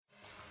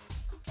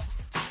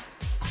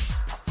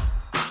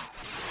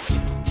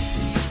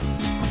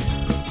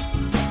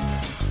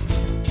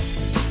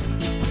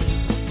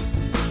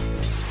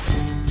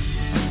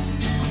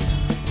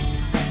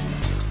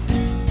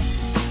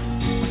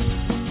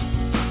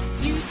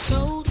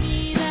told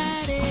me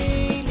that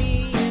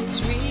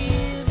aliens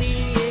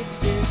really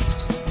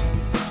exist.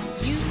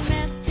 You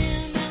met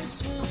them and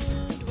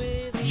swooned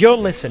with. You're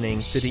listening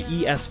to the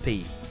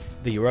ESP,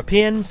 the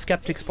European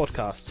Skeptics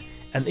Podcast,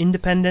 an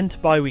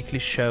independent bi-weekly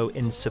show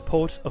in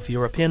support of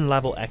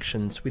European-level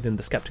actions within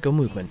the skeptical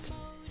movement.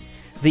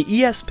 The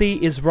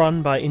ESP is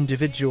run by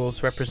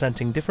individuals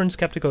representing different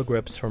skeptical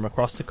groups from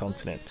across the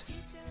continent.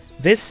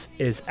 This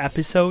is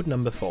episode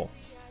number 4.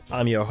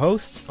 I'm your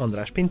host,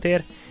 András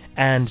Pintér,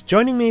 and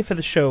joining me for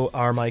the show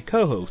are my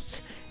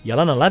co-hosts,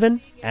 Jelena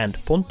Levin and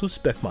Pontus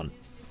Böckman.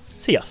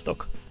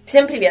 Sziasztok!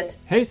 Всем привет!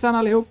 Hejsan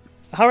allihop!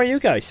 How are you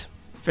guys?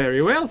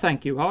 Very well,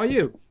 thank you. How are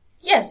you?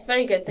 Yes,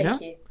 very good,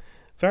 thank you.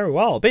 Very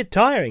well. A bit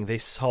tiring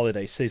this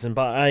holiday season,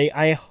 but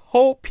I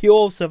hope you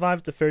all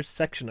survived the first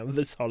section of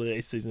this holiday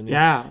season in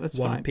that's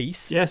one fine.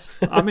 piece.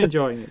 Yes, I'm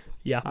enjoying it.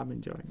 Yeah. I'm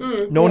enjoying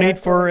it. No need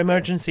for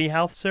emergency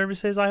health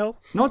services, I hope?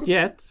 Not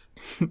yet.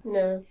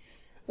 No,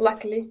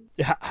 luckily.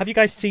 Have you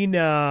guys seen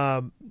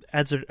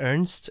Edzard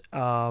Ernst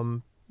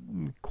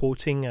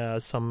quoting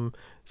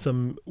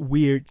some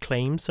weird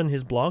claims on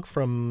his blog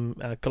from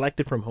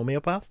collected from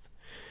Homeopath?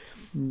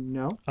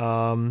 No.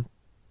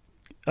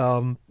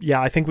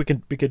 I think we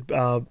could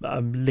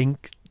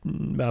link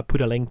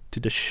put a link to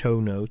the show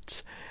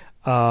notes.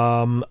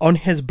 On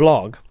his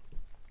blog,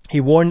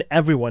 he warned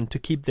everyone to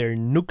keep their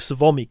Nux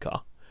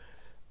vomica,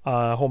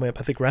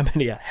 homeopathic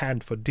remedy, at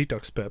hand for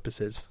detox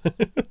purposes.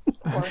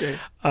 Okay.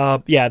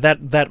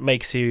 That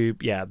makes you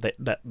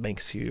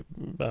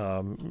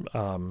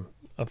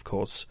of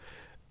course.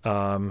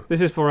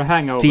 This is for a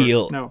hangover.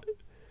 Feel. No.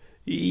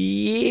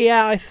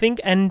 Yeah, I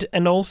think, and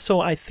also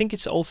I think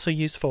it's also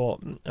used for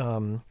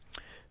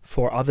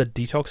other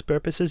detox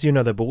purposes. You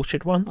know, the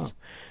bullshit ones.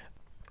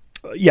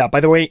 Oh. Yeah.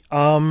 By the way,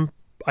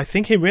 I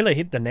think he really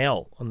hit the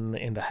nail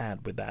in the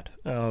head with that,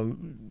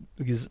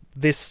 because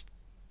this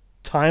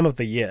time of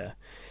the year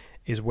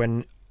is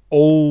when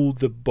all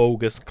the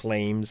bogus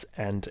claims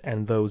and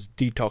those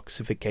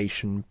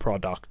detoxification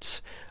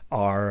products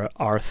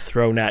are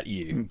thrown at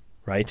you,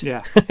 right?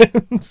 Yeah.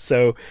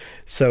 So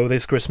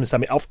this Christmas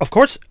time, of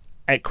course,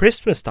 at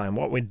Christmas time,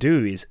 what we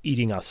do is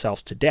eating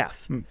ourselves to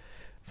death.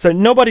 So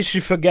nobody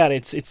should forget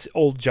it's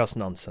all just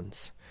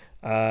nonsense,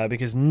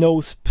 because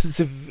no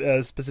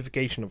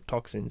specification of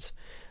toxins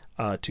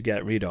to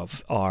get rid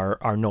of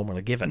are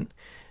normally given.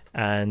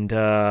 And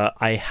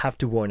I have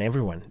to warn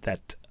everyone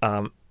that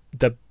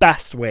the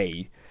best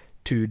way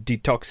to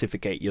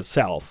detoxificate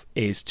yourself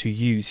is to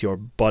use your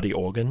body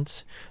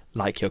organs,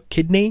 like your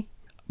kidney,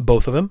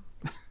 both of them,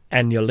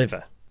 and your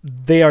liver.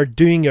 They are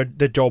doing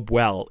the job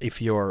well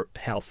if you're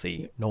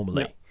healthy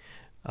normally.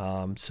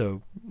 Yeah.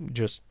 So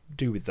just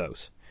do with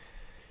those.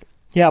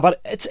 Yeah, but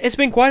it's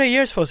been quite a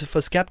year for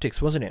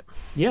skeptics, wasn't it?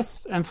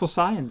 Yes, and for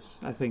science,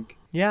 I think.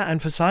 Yeah,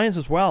 and for science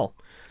as well.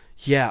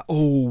 Yeah.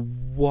 Oh,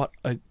 what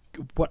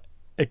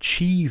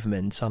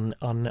achievements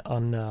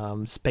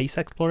on space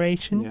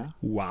exploration! Yeah.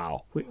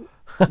 Wow.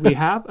 We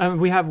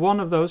have one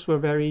of those were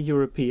very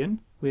European,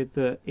 with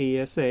the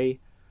ESA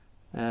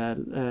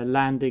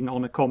landing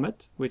on a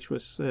comet, which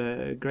was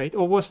great.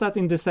 Or was that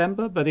in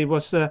December? But it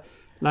was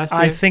last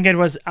year. I think it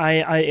was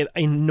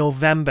in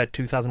November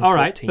 2014. All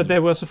right, but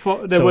there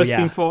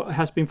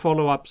has been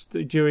follow-ups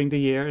during the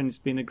year, and it's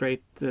been a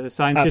great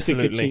scientific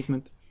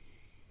achievement.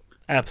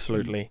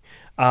 Absolutely.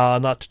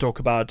 Not to talk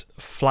about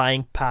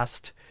flying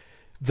past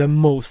the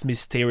most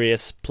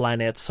mysterious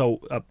planet.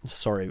 So,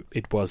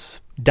 it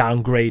was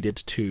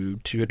downgraded to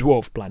a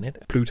dwarf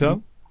planet,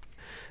 Pluto.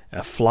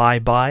 A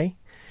flyby.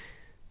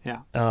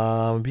 Yeah.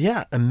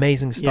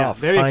 Amazing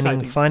stuff. Yeah, very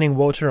exciting. Finding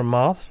water on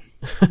Mars.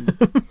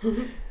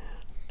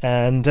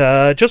 And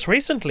just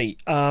recently,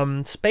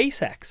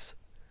 SpaceX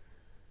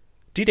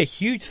did a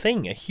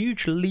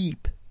huge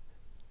leap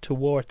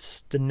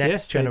towards the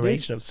next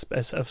generation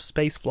of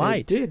space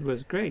flight. They did. It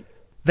was great.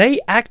 They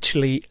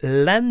actually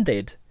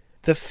landed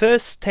the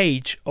first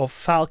stage of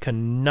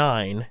Falcon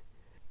 9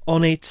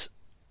 on its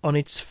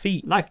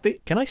feet.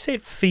 Can I say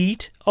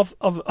feet of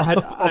I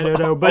don't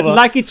know, but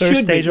like it should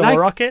be. Stage of a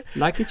rocket.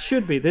 Like it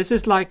should be. This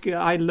is like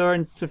I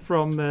learned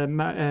from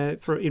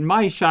in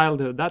my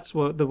childhood. That's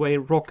the way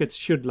rockets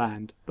should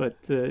land.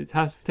 But it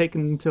has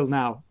taken until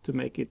now to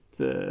make it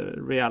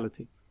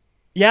reality.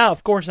 Yeah,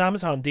 of course,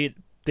 Amazon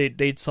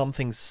did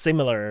something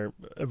similar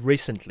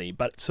recently,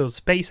 but so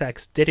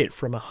SpaceX did it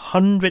from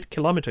 100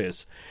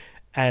 kilometers,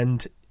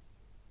 and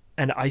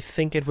I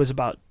think it was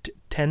about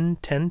 10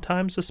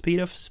 times the speed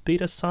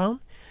of sound.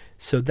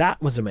 So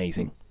that was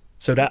amazing.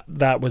 So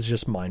that was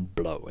just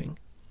mind-blowing.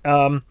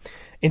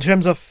 In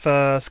terms of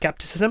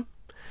skepticism,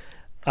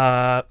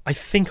 I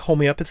think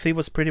homeopathy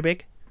was pretty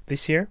big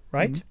this year,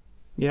 right? Mm-hmm.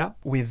 Yeah.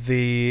 With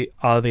the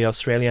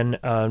Australian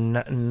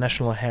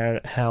National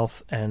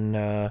Health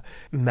and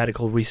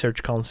Medical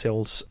Research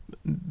Council's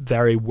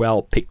very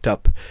well picked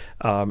up,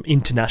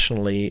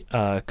 internationally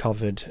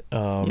covered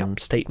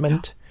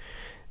statement.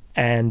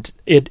 And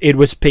it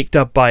was picked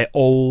up by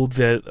all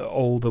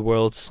the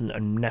world's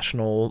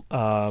national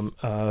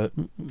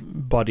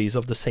bodies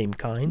of the same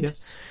kind.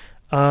 Yes.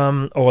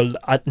 or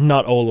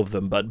not all of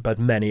them, but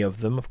many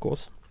of them, of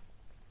course.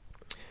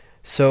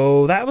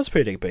 So that was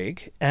pretty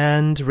big.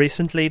 And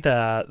recently,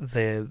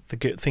 the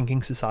Good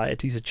Thinking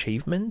Society's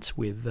achievement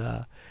with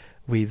the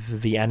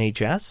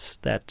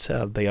NHS,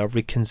 that they are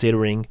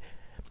reconsidering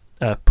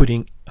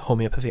putting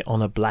homeopathy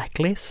on a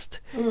blacklist.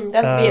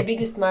 That would be a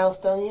biggest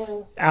milestone,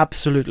 yeah.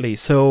 Absolutely.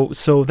 So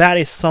that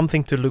is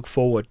something to look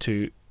forward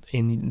to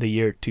in the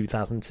year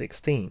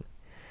 2016.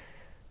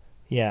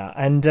 Yeah,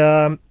 and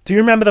do you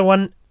remember the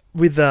one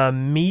with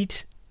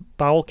meat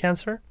bowel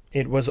cancer?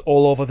 It was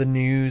all over the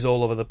news,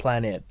 all over the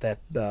planet, that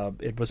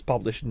it was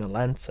published in The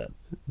Lancet,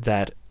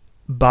 that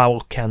bowel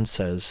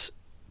cancers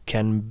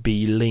can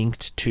be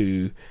linked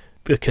to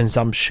the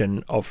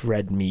consumption of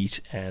red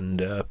meat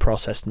and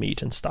processed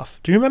meat and stuff.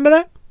 Do you remember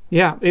that?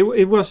 Yeah,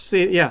 it was,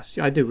 yes,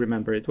 I do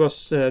remember. It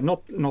was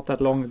not that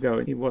long ago.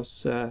 It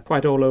was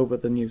quite all over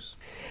the news.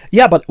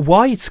 Yeah, but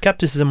why it's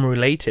skepticism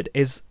related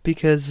is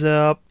because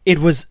it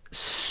was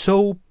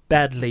so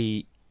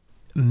badly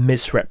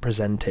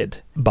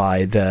misrepresented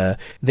by the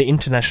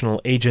International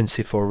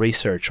Agency for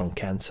Research on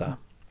Cancer.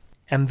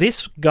 And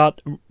this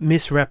got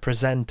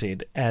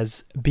misrepresented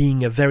as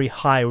being a very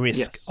high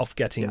risk of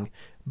getting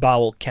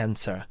bowel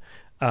cancer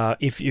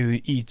if you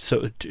eat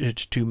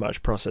too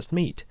much processed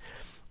meat.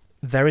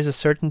 There is a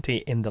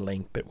certainty in the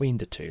link between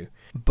the two,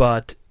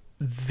 but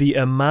the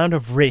amount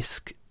of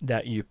risk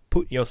that you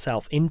put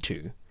yourself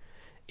into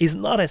is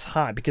not as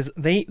high, because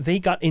they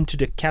got into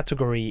the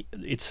category,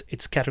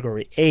 it's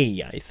category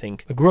A, I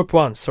think. Group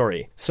 1,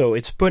 sorry. So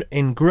it's put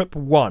in group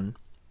 1,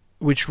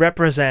 which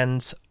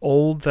represents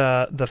all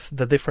the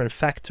different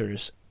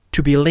factors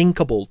to be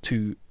linkable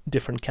to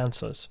different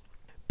cancers.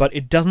 But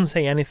it doesn't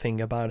say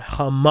anything about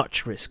how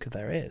much risk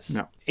there is.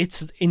 No.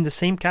 It's in the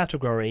same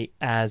category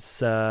as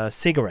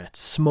cigarettes,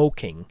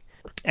 smoking,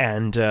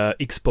 and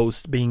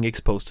being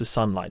exposed to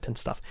sunlight and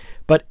stuff.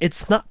 But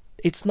it's not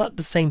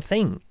the same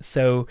thing.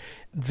 So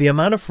the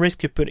amount of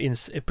risk you put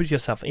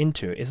yourself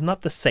into is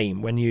not the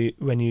same when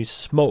you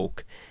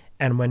smoke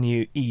and when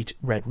you eat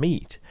red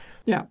meat.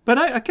 Yeah, but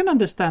I can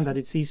understand that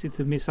it's easy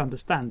to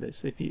misunderstand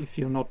this if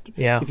you're not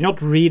if you're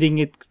not reading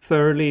it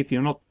thoroughly, if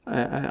you're not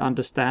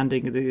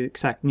understanding the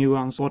exact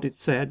nuance what it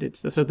said.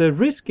 So the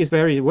risk is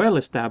very well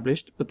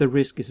established, but the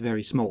risk is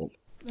very small,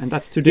 and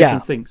that's two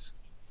different things.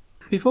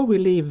 Before we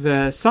leave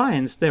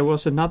science, there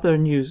was another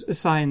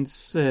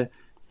science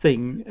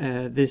thing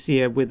this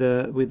year with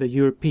a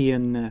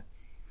European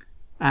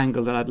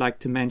angle that I'd like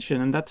to mention,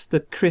 and that's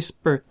the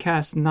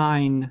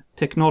CRISPR-Cas9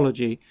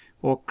 technology,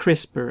 or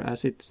CRISPR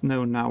as it's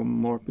known now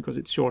more because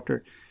it's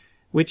shorter,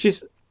 which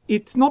is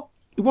it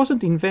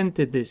wasn't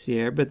invented this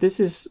year, but this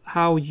is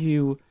how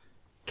you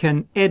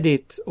can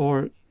edit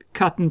or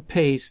cut and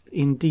paste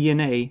in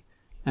DNA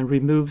and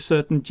remove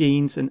certain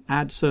genes and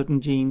add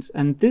certain genes.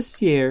 And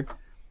this year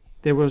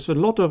there was a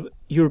lot of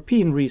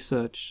European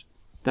research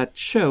that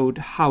showed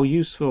how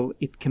useful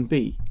it can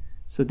be.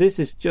 So this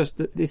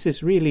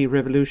is really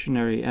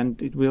revolutionary,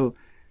 and it will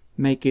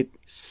make it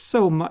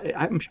so much.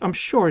 I'm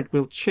sure it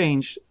will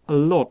change a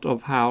lot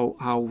of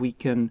how we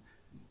can.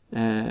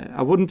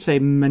 I wouldn't say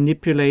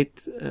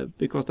manipulate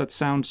because that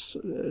sounds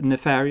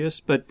nefarious,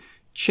 but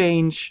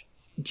change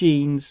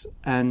genes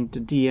and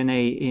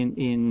DNA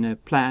in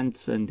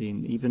plants and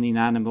even in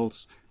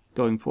animals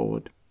going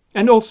forward,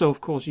 and also of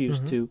course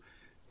used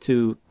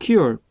to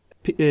cure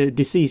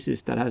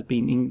diseases that have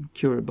been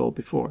incurable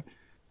before.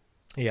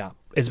 Yeah,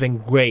 it's been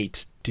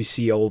great to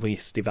see all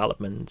these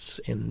developments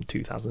in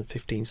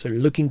 2015. So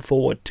looking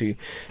forward to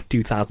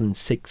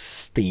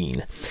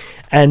 2016.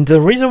 And the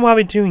reason why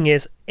we're doing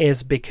is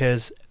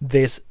because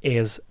this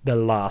is the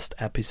last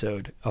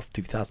episode of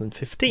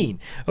 2015.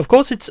 Of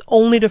course, it's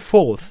only the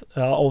 4th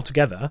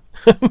altogether.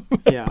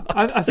 Yeah,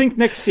 I think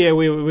next year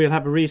we'll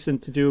have a reason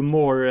to do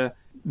more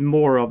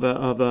of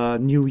a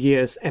New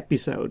Year's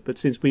episode. But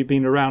since we've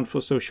been around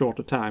for so short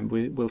a time,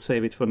 we'll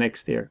save it for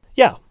next year.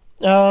 Yeah.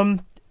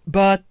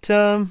 But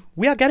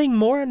we are getting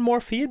more and more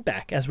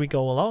feedback as we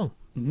go along.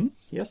 Mm-hmm.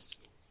 Yes.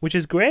 Which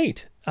is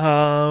great.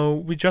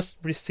 We just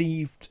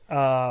received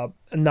a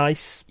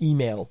nice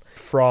email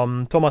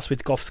from Tomasz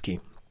Witkowski,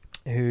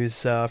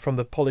 who's from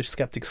the Polish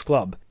Skeptics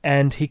Club.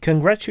 And he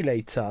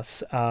congratulates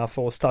us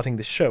for starting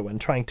the show and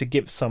trying to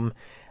give some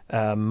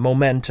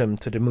momentum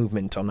to the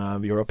movement on a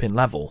European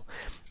level.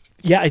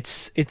 Yeah,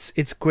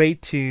 it's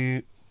great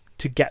to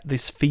get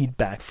this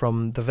feedback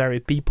from the very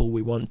people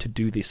we want to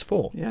do this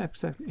for. Yeah,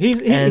 exactly.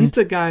 He's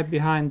the guy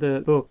behind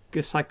the book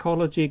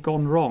Psychology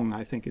Gone Wrong,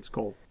 I think it's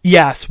called.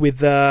 Yes,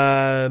 with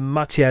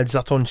Maciej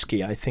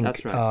Zatonsky, I think,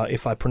 that's right.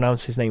 If I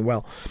pronounce his name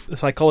well.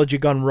 Psychology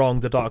Gone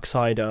Wrong, The Dark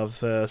Side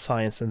of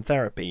Science and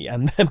Therapy.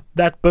 And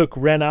that book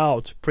ran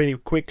out pretty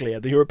quickly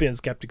at the European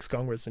Skeptics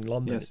Congress in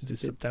London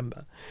this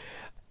September.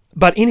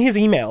 But in his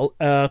email,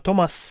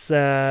 Thomas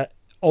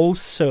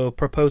also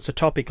proposed a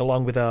topic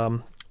along with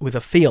a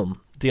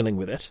film dealing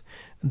with it,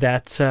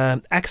 that's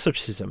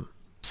exorcism.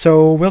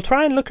 So we'll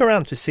try and look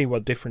around to see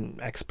what different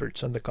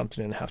experts on the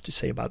continent have to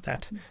say about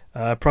that,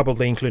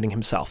 probably including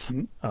himself.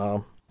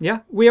 Mm-hmm.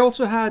 Yeah, we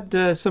also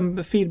had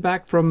some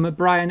feedback from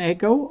Brian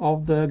Ego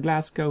of the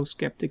Glasgow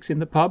Skeptics in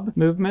the Pub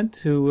movement,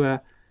 who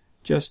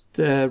just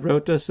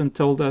wrote us and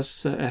told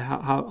us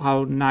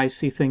how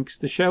nice he thinks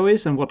the show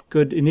is and what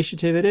good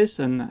initiative it is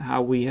and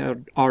how we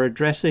are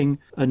addressing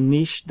a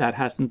niche that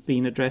hasn't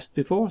been addressed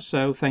before.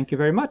 So thank you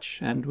very much,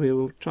 and we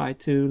will try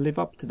to live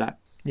up to that.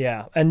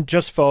 Yeah, and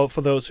just for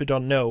those who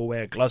don't know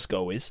where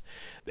Glasgow is,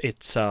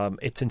 it's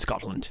in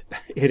Scotland.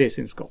 It is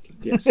in Scotland,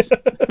 yes.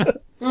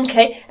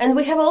 Okay, and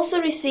we have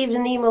also received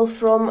an email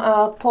from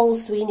Paul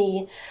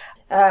Sweeney,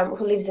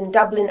 who lives in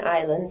Dublin,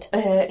 Ireland,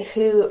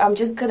 who, I'm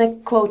just going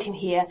to quote him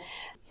here.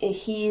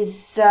 He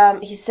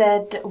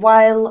said,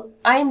 while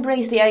I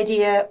embrace the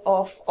idea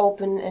of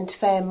open and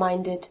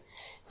fair-minded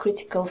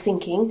critical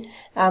thinking,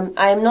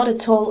 I am not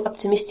at all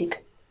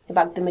optimistic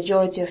about the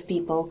majority of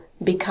people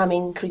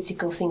becoming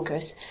critical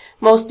thinkers.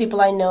 Most people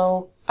I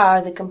know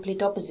are the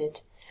complete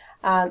opposite.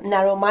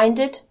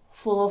 Narrow-minded,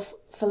 full of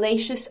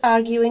fallacious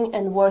arguing,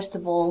 and worst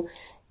of all,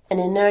 an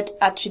inert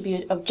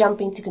attribute of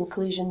jumping to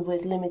conclusion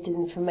with limited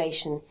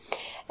information.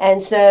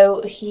 And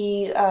so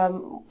he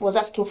was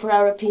asking for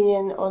our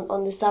opinion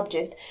on the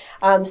subject.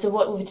 So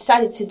what we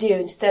decided to do,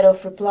 instead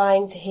of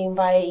replying to him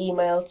via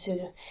email,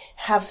 to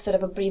have sort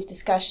of a brief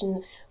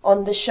discussion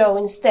on the show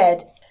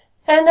instead.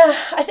 And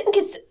I think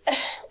it's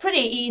pretty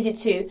easy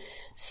to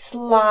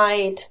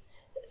slide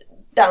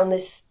down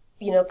this,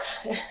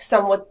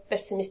 somewhat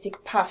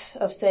pessimistic path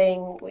of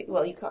saying,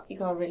 well, you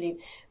can't really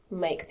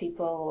make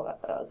people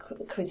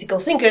critical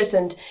thinkers,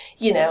 and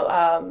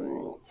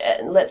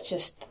let's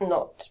just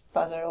not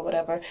bother or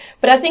whatever.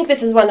 But I think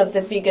this is one of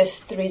the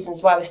biggest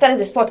reasons why we started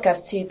this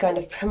podcast, to kind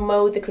of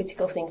promote the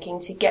critical thinking,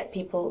 to get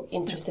people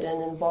interested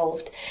and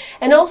involved.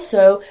 And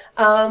also,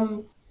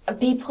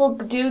 people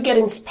do get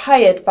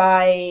inspired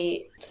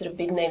by sort of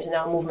big names in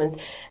our movement.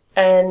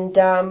 And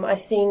I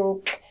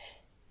think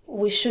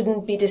we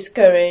shouldn't be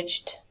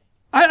discouraged.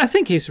 I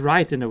think he's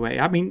right in a way.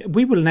 I mean,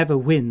 we will never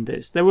win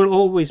this. There will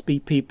always be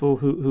people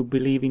who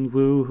believe in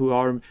woo, who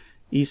are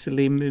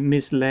easily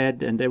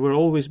misled, and there will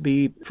always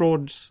be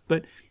frauds.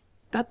 But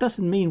that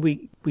doesn't mean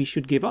we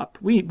should give up.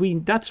 We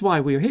that's why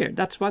we're here.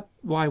 That's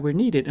why we're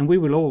needed, and we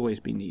will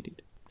always be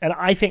needed. And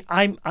I think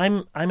I'm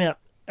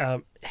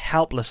a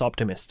helpless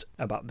optimist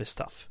about this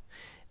stuff.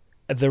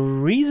 The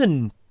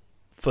reason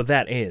for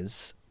that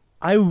is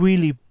I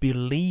really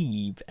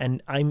believe,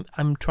 and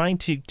I'm trying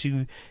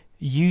to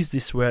use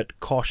this word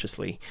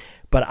cautiously,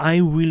 but I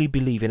really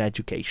believe in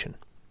education.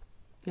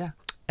 Yeah.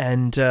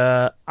 And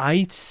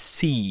I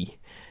see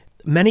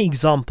many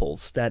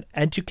examples that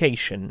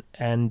education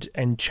and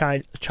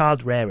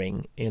child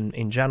rearing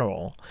in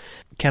general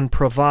can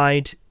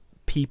provide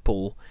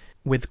people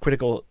with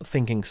critical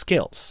thinking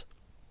skills.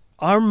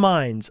 Our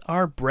minds,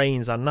 our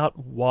brains are not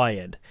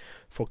wired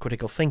for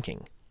critical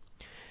thinking.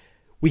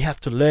 We have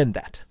to learn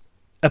that.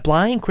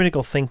 Applying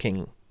critical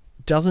thinking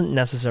doesn't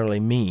necessarily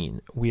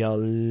mean we are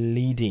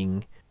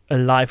leading a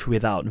life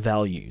without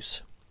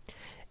values.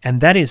 And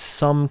that is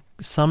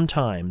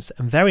sometimes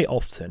and very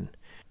often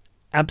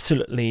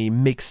absolutely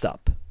mixed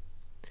up.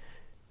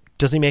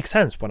 Does it make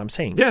sense what I'm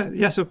saying? Yeah,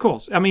 yes, of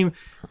course. I mean,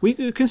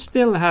 you can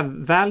still have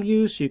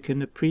values, you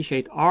can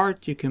appreciate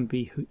art, you can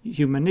be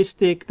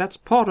humanistic. That's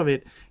part of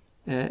it.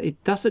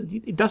 It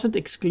doesn't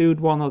exclude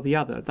one or the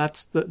other.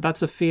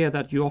 That's a fear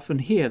that you often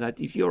hear, that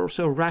if you're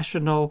so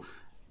rational,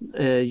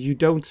 you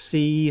don't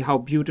see how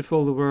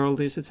beautiful the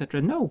world is,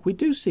 etc. No, we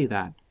do see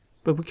that,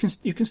 but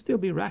you can still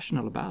be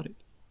rational about it.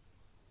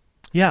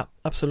 Yeah,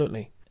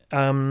 absolutely.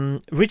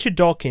 Richard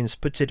Dawkins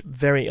puts it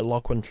very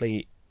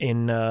eloquently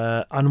in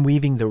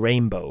Unweaving the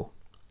Rainbow,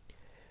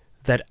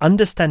 that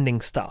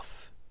understanding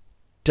stuff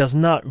does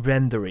not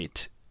render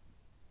it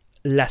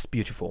less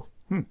beautiful.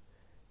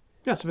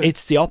 Yes,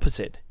 it's the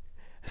opposite.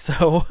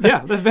 So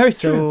yeah, that's very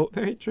true.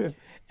 Very true.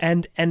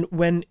 And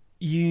when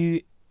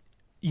you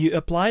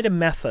apply the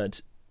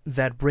method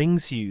that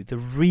brings you the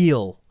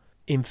real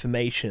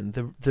information,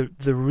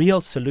 the real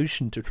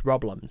solution to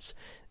problems,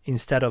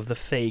 instead of the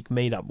fake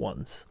made-up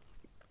ones,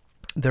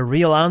 the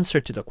real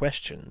answer to the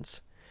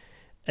questions,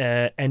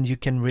 and you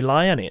can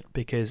rely on it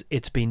because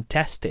it's been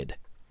tested,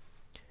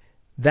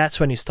 that's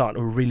when you start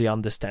to really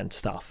understand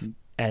stuff.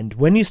 And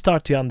when you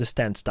start to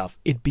understand stuff,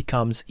 it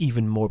becomes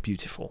even more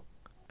beautiful.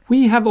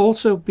 We have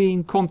also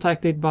been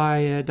contacted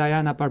by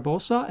Diana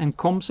Barbosa and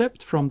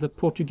Concept from the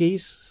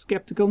Portuguese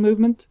skeptical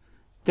movement.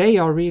 They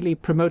are really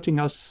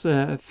promoting us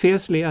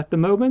fiercely at the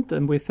moment,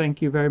 and we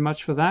thank you very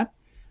much for that.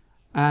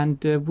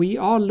 And we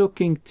are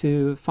looking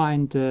to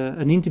find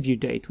an interview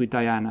date with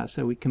Diana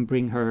so we can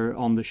bring her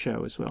on the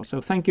show as well.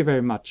 So thank you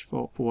very much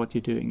for what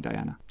you're doing,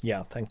 Diana.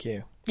 Yeah, thank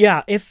you.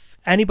 Yeah, if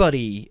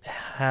anybody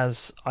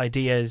has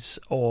ideas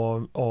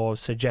or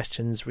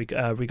suggestions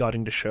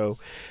regarding the show,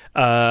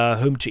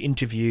 whom to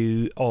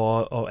interview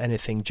or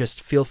anything, just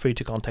feel free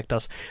to contact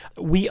us.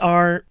 We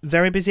are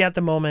very busy at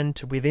the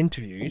moment with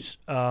interviews.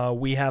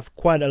 We have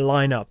quite a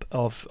lineup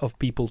of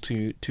people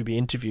to be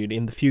interviewed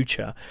in the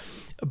future,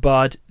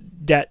 but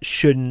that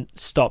shouldn't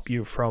stop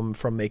you from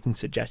making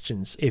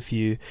suggestions. If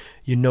you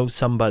know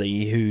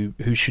somebody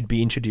who should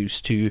be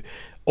introduced to,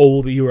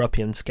 all the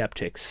European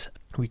skeptics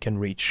we can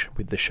reach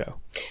with the show.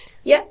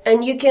 Yeah,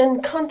 and you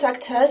can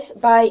contact us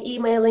by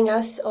emailing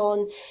us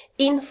on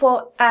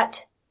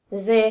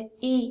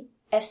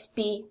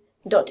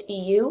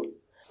info@theesp.eu.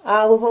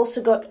 We've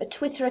also got a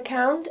Twitter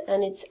account,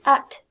 and it's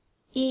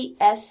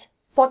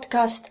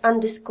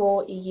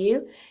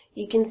 @espodcast_EU.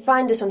 You can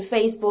find us on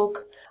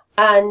Facebook,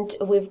 and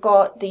we've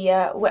got the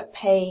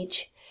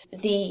webpage,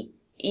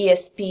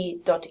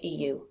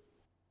 theesp.eu.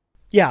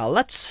 Yeah,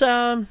 let's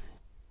start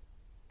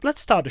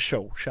the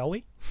show, shall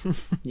we?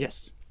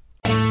 Yes.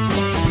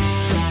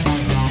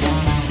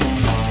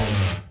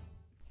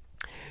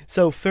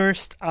 So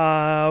first,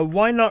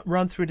 why not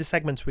run through the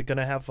segments we're going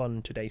to have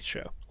on today's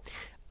show?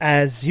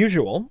 As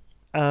usual,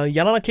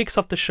 Jelena kicks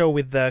off the show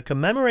with the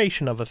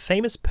commemoration of a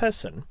famous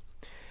person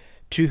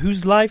to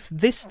whose life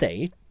this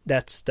day,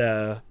 that's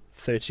the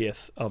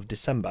 30th of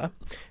December,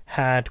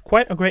 had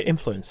quite a great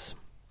influence.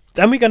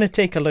 Then we're going to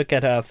take a look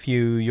at a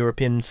few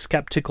European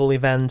skeptical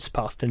events,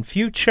 past and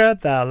future,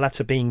 the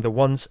latter being the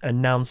ones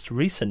announced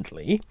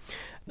recently,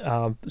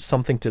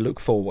 something to look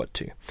forward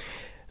to.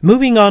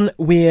 Moving on,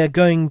 we're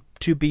going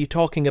to be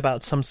talking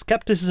about some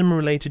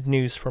skepticism-related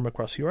news from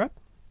across Europe.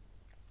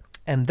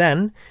 And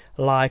then,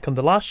 like on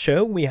the last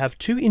show, we have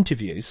 2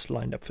 interviews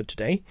lined up for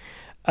today.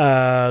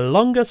 A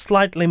longer,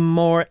 slightly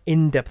more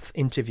in-depth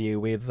interview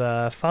with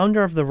the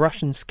founder of the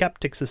Russian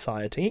Skeptic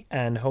Society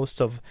and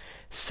host of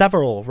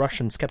several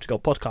Russian skeptical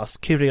podcasts,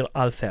 Kirill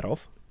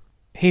Alferov.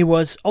 He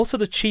was also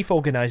the chief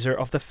organizer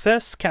of the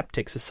first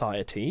Skeptic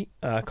Society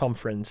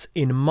conference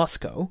in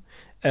Moscow,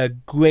 a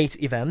great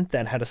event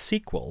that had a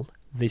sequel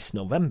this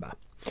November.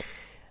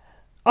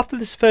 After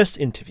this first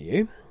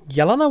interview,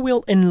 Jelena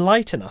will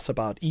enlighten us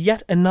about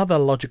yet another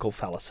logical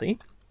fallacy.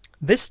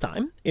 This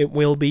time, it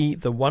will be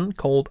the one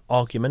called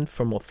argument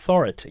from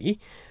authority,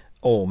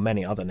 or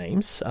many other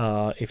names,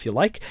 if you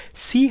like.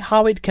 See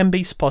how it can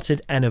be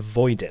spotted and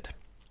avoided.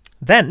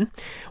 Then,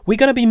 we're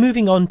going to be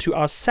moving on to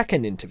our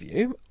second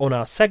interview on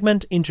our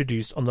segment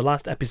introduced on the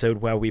last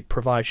episode, where we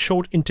provide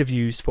short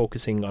interviews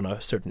focusing on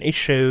a certain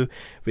issue,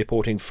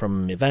 reporting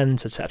from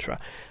events, etc.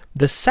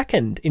 The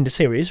second in the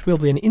series will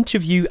be an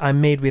interview I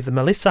made with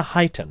Melissa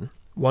Heighton,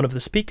 one of the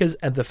speakers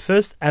at the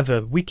first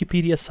ever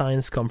Wikipedia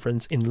Science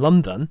Conference in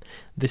London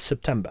this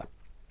September.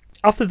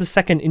 After the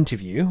second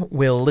interview,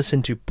 we'll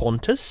listen to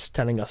Pontus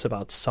telling us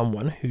about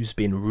someone who's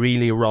been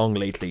really wrong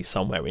lately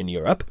somewhere in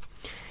Europe.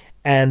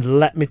 And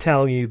let me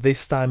tell you,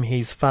 this time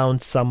he's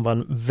found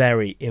someone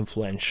very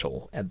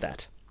influential at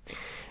that.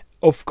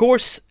 Of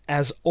course,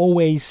 as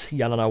always,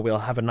 Jelena will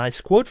have a nice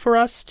quote for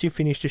us to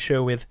finish the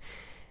show with.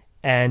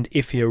 And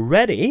if you're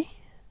ready,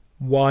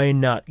 why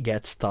not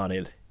get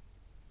started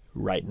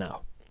right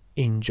now?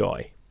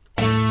 Enjoy.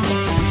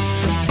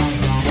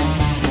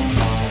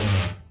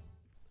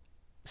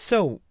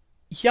 So,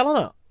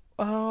 Jelena,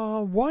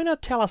 why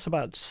not tell us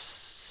about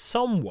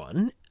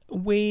someone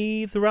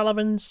with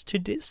relevance to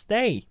this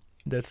day,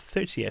 the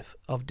 30th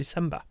of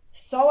December?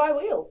 So I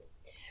will.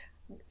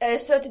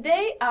 So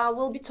today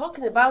we'll be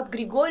talking about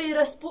Grigory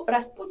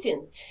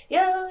Rasputin.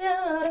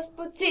 Yeah,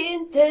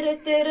 Rasputin.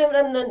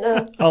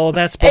 Oh,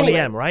 that's Bonnie Anyway.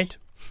 M, right?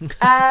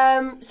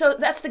 So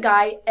that's the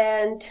guy,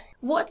 and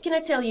what can I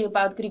tell you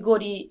about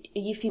Grigory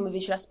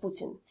Yefimovich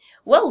Rasputin?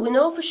 Well, we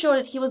know for sure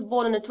that he was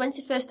born on the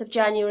 21st of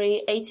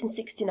January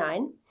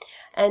 1869,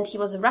 and he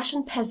was a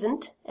Russian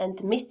peasant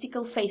and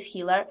mystical faith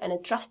healer and a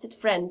trusted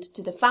friend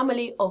to the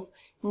family of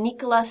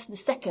Nicholas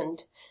II,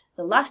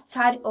 the last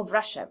Tsar of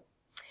Russia.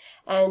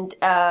 And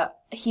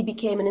he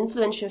became an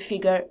influential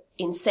figure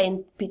in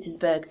St.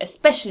 Petersburg,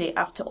 especially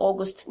after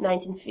August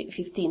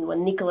 1915,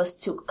 when Nicholas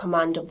took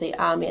command of the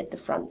army at the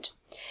front.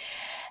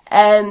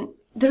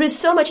 There is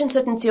so much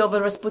uncertainty over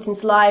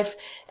Rasputin's life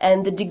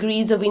and the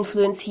degrees of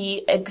influence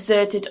he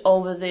exerted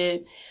over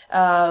the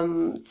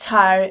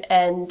Tsar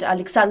and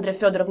Alexandra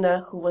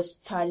Fyodorovna, who was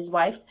Tsar's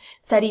wife,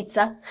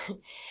 Tsaritsa.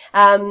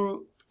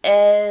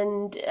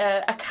 And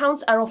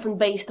accounts are often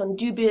based on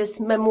dubious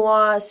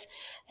memoirs,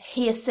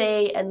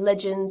 hearsay and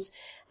legends,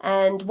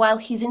 and while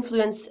his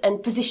influence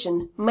and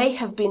position may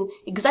have been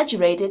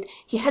exaggerated,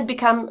 he had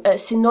become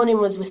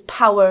synonymous with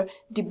power,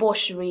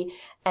 debauchery,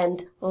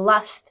 and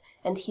lust,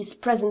 and his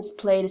presence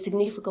played a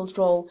significant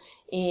role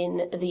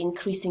in the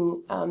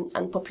increasing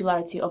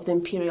unpopularity of the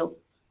imperial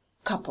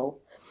couple.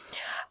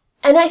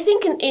 And I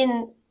think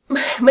in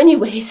many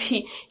ways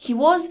he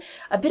was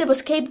a bit of a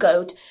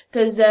scapegoat,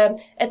 because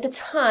at the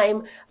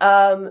time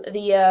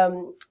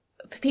the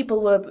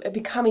people were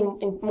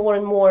becoming more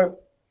and more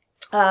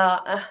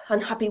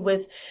unhappy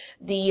with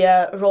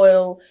the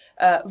royal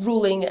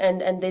ruling,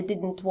 and they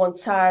didn't want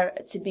Tsar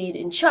to be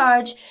in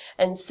charge,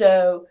 and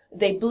so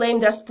they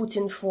blamed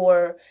Rasputin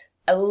for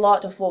a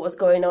lot of what was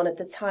going on at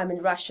the time in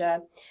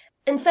Russia.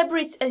 In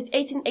February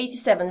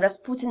 1887,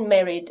 Rasputin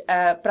married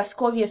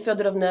Praskovia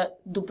Fyodorovna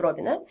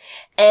Dubrovina,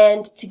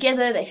 and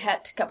together they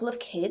had a couple of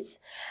kids.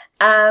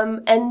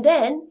 And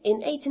then,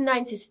 in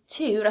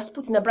 1892,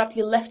 Rasputin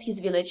abruptly left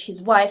his village,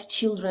 his wife,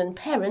 children, and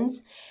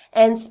parents,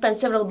 and spent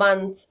several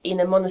months in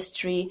a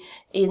monastery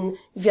in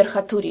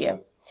Verkhaturye.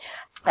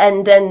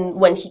 And then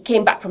when he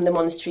came back from the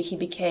monastery, he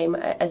became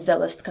a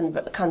zealous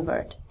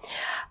convert.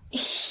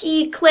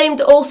 He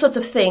claimed all sorts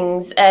of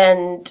things,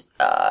 and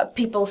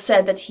people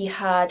said that he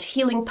had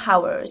healing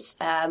powers,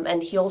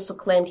 and he also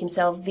claimed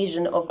himself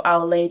vision of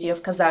Our Lady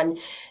of Kazan,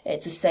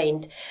 it's a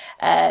saint,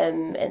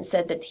 and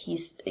said that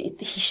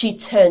she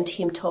turned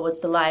him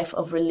towards the life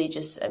of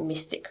religious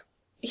mystic.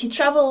 He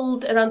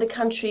traveled around the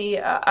country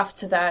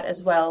after that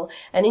as well,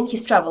 and in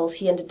his travels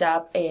he ended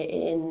up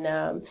in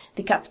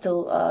the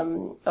capital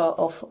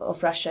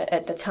of Russia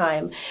at the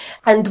time,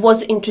 and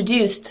was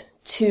introduced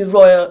to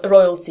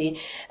royalty.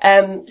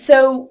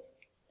 So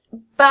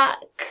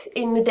back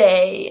in the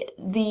day,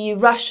 the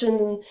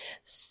Russian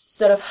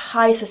sort of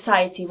high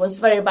society was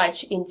very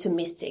much into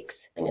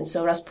mystics, and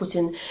so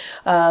Rasputin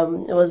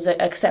was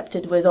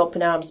accepted with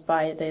open arms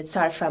by the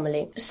Tsar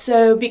family.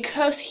 So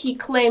because he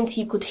claimed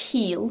he could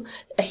heal,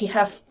 he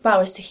had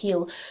powers to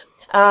heal,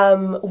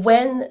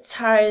 when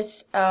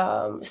Tsar's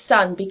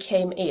son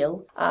became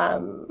ill,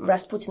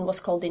 Rasputin was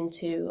called in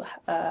to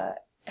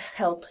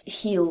help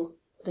heal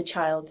the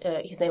child.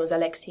 His name was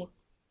Alexei.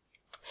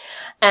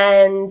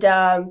 And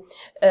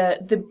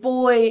the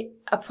boy,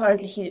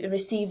 apparently he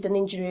received an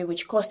injury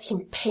which caused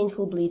him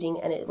painful bleeding,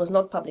 and it was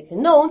not publicly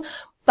known,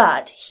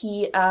 but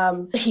he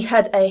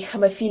had a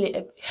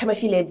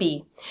hemophilia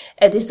B,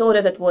 a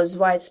disorder that was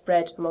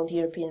widespread among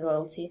European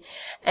royalty.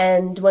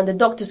 And when the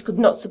doctors could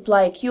not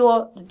supply a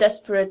cure, the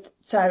desperate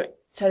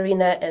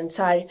Tsarina and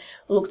Tsar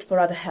looked for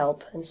other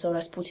help, and so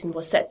Rasputin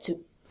was said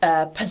to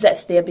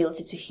possess the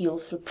ability to heal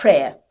through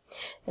prayer,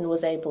 and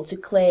was able to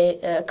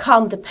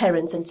calm the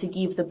parents and to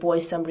give the boy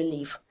some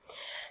relief,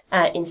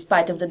 in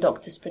spite of the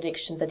doctor's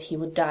prediction that he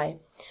would die.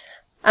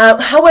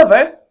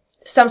 However,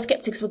 some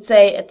skeptics would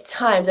say at the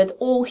time that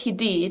all he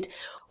did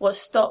was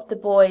stop the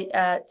boy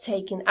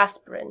taking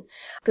aspirin,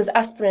 because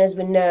aspirin, as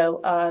we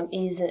know,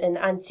 is an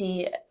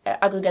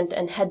anti-aggregant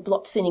and had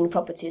blood thinning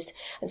properties,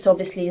 and so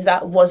obviously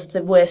that was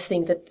the worst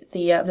thing that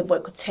the boy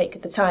could take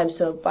at the time.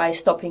 So by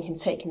stopping him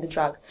taking the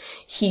drug,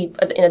 he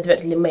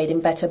inadvertently made him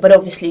better. But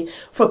obviously,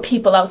 for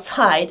people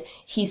outside,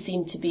 he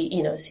seemed to be,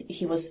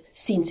 he was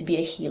seen to be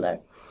a healer.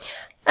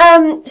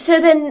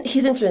 So then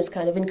his influence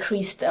kind of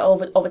increased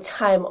over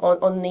time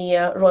on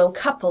the royal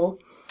couple,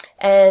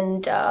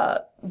 and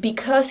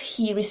because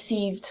he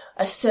received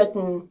a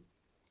certain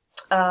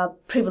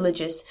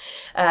privileges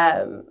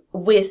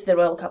with the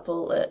royal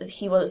couple,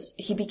 he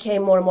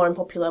became more and more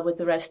unpopular with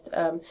the rest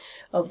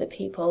of the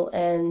people,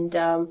 and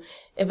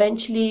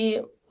eventually,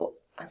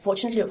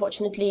 unfortunately or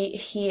fortunately,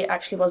 he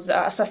actually was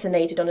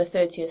assassinated on the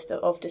 30th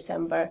of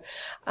December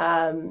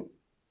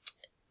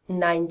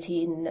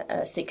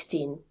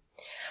 1916.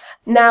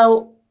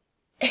 Now,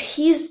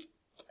 he's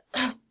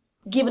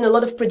given a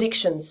lot of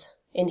predictions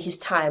in his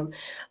time.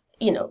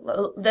 There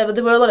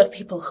were a lot of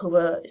people who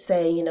were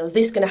saying,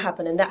 this is going to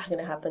happen and that going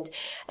to happen.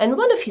 And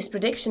one of his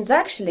predictions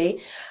actually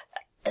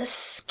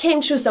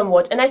came true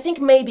somewhat. And I think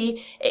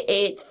maybe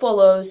it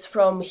follows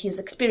from his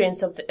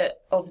experience of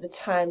the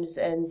times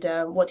and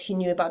what he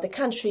knew about the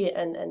country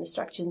and the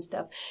structure and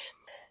stuff.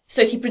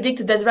 So he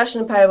predicted that the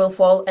Russian Empire will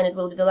fall and it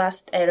will be the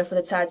last era for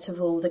the Tsar to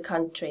rule the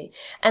country.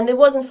 And it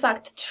was in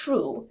fact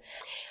true.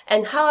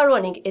 And how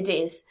ironic it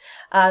is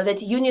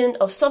that Union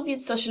of Soviet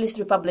Socialist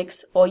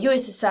Republics, or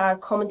USSR,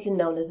 commonly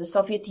known as the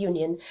Soviet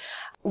Union,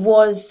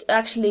 was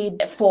actually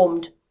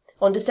formed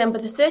on December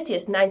the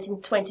 30th,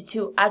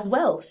 1922 as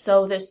well.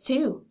 So there's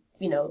two,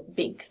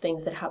 big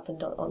things that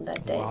happened on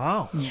that day.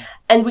 Wow. Yeah.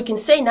 And we can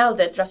say now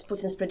that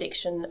Rasputin's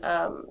prediction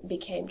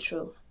became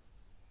true.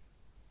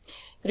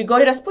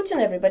 Grigory Rasputin,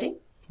 everybody.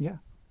 Yeah.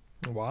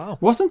 Wow.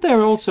 Wasn't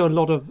there also a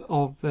lot of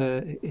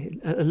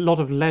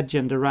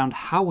legend around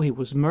how he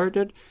was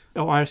murdered?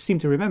 Oh, I seem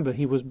to remember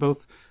he was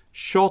both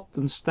shot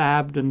and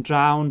stabbed and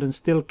drowned and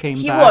still came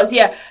back. He was,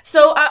 yeah.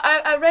 So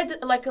I read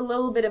a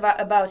little bit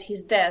about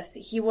his death.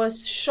 He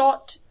was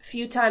shot a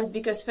few times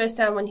because first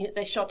time when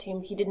they shot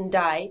him, he didn't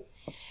die.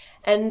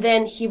 And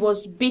then he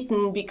was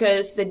beaten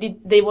because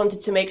they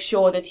wanted to make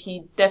sure that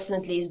he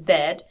definitely is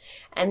dead.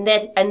 And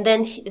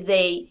then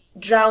they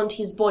drowned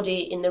his body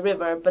in the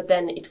river, but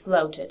then it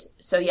floated.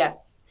 So yeah,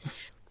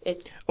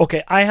 it's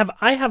okay.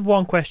 I have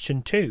one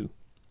question too.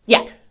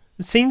 Yeah.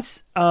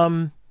 Since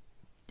I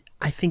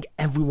think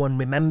everyone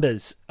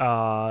remembers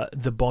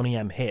the Boney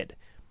M hit,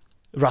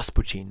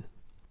 Rasputin.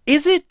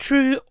 Is it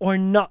true or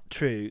not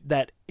true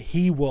that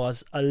he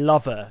was a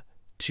lover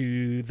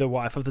to the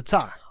wife of the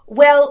Tsar?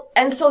 Well,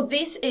 and so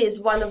this is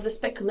one of the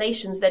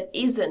speculations that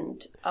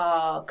isn't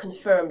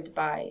confirmed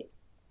by,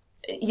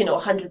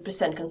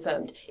 100%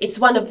 confirmed. It's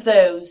one of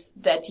those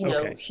that,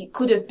 Okay. he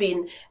could have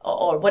been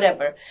or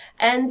whatever.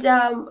 And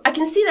I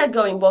can see that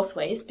going both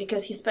ways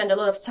because he spent a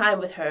lot of time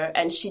with her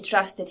and she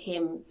trusted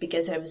him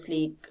because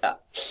obviously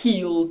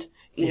healed,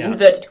 in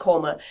inverted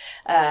comma,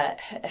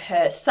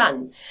 her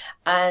son.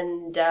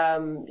 And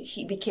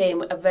he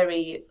became a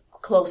very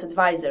close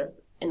advisor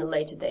in the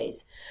later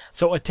days.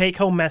 So a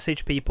take-home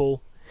message,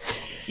 people.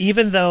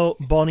 Even though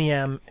Boney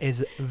M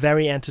is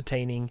very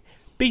entertaining,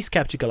 be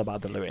skeptical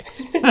about the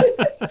lyrics.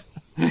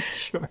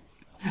 Sure.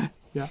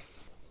 Yeah.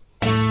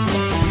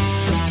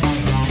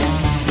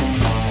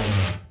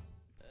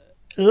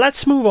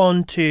 let's move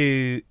on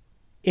to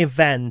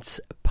events,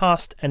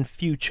 past and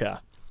future,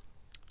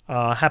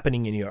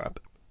 happening in Europe.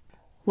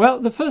 Well,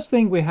 the first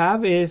thing we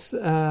have is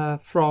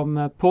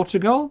from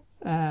Portugal.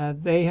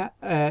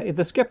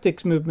 The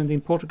skeptics movement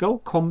in Portugal,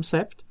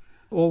 Concept,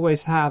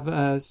 always have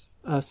a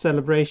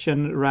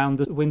celebration around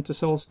the winter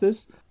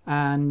solstice.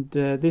 And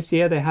this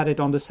year they had it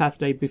on the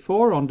Saturday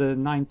before, on the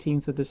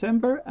 19th of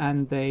December,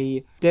 and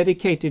they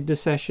dedicated the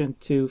session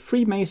to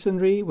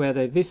Freemasonry, where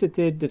they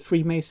visited the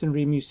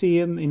Freemasonry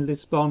Museum in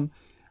Lisbon,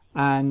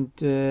 and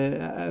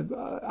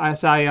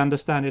as I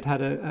understand it,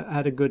 had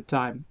a good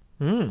time.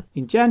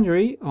 In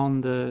January, on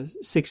the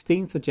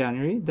 16th of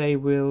January, they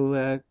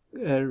will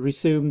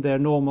resume their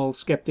normal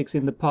skeptics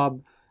in the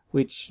pub,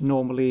 which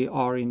normally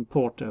are in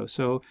Porto.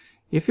 So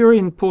if you're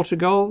in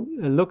Portugal,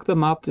 look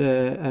them up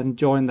and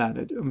join that.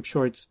 I'm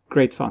sure it's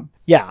great fun.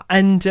 Yeah,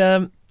 and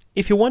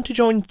if you want to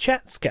join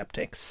Chat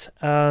Skeptics,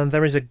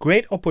 there is a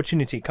great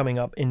opportunity coming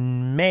up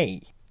in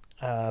May.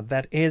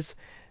 That is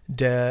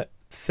the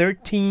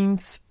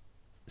 13th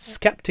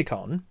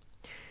Skepticon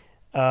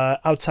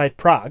outside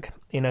Prague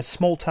in a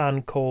small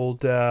town called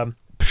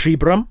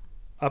Przybram.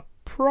 I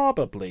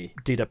probably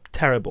did a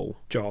terrible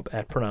job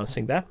at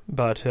pronouncing that,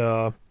 but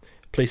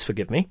please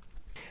forgive me.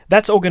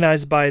 That's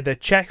organized by the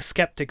Czech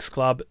Skeptics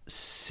Club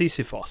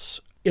Sisyphos.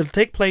 It'll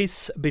take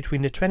place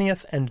between the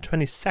 20th and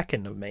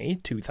 22nd of May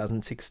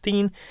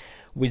 2016,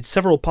 with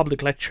several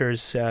public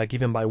lectures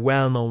given by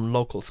well-known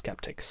local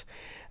skeptics.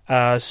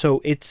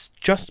 So it's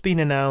just been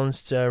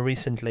announced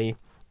recently,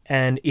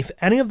 and if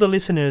any of the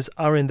listeners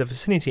are in the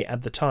vicinity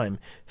at the time,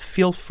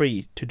 feel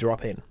free to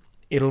drop in.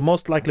 It'll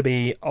most likely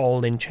be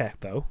all in Czech,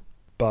 though,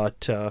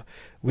 but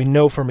we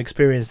know from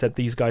experience that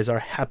these guys are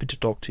happy to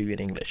talk to you in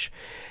English.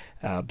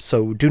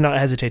 So do not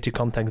hesitate to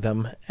contact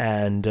them,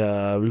 and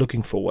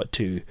looking forward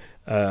to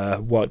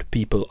what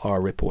people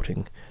are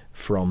reporting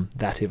from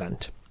that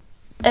event.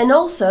 And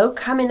also,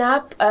 coming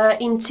up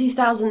in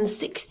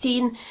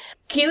 2016,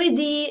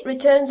 QED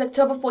returns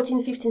October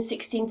 14, 15,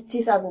 16,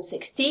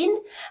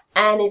 2016,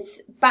 and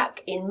it's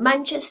back in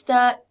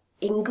Manchester,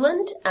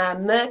 England,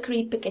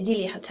 Mercury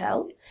Piccadilly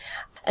Hotel.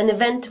 An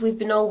event we've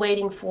been all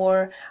waiting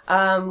for,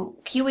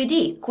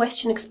 QED,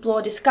 Question,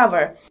 Explore,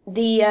 Discover.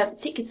 The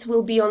tickets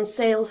will be on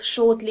sale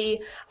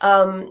shortly.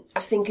 I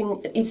think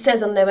it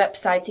says on their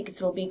website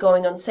tickets will be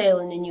going on sale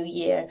in the new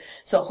year.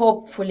 So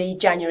hopefully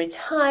January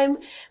time.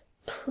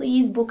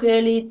 Please book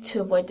early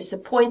to avoid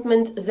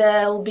disappointment.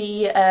 There'll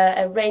be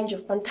a range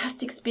of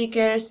fantastic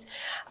speakers.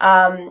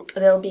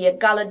 There'll be a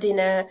gala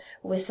dinner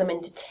with some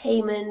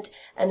entertainment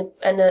and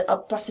a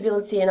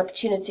possibility and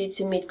opportunity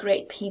to meet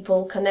great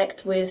people,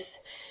 connect with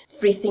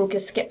free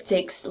thinkers,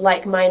 skeptics,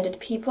 like-minded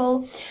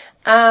people.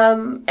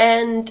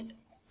 And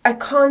I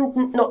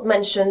can't not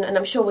mention, and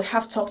I'm sure we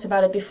have talked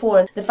about it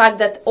before, the fact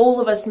that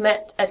all of us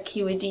met at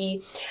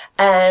QED,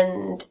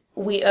 and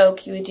we owe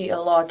QED a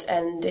lot,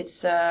 and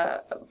it's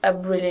a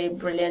really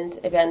brilliant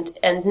event,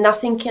 and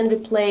nothing can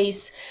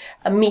replace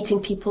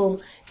meeting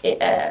people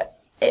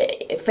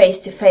face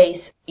to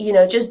face. You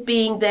know, just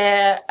being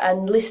there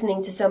and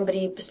listening to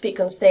somebody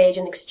speak on stage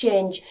and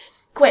exchange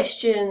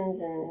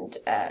questions and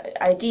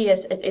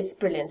ideas, it's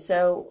brilliant.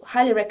 So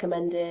highly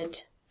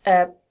recommended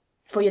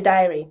for your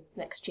diary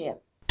next year.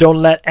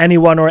 Don't let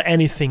anyone or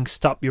anything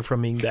stop you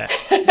from being there.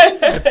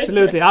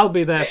 Absolutely, I'll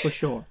be there for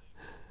sure.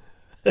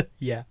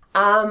 Yeah.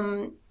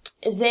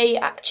 They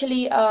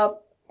actually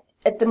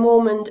at the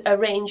moment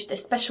arranged a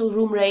special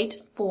room rate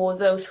for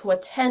those who will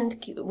attend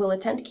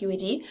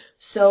QED,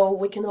 so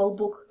we can all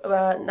book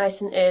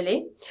nice and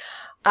early.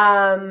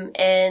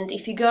 And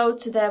if you go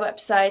to their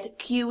website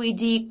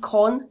qedcon.org,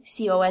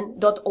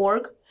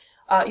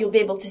 you'll be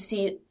able to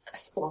see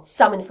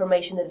some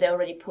information that they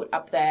already put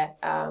up there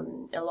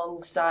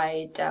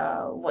alongside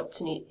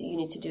what you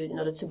need to do in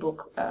order to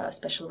book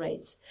special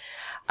rates.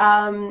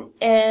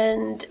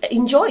 And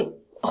enjoy.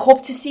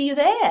 Hope to see you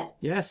there.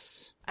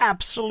 Yes.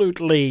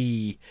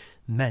 Absolutely.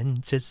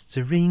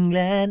 Manchester,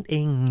 England,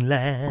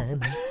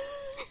 England.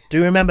 Do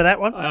you remember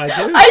that one? I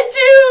do. I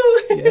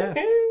do! Yeah.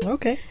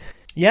 Okay.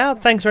 Yeah,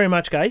 thanks very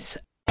much, guys.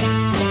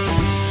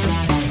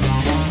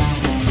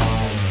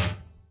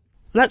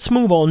 Let's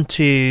move on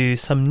to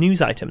some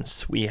news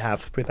items we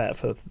have prepared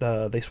for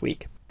this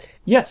week.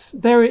 Yes,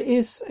 there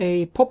is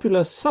a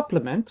popular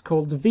supplement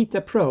called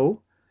Vita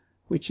Pro,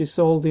 which is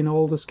sold in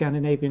all the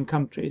Scandinavian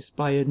countries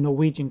by a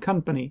Norwegian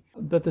company.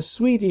 But the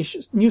Swedish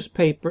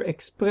newspaper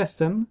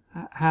Expressen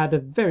had a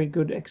very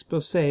good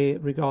expose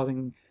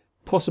regarding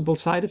possible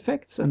side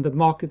effects and the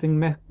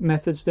marketing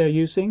methods they're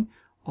using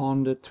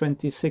on the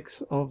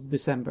 26th of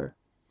December.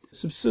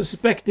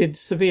 Suspected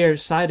severe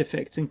side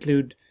effects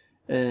include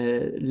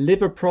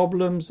liver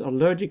problems,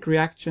 allergic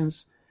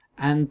reactions,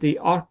 and the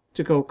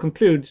article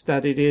concludes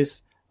that it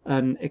is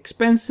an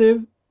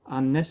expensive,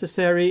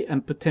 unnecessary,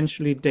 and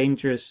potentially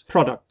dangerous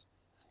product.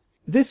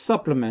 This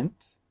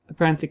supplement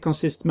apparently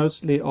consists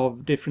mostly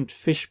of different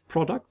fish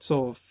products,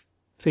 or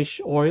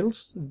fish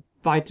oils,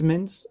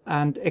 vitamins,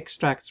 and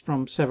extracts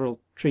from several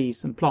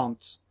trees and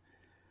plants.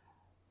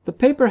 The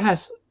paper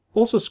has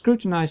also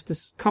scrutinized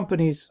this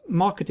company's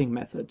marketing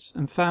methods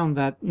and found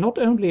that not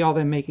only are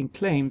they making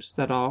claims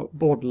that are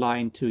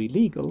borderline to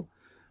illegal,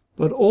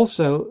 but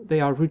also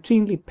they are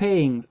routinely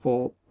paying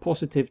for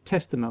positive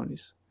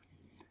testimonies.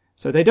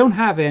 So they don't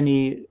have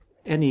any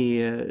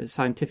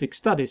scientific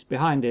studies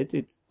behind it.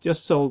 It's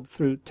just sold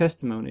through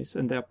testimonies,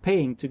 and they're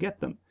paying to get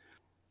them.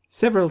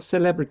 Several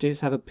celebrities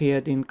have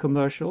appeared in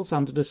commercials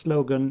under the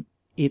slogan,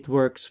 "It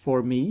works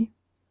for me."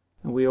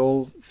 And we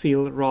all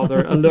feel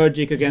rather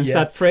allergic against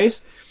that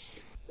phrase.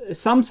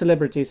 Some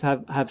celebrities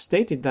have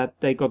stated that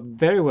they got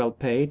very well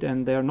paid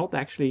and they're not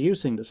actually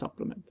using the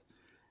supplement.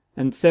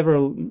 And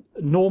several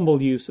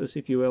normal users,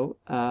 if you will,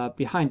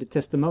 behind the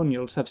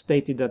testimonials have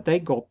stated that they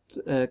got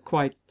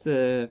quite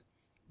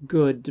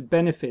good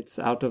benefits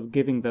out of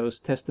giving those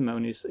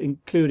testimonies,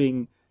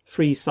 including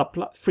free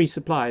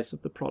supplies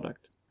of the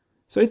product.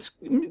 So it's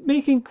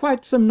making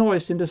quite some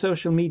noise in the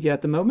social media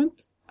at the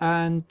moment,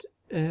 and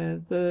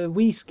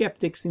we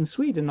skeptics in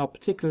Sweden are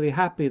particularly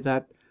happy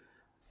that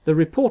the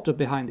reporter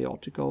behind the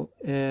article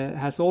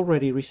has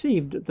already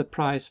received the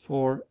prize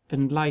for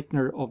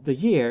Enlightener of the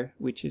Year,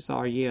 which is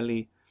our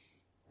yearly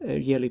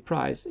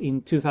prize,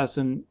 in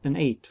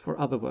 2008 for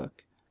other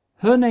work.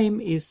 Her name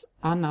is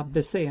Anna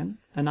Bessén,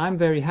 and I'm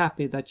very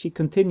happy that she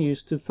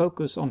continues to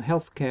focus on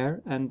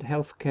healthcare and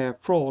healthcare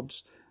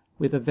frauds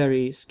with a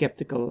very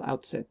skeptical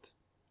outset.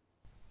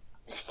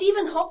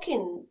 Stephen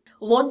Hawking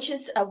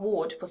launches an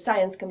award for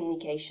science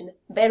communication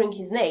bearing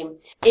his name.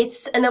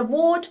 It's an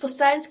award for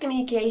science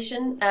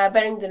communication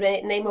bearing the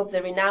name of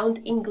the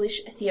renowned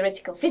English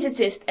theoretical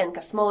physicist and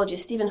cosmologist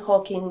Stephen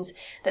Hawking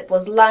that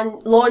was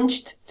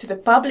launched to the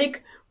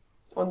public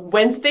on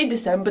Wednesday,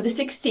 December the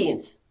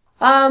 16th.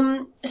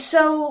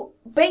 So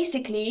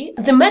basically,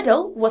 the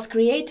medal was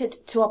created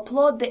to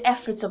applaud the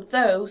efforts of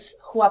those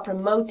who are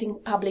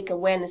promoting public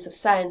awareness of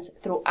science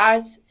through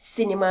arts,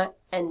 cinema,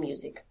 and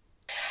music.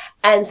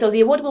 And so the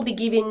award will be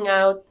given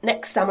out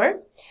next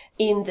summer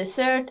in the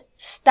 3rd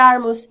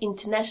Starmus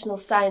International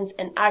Science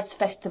and Arts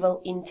Festival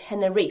in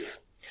Tenerife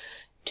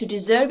to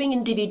deserving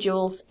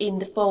individuals in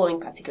the following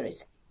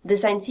categories: the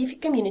scientific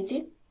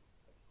community,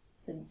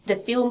 the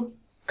film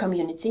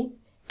community,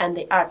 and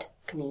the art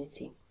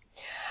community.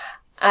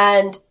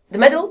 And the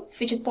medal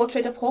featured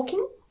portrait of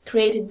Hawking,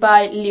 created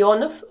by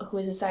Leonov, who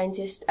is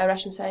a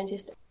Russian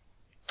scientist.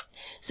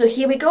 So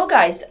here we go,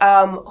 guys.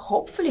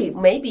 Hopefully,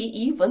 maybe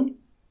even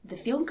the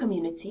film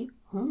community.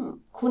 Who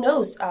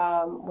knows?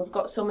 We've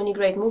got so many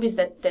great movies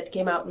that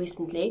came out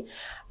recently.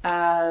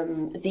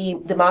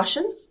 The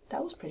Martian,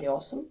 that was pretty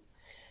awesome.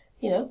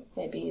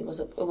 Maybe it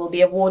will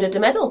be awarded a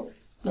medal.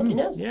 Nobody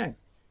knows. Yeah.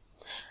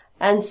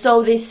 And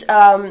so this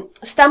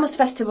Starmus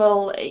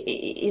Festival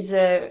is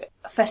a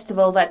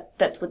festival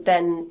that would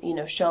then,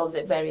 show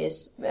the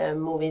various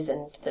movies,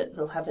 and that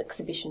they'll have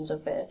exhibitions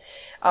of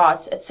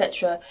arts,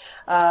 etc.,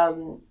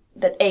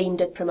 that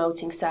aimed at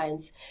promoting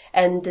science.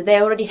 And they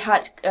already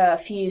had a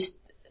few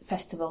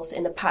festivals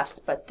in the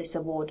past, but this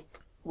award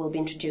will be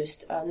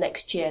introduced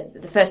next year.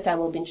 The first time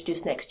will be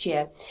introduced next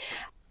year.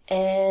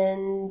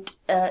 And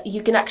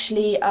you can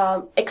actually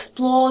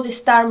explore the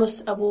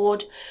Starmus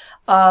Award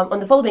on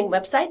the following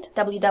website,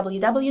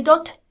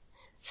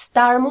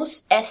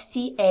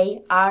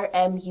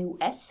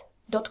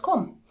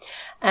 www.starmus.com.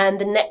 And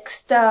the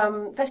next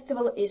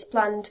festival is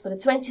planned for the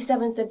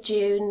 27th of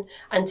June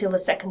until the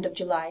 2nd of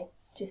July,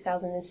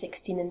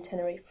 2016 in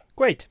Tenerife.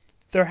 Great.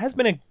 There has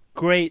been a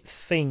great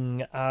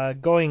thing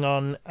going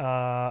on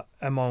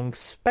among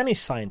Spanish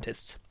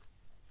scientists.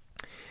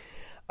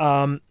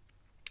 A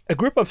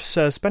group of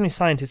Spanish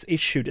scientists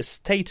issued a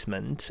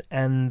statement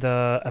and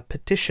a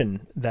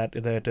petition that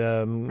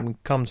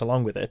comes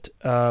along with it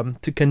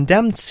to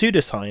condemn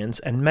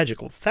pseudoscience and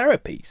magical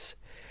therapies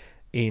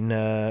in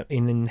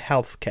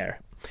healthcare.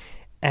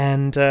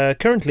 And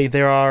currently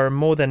there are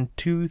more than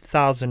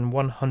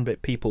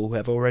 2,100 people who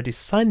have already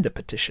signed the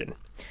petition.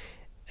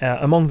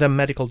 Among them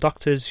medical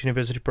doctors,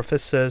 university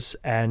professors,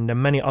 and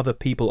many other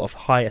people of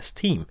high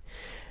esteem.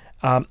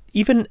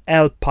 Even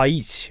El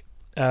País,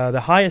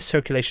 the highest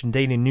circulation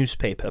daily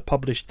newspaper,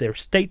 published their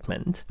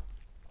statement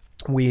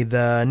with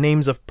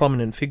names of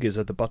prominent figures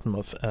at the bottom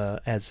of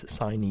as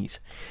signees.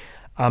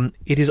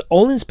 It is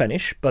all in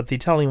Spanish, but the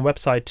Italian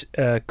website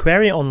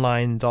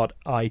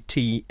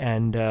queryonline.it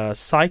and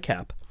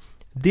SciCap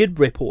did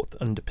report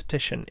on the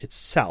petition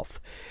itself.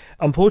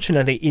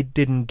 Unfortunately, it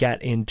didn't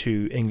get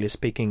into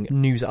English-speaking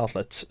news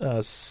outlets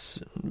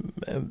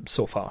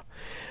so far.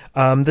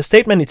 The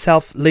statement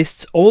itself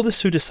lists all the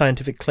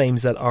pseudoscientific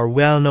claims that are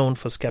well known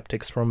for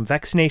skeptics, from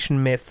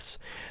vaccination myths,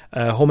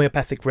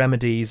 homeopathic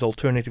remedies,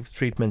 alternative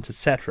treatments,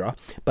 etc.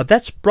 But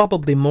that's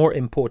probably more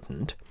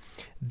important,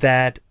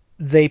 that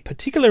they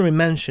particularly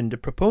mention the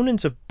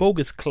proponents of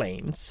bogus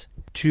claims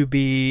to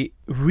be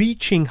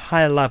reaching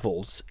high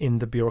levels in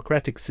the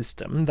bureaucratic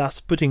system, thus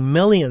putting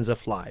millions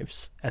of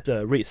lives at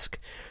risk.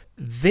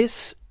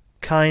 This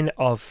kind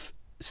of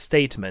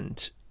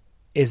statement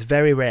is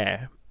very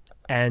rare,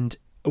 and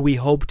we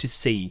hope to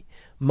see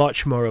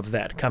much more of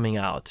that coming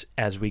out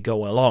as we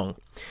go along.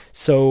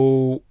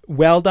 So,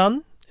 well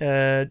done.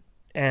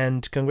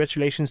 and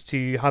congratulations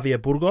to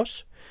Javier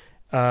Burgos,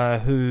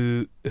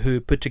 who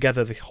put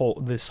together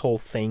this whole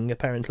thing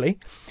apparently,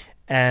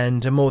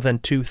 and more than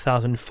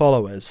 2,000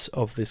 followers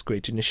of this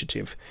great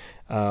initiative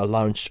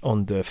launched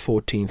on the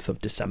 14th of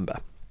December.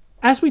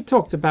 As we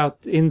talked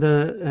about in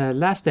the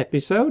last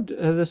episode,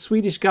 the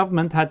Swedish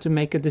government had to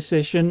make a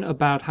decision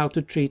about how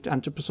to treat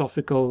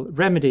anthroposophical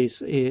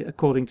remedies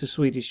according to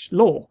Swedish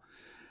law.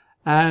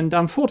 And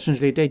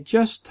unfortunately, they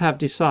just have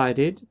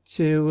decided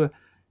to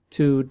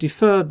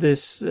defer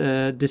this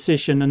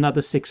decision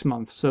another 6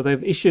 months. So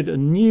they've issued a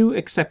new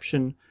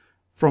exception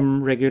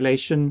from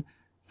regulation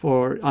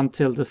for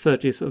until the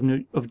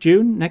 30th of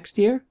June next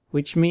year,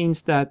 which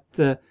means that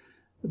the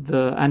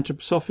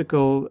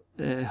anthroposophical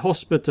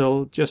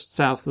hospital just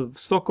south of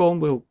Stockholm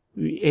will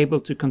be able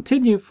to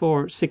continue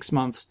for 6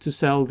 months to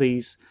sell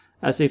these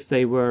as if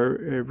they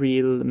were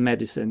real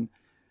medicine.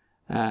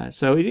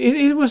 So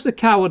it was the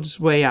coward's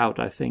way out,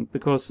 I think,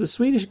 because the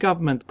Swedish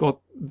government got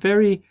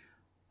very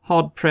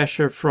hard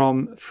pressure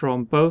from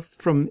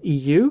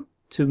EU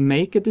to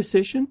make a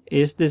decision,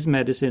 is this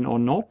medicine or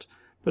not,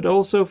 but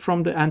also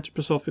from the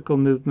anthroposophical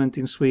movement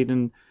in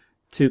Sweden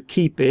to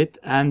keep it,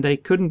 and they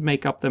couldn't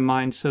make up their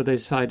minds, so they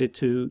decided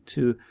to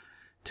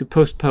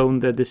postpone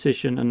the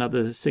decision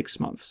another 6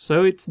 months.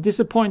 So it's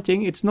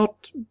disappointing. It's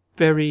not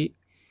very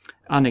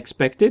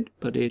unexpected,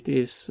 but it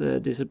is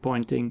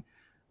disappointing.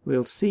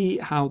 We'll see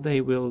how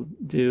they will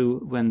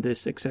do when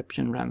this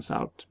exception runs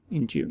out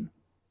in June.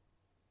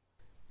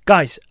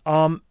 Guys,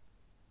 do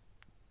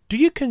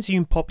you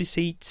consume poppy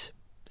seeds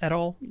at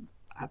all?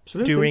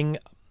 Absolutely.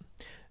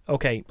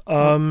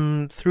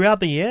 Throughout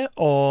the year,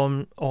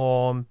 or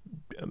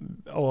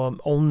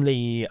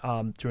only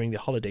during the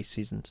holiday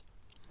seasons?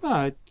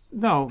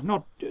 No,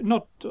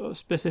 not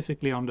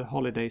specifically on the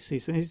holiday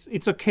season.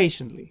 It's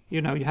occasionally.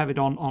 You have it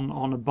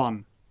on a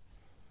bun.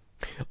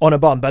 On a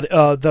bun, but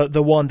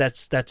the one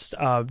that's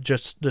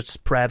just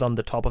spread on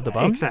the top of the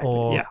bun? Exactly,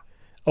 or... yeah.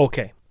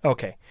 Okay.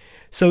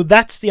 So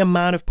that's the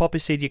amount of poppy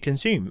seed you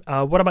consume.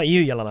 What about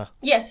you, Jelena?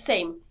 Yeah,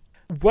 same.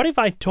 What if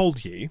I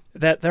told you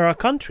that there are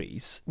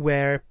countries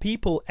where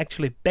people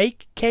actually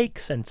bake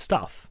cakes and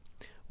stuff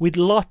with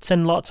lots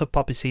and lots of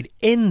poppy seed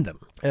in them?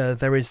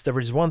 There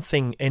is one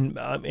thing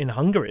in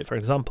Hungary, for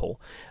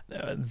example,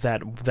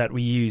 that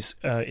we use.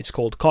 It's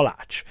called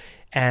kolács,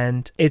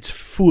 and it's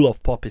full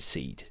of poppy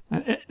seed.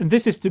 And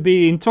this is to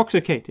be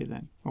intoxicated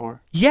then,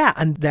 or? Yeah,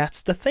 and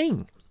that's the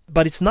thing.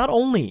 But it's not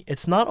only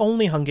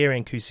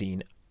Hungarian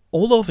cuisine.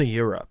 All over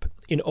Europe,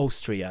 in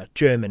Austria,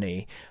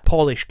 Germany,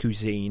 Polish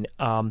cuisine,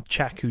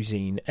 Czech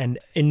cuisine, and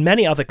in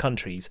many other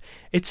countries,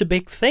 it's a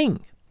big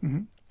thing.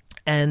 Mm-hmm.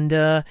 And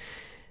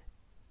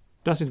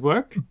does it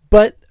work?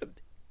 But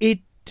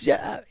it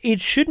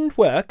shouldn't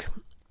work,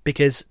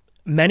 because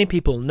many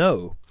people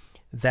know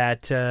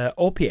that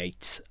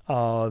opiates,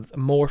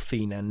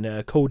 morphine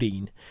and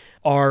codeine,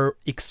 are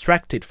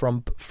extracted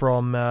from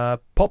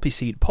poppy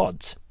seed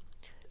pods.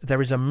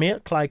 There is a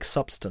milk-like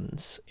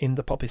substance in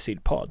the poppy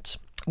seed pods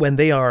when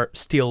they are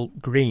still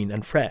green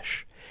and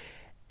fresh,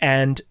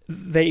 and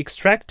they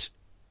extract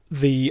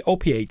the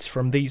opiates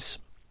from this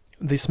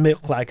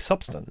milk-like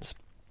substance.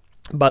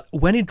 But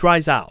when it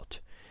dries out,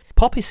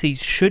 poppy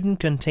seeds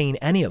shouldn't contain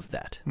any of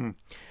that.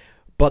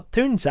 But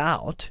turns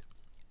out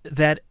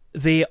that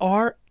they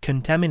are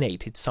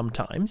contaminated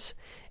sometimes,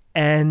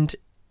 and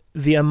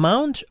the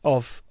amount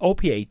of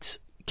opiates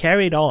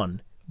carried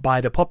on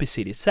by the poppy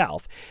seed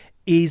itself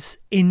is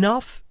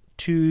enough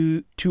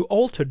to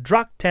alter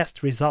drug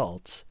test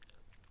results.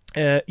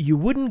 You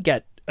wouldn't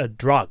get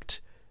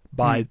drugged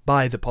by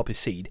the poppy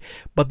seed,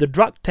 but the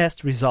drug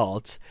test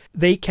results,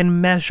 they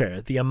can measure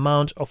the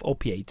amount of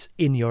opiates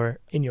in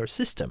your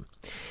system.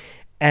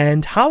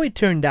 And how it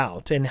turned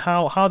out and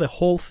how the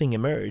whole thing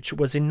emerged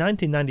was in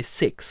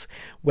 1996,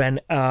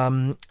 when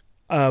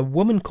a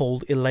woman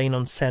called Elaine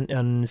on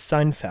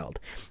Seinfeld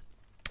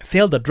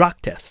failed a drug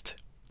test.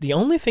 The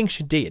only thing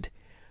she did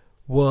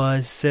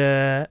was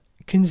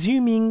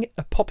consuming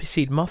a poppy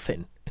seed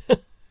muffin.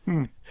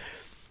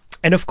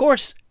 And of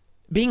course,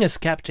 being a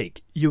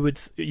skeptic, you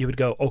would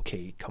go,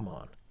 okay, come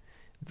on,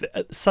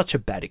 such a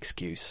bad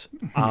excuse.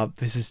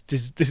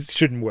 This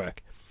shouldn't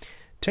work.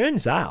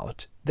 Turns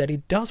out that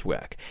it does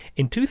work.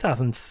 In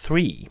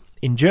 2003,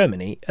 in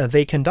Germany,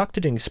 they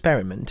conducted an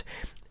experiment,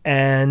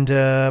 and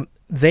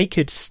they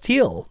could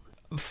still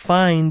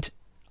find,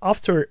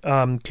 after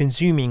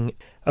consuming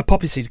a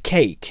poppy seed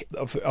cake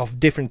of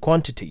different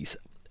quantities,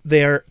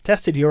 they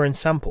tested urine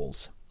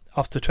samples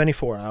after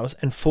 24 hours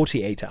and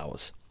 48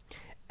 hours.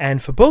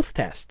 And for both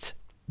tests,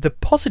 the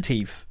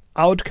positive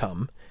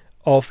outcome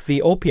of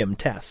the opium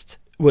test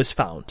was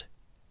found,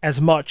 as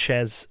much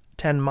as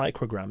 10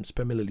 micrograms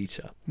per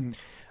milliliter.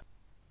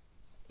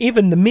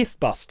 Even the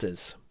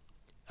Mythbusters,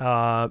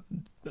 a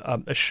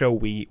show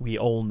we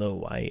all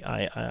know,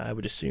 I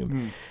would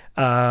assume,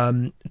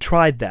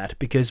 tried that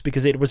because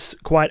it was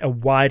quite a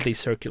widely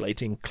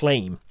circulating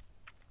claim,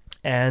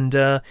 and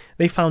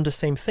they found the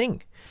same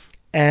thing.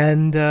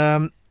 And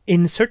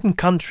in certain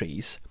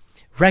countries,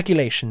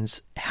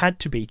 regulations had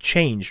to be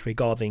changed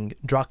regarding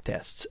drug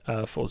tests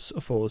for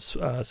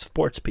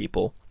sports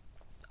people.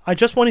 I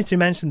just wanted to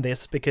mention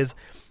this because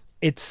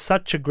it's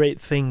such a great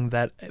thing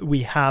that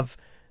we have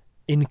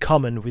in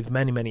common with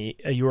many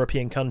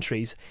European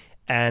countries,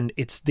 and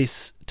it's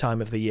this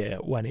time of the year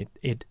when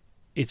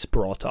it's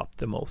brought up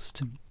the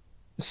most.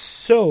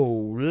 So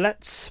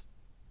let's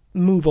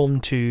move on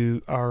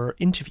to our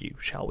interview,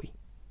 shall we?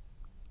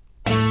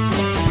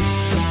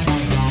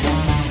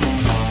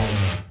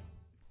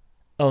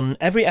 On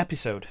every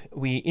episode,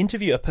 we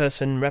interview a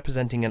person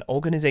representing an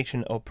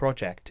organization or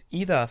project,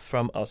 either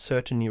from a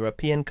certain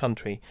European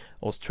country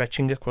or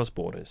stretching across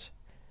borders.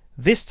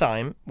 This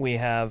time, we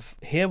have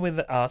here with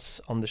us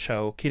on the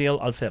show Kirill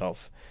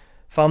Alferov,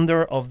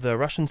 founder of the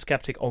Russian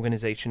skeptic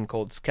organization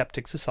called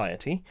Skeptic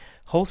Society,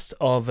 host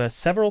of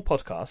several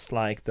podcasts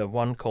like the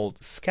one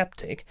called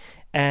Skeptic,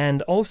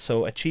 and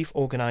also a chief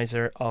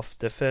organizer of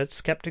the first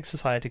Skeptic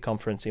Society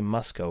conference in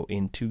Moscow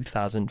in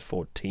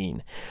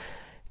 2014.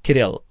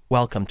 Kirill,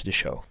 welcome to the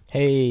show.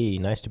 Hey,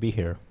 nice to be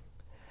here.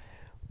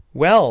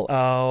 Well,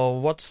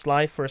 what's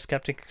life for a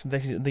skeptic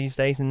these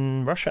days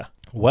in Russia?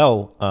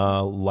 Well,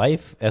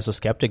 life as a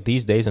skeptic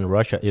these days in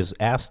Russia is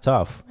as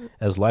tough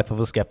as life of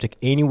a skeptic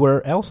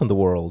anywhere else in the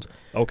world.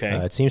 Okay.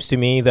 It seems to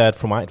me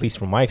that, at least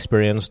from my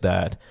experience,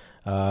 that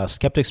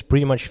skeptics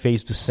pretty much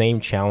face the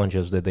same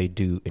challenges that they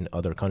do in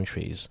other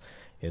countries.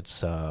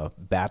 It's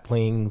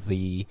battling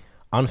the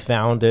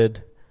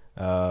unfounded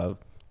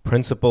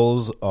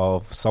principles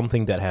of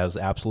something that has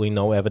absolutely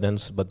no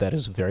evidence, but that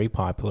is very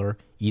popular,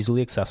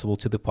 easily accessible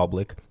to the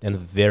public, and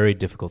very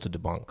difficult to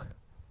debunk.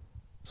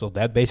 So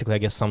that basically, I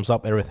guess, sums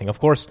up everything. Of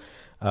course,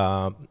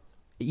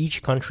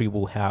 each country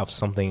will have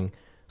something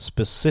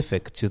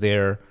specific to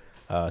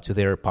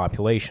their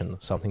population,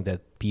 something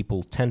that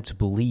people tend to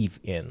believe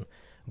in,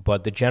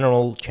 but the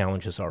general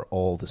challenges are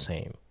all the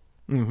same.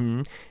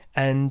 Mm-hmm.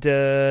 And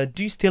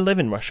do you still live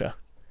in Russia?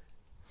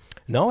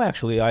 No,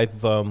 actually,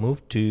 I've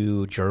moved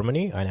to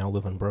Germany. I now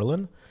live in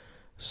Berlin.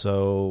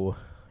 So,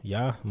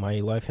 yeah,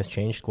 my life has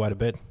changed quite a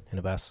bit in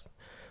the past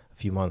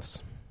few months.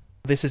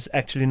 This is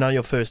actually not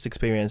your first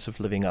experience of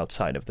living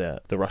outside of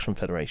the Russian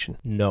Federation?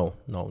 No,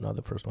 not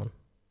the first one.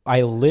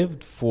 I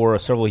lived for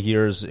several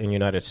years in the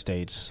United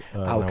States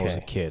when I was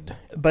a kid.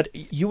 But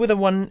you were the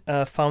one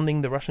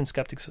founding the Russian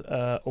Skeptics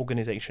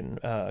organization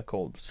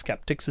called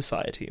Skeptic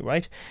Society,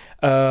 right?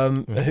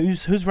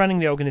 Who's running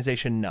the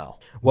organization now?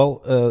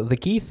 Well, the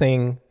key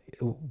thing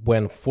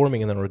when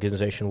forming an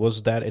organization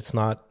was that it's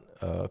not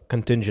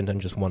contingent on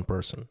just one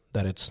person,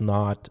 that it's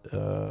not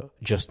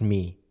just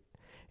me.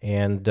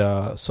 And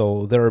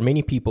so there are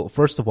many people.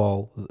 First of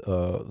all,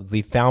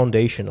 the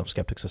foundation of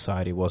Skeptic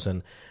Society was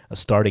in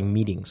starting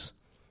meetings,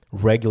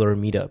 regular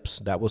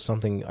meetups. That was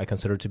something I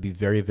considered to be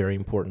very, very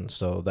important.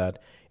 So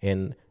that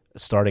in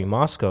starting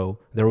Moscow,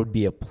 there would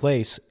be a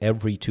place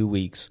every 2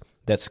 weeks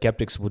that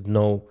skeptics would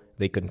know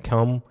they can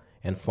come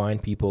and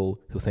find people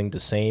who think the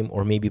same,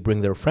 or maybe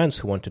bring their friends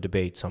who want to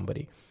debate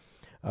somebody.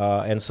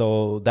 And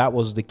so that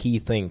was the key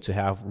thing, to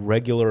have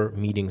regular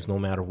meetings no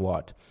matter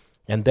what.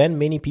 And then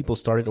many people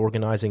started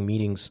organizing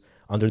meetings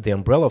under the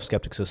umbrella of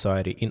Skeptic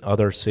Society in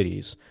other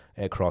cities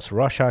across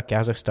Russia,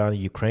 Kazakhstan,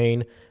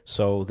 Ukraine.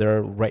 So there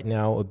are right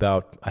now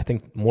about, I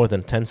think, more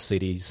than 10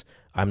 cities.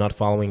 I'm not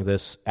following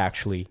this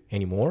actually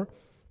anymore,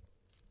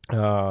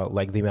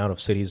 like the amount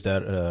of cities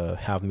that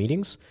have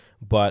meetings.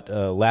 But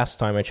last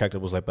time I checked,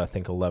 it was like, I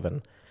think,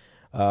 11.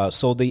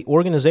 So the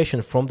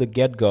organization from the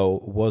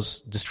get-go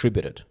was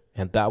distributed.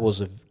 And that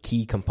was a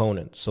key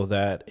component, so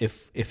that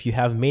if you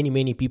have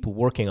many people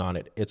working on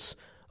it, it's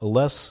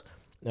less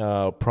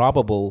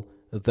probable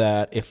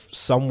that if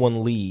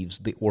someone leaves,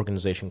 the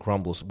organization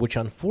crumbles, which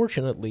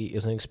unfortunately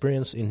is an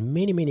experience in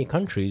many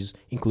countries,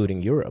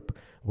 including Europe,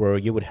 where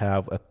you would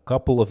have a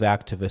couple of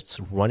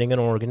activists running an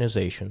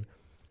organization,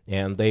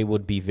 and they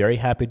would be very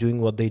happy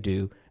doing what they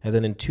do, and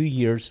then in 2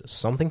 years,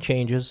 something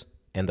changes,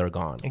 and they're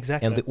gone.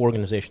 Exactly. And the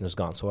organization is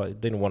gone, so I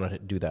didn't want to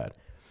do that.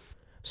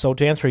 So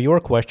to answer your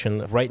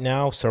question, right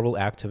now several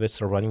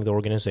activists are running the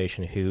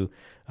organization who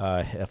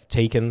have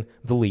taken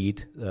the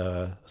lead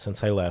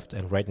since I left.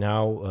 And right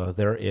now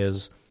there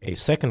is a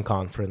second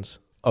conference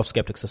of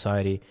Skeptic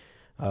Society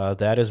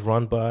that is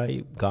run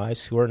by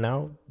guys who are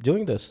now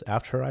doing this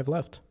after I've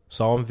left.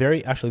 So I'm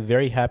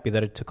very happy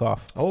that it took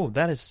off. Oh,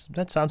 that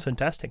sounds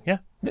fantastic, yeah.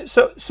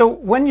 So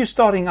when you're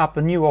starting up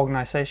a new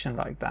organization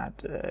like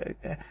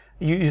that,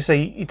 you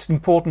say it's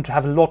important to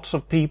have lots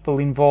of people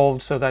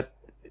involved so that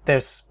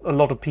there's a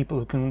lot of people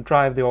who can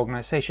drive the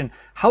organization.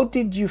 How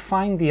did you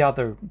find the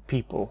other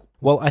people?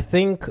 Well, I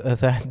think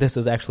that this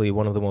is actually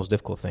one of the most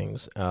difficult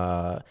things.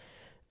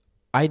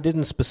 I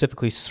didn't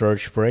specifically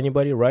search for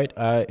anybody, right?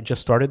 I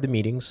just started the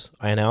meetings.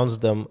 I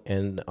announced them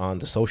on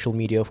the social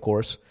media, of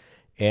course,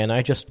 and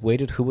I just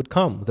waited who would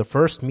come. The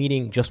first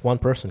meeting, just one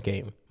person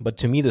came. But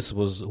to me, this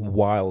was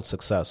wild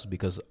success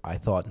because I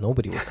thought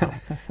nobody would come,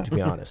 to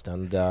be honest.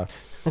 And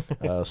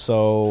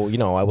so,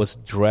 I was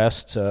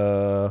dressed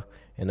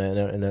in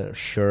a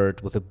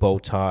shirt with a bow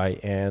tie,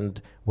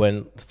 and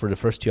when for the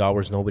first 2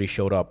 hours nobody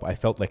showed up, I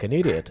felt like an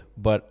idiot.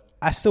 But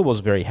I still was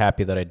very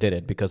happy that I did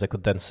it, because I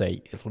could then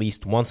say at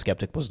least one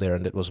skeptic was there,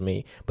 and it was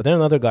me. But then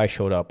another guy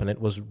showed up, and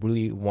it was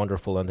really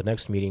wonderful. And the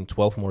next meeting,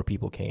 12 more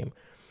people came.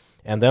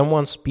 And then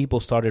once people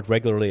started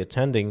regularly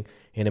attending,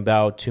 in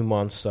about 2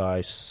 months,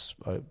 I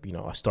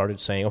started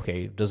saying,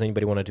 okay, does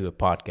anybody want to do a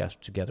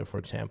podcast together, for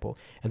example?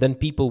 And then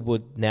people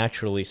would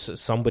naturally,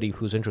 somebody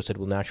who's interested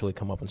will naturally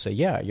come up and say,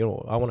 yeah,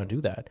 I want to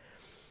do that.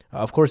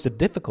 Of course, the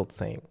difficult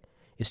thing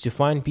is to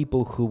find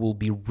people who will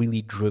be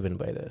really driven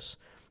by this.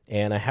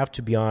 And I have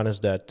to be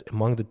honest that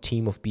among the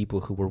team of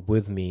people who were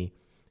with me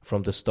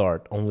from the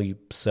start, only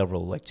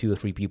several, like 2 or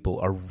 3 people,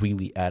 are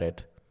really at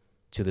it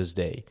to this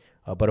day.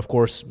 But of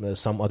course,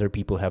 some other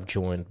people have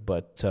joined.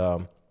 But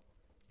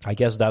I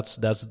guess that's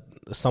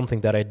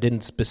something that I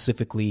didn't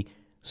specifically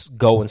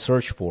go and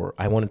search for.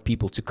 I wanted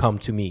people to come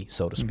to me,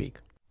 so to speak.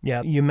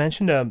 Yeah, you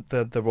mentioned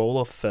the role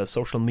of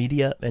social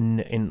media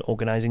in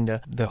organizing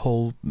the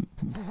whole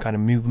kind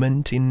of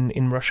movement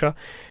in Russia.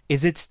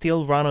 Is it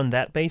still run on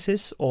that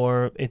basis,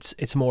 or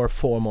it's more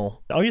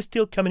formal? Are you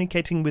still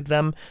communicating with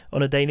them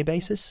on a daily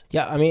basis?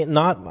 Yeah, I mean,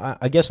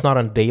 I guess not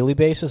on a daily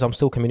basis. I'm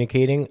still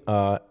communicating.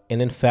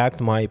 And in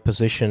fact, my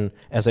position,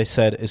 as I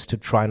said, is to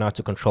try not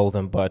to control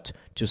them, but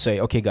to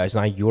say, okay, guys,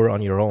 now you're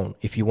on your own.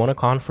 If you want a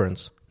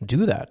conference,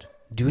 do that.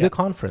 Do the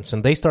conference.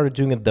 And they started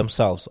doing it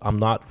themselves. I'm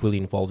not really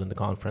involved in the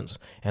conference.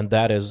 And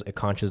that is a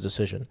conscious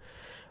decision.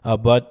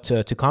 But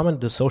to comment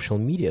the social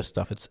media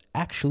stuff, it's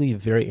actually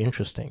very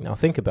interesting. Now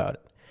think about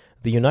it.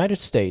 The United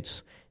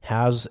States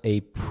has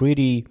a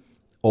pretty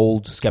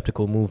old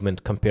skeptical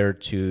movement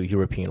compared to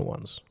European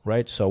ones,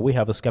 right? So we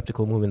have a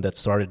skeptical movement that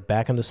started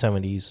back in the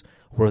 70s,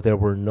 where there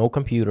were no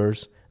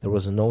computers, there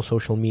was no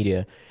social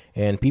media,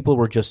 and people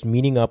were just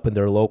meeting up in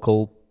their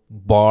local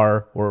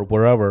bar or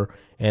wherever,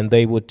 and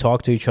they would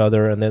talk to each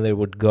other, and then they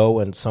would go,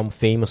 and some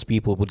famous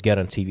people would get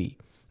on TV.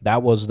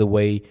 That was the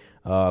way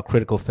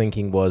critical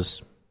thinking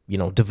was,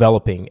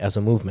 developing as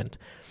a movement.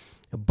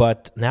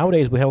 But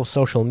nowadays we have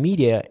social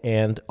media,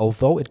 and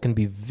although it can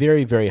be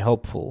very, very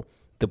helpful,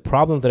 the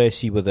problem that I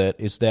see with it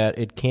is that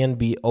it can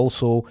be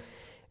also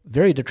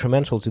very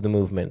detrimental to the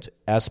movement,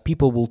 as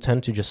people will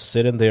tend to just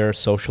sit in their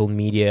social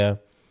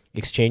media,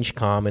 exchange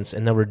comments,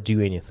 and never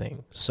do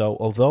anything. So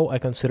although I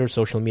consider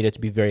social media to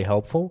be very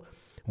helpful,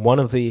 one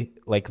of the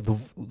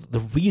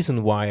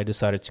reason why I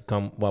decided to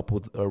come up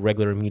with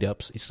regular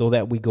meetups is so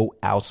that we go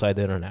outside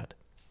the internet.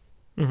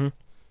 Mm-hmm.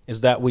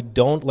 Is that we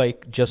don't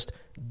just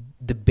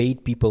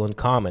debate people in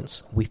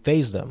comments. We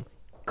face them.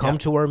 Come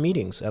to our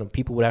meetings, and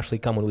people would actually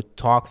come and would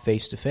talk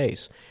face to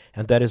face.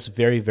 And that is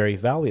very, very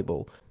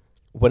valuable.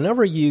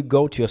 Whenever you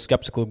go to a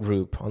skeptical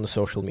group on the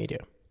social media,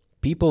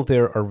 people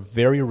there are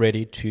very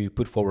ready to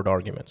put forward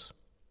arguments.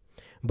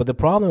 But the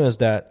problem is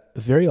that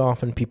very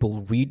often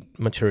people read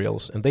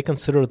materials and they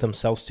consider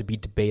themselves to be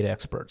debate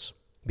experts.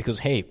 Because,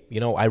 hey,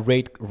 I've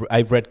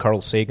read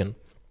Carl Sagan.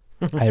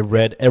 I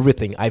read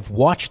everything. I've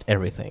watched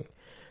everything.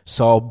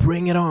 So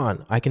bring it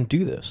on. I can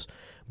do this.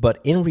 But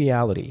in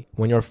reality,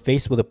 when you're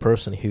faced with a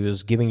person who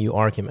is giving you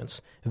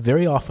arguments,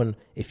 very often,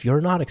 if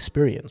you're not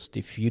experienced,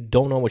 if you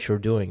don't know what you're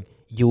doing,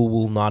 you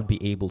will not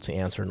be able to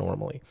answer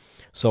normally.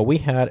 So we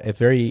had a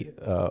very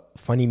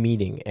funny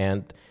meeting,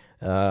 and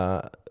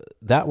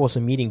that was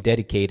a meeting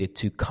dedicated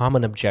to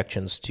common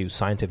objections to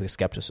scientific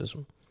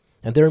skepticism.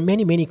 And there are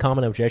many, many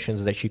common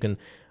objections that you can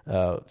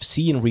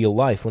see in real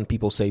life when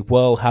people say,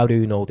 well, how do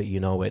you know that you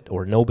know it?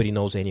 Or nobody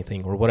knows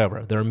anything, or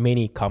whatever. There are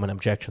many common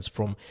objections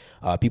from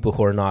people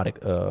who are not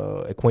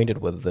acquainted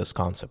with this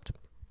concept.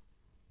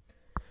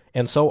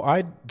 And so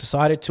I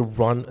decided to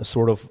run a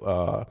sort of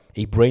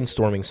a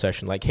brainstorming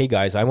session, like, hey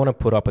guys, I want to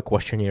put up a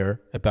questionnaire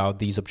about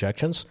these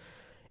objections.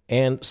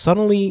 And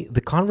suddenly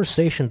the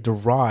conversation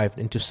derived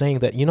into saying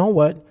that, you know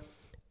what,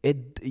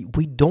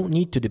 we don't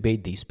need to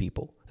debate these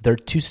people. They're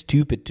too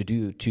stupid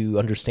to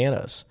understand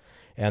us.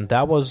 And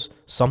that was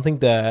something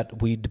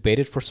that we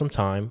debated for some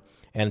time,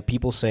 and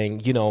people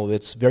saying,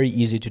 it's very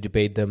easy to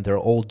debate them, they're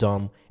all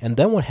dumb. And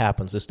then what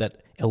happens is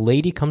that a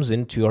lady comes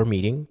into our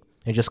meeting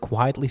and just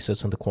quietly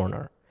sits in the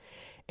corner.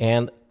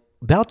 And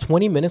about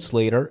 20 minutes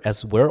later,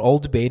 as we're all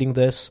debating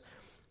this,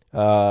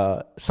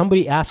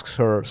 somebody asks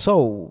her,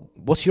 so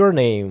what's your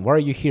name? Why are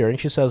you here? And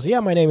she says,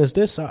 yeah, my name is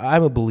this.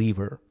 I'm a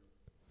believer.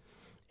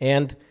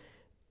 And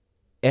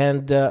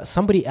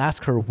somebody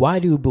asked her, why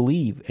do you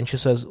believe? And she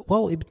says,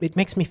 well, it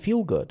makes me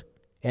feel good.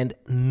 And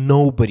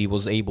nobody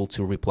was able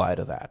to reply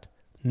to that.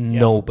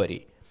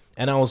 Nobody.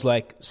 And I was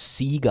like,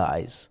 see,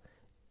 guys,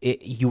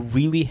 you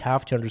really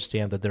have to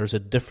understand that there's a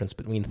difference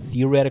between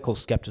theoretical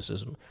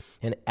skepticism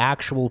and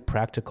actual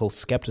practical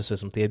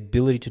skepticism, the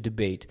ability to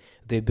debate,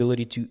 the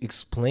ability to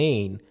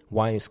explain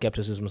why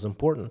skepticism is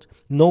important.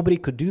 Nobody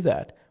could do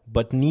that,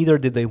 but neither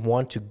did they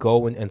want to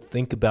go and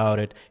think about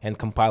it and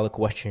compile a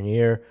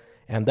questionnaire.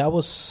 And that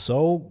was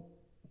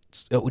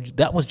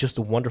just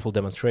a wonderful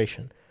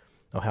demonstration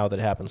of how that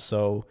happens.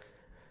 So,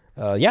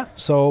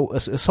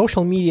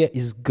 social media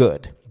is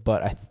good,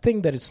 but I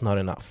think that it's not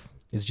enough.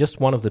 It's just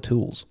one of the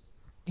tools.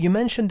 You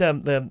mentioned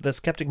the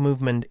skeptic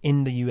movement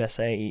in the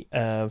USA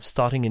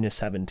starting in the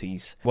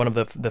 70s. One of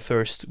the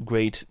first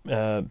great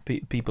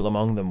people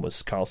among them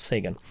was Carl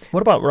Sagan.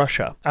 What about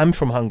Russia? I'm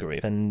from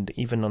Hungary, and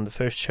even on the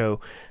first show,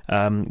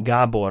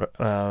 Gabor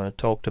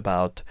talked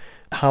about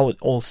how it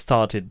all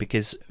started,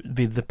 because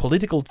with the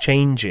political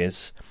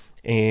changes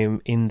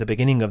in the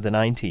beginning of the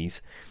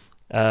 90s,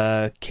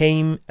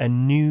 came a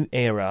new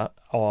era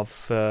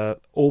of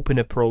open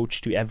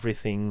approach to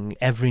everything,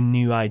 every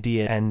new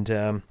idea,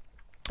 and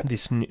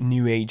this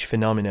new age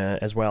phenomena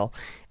as well.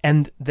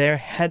 And there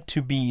had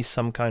to be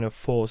some kind of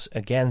force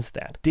against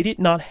that. Did it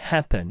not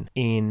happen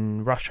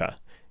in Russia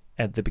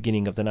at the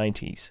beginning of the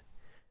 90s?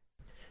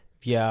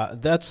 Yeah,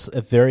 that's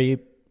a very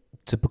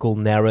typical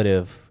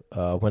narrative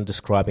when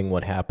describing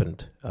what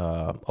happened.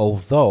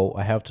 Although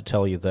I have to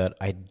tell you that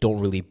I don't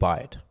really buy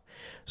it.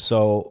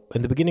 So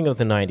in the beginning of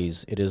the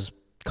 90s, it is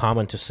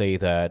common to say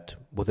that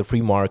with the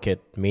free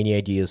market, many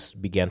ideas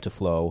began to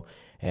flow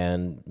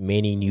and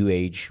many new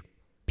age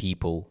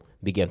people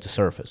began to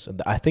surface.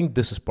 And I think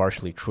this is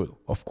partially true.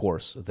 Of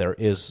course, there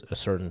is a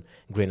certain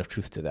grain of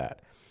truth to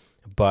that.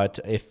 But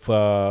if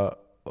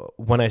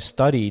when I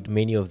studied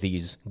many of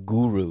these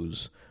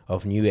gurus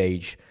of new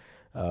age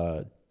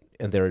and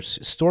their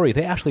story,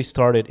 they actually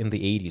started in the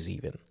 80s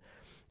even.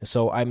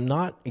 So I'm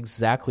not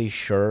exactly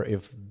sure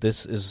if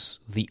this is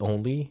the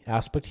only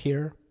aspect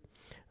here.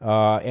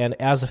 And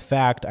as a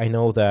fact, I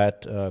know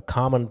that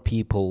common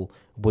people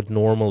would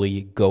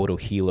normally go to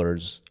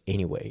healers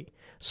anyway.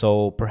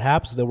 So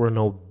perhaps there were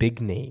no big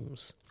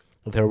names.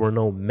 There were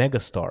no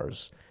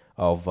megastars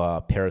of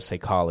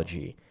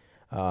parapsychology.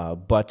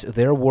 But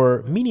there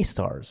were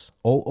mini-stars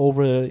all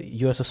over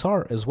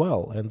USSR as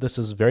well. And this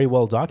is very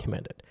well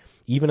documented.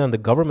 Even on the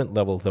government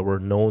level, there were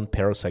known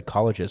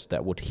parapsychologists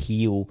that would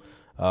heal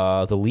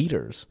the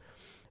leaders.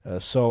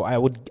 So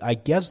I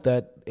guess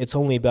that it's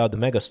only about the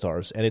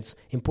megastars, and it's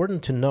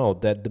important to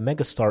note that the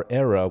megastar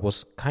era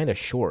was kind of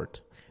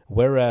short,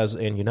 whereas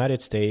in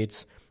United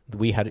States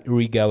we had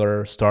Uri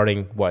Geller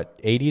starting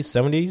 80s,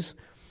 70s,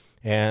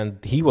 and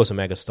he was a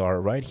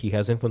megastar, right? He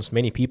has influenced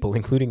many people,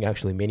 including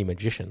actually many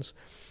magicians.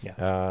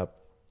 Yeah.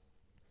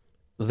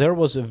 There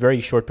was a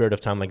very short period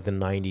of time, like the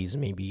 90s,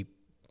 maybe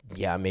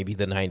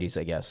the 90s,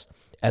 I guess,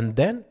 and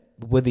then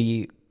with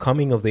the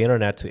coming of the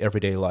internet to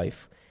everyday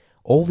life,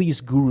 all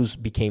these gurus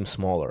became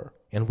smaller,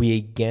 and we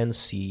again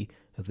see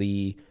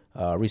the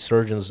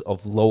resurgence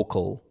of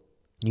local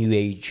New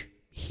Age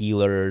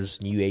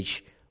healers, New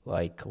Age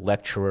like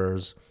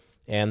lecturers,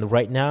 and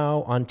right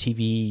now on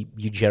TV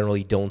you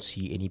generally don't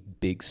see any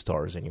big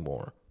stars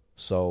anymore.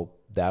 So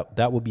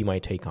that would be my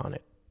take on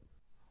it.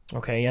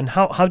 Okay, and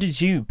how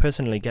did you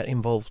personally get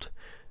involved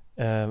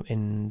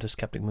in the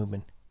skeptic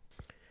movement?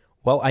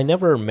 Well, I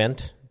never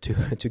meant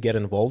to get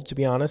involved, to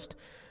be honest.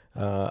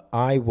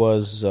 I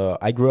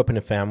grew up in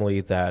a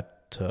family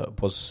that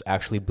was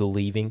actually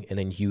believing in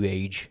a New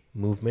Age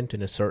movement,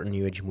 in a certain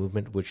New Age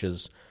movement, which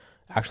is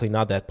actually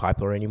not that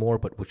popular anymore,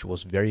 but which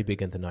was very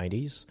big in the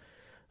 90s.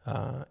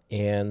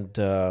 And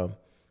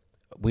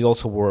we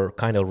also were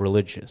kind of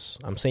religious.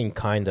 I'm saying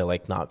kind of,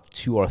 like not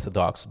too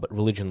orthodox, but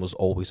religion was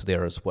always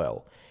there as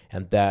well.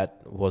 And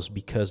that was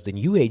because the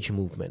New Age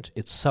movement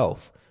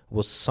itself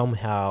was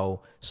somehow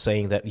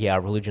saying that, yeah,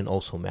 religion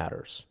also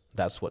matters.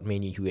 That's what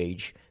many New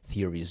Age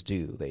theories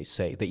do. They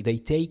say they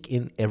take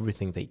in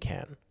everything they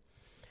can.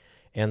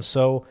 And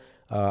so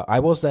I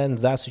was then in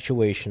that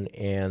situation,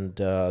 and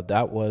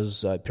that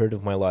was a period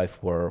of my life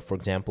where, for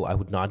example, I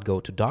would not go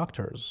to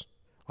doctors.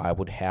 I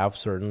would have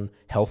certain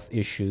health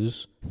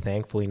issues,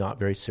 thankfully not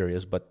very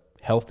serious, but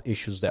health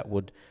issues that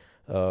would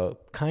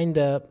kind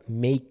of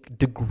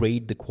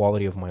degrade the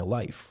quality of my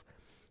life.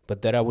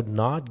 But that I would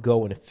not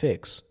go and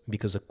fix,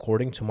 because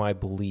according to my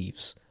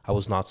beliefs, I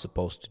was not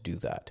supposed to do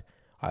that.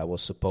 I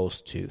was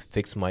supposed to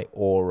fix my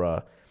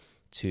aura,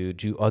 to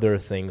do other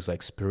things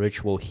like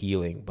spiritual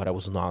healing, but I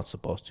was not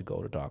supposed to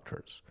go to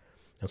doctors.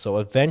 And so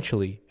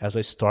eventually, as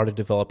I started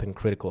developing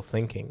critical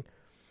thinking,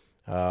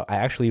 I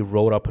actually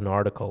wrote up an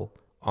article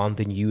on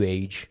the New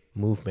Age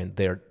movement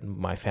there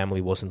my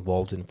family was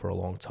involved in for a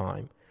long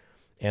time.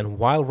 And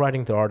while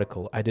writing the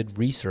article, I did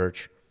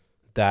research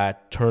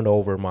that turned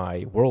over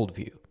my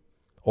worldview.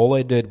 All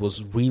I did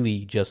was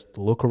really just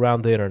look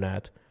around the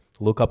internet,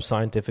 look up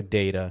scientific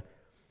data,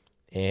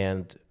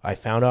 and I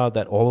found out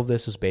that all of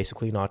this is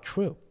basically not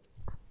true.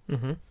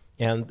 Mm-hmm.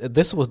 And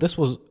this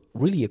was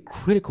really a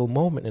critical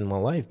moment in my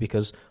life,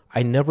 because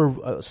I never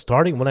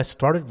when I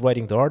started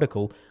writing the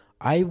article,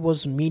 I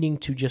was meaning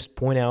to just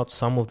point out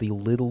some of the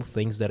little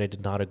things that I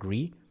did not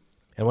agree.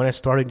 And when I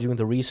started doing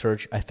the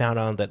research, I found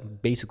out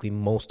that basically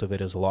most of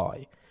it is a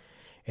lie.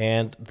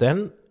 And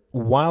then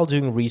while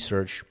doing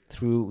research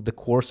through the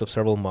course of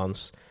several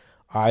months,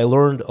 I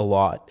learned a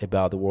lot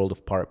about the world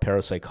of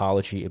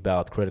parapsychology,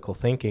 about critical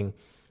thinking.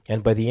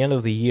 And by the end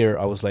of the year,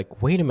 I was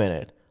like, wait a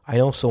minute, I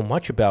know so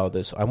much about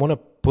this. I want to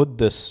put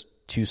this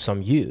to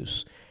some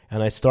use.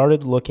 And I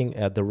started looking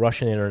at the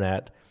Russian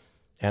internet,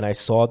 and I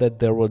saw that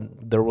there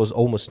was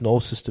almost no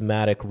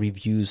systematic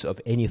reviews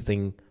of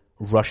anything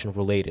Russian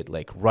related,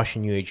 like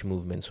Russian New Age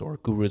movements or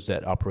gurus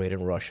that operate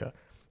in Russia.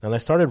 And I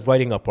started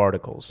writing up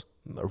articles,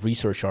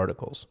 research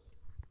articles.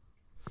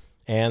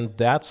 And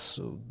that's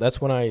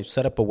when I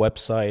set up a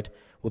website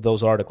with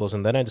those articles,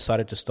 and then I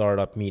decided to start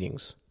up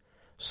meetings.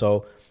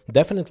 So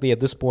definitely at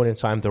this point in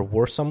time, there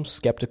were some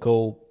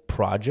skeptical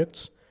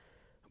projects,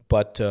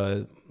 but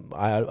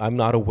I'm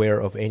not aware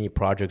of any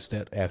projects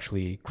that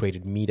actually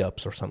created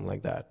meetups or something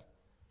like that.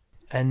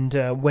 And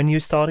when you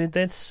started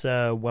this,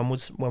 when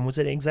was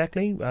it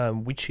exactly?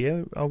 Which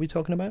year are we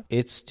talking about?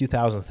 It's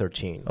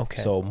 2013.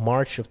 Okay. So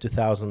March of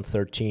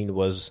 2013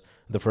 was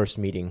the first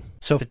meeting.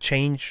 So the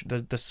change,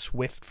 the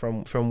swift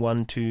from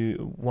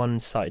one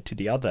side to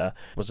the other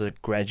was a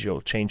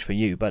gradual change for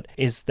you. But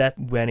is that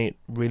when it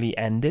really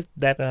ended,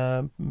 that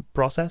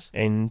process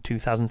in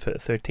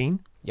 2013?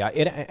 Yeah,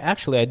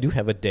 actually, I do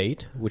have a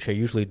date, which I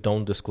usually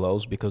don't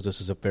disclose because this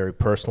is a very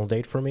personal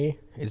date for me.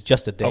 It's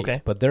just a date.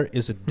 Okay. But there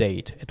is a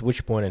date at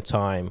which point in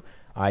time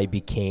I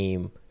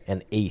became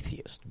an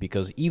atheist.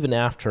 Because even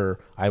after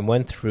I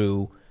went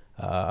through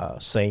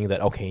saying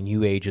that, okay,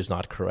 New Age is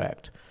not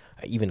correct,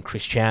 even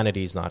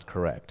Christianity is not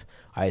correct,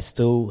 I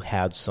still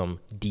had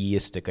some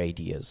deistic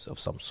ideas of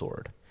some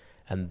sort.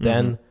 And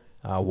then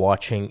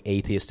watching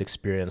Atheist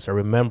Experience, I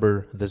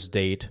remember this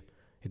date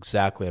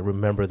exactly. I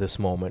remember this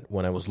moment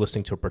when I was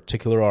listening to a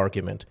particular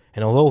argument.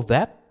 And although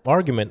that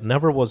argument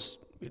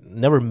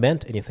never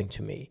meant anything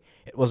to me,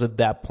 it was at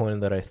that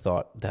point that I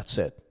thought, that's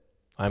it.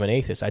 I'm an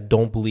atheist. I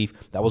don't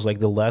believe. That was like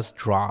the last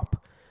drop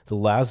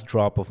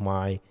of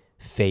my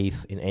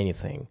faith in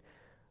anything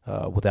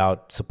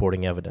without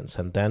supporting evidence.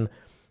 And then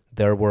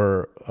there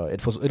were,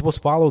 it was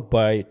followed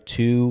by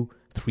 2-3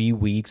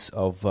 weeks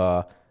of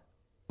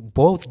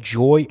both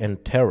joy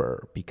and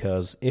terror,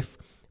 because if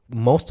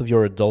most of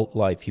your adult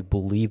life you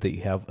believe that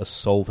you have a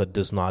soul that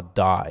does not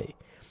die,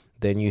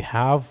 then you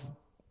have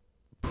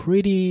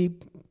pretty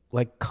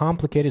like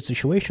complicated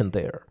situation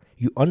there.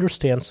 You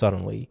understand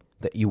suddenly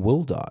that you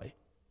will die.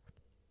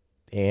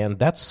 And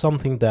that's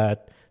something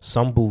that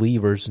some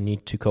believers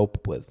need to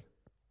cope with.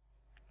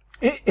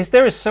 Is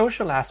there a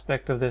social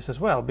aspect of this as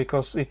well?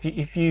 Because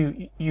if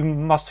you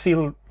must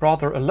feel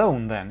rather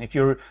alone then. If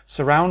you're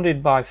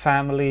surrounded by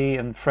family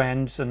and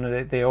friends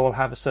and they all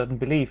have a certain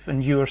belief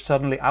and you are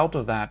suddenly out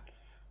of that,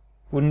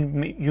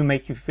 wouldn't you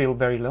make you feel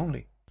very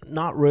lonely?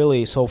 Not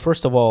really. So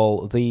first of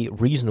all, the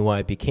reason why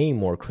I became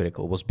more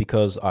critical was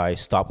because I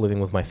stopped living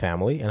with my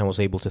family and I was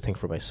able to think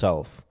for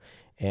myself.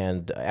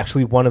 And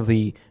actually one of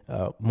the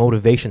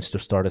motivations to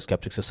start a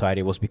Skeptic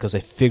Society was because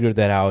I figured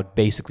that out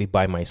basically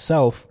by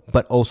myself,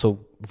 but also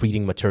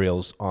reading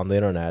materials on the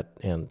internet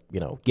and,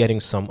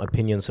 getting some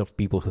opinions of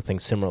people who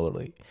think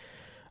similarly.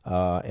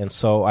 And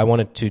so I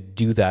wanted to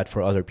do that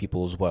for other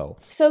people as well.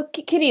 So,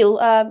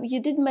 Kirill, you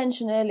did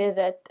mention earlier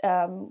that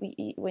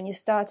when you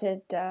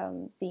started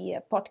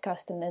the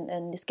podcast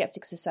and the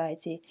Skeptic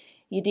Society,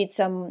 you did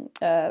some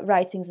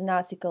writings and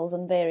articles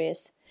on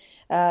various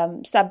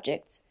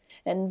subjects.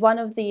 And one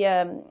of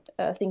the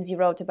things you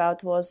wrote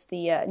about was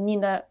the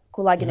Nina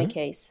Kulagina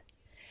case.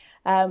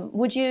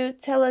 Would you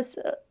tell us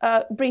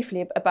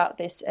briefly about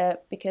this,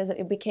 because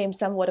it became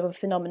somewhat of a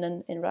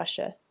phenomenon in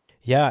Russia?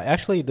 Yeah,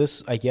 actually,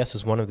 this, I guess,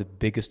 is one of the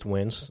biggest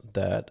wins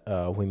that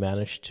we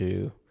managed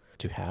to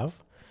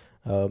have,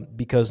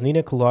 because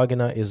Nina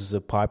Kulagina is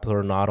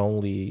popular not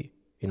only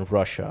in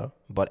Russia,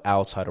 but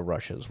outside of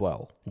Russia as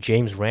well.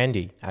 James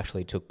Randi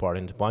actually took part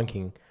in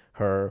debunking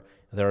her.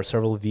 There are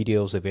several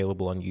videos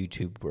available on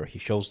YouTube where he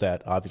shows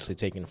that, obviously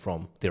taken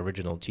from the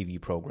original TV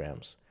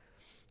programs.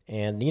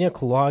 And Nina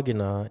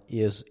Kulagina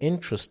is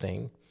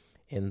interesting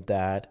in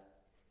that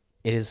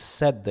it is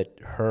said that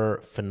her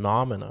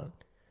phenomenon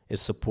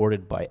is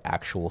supported by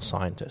actual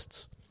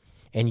scientists.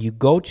 And you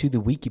go to the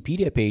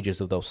Wikipedia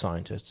pages of those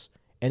scientists,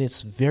 and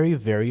it's very,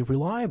 very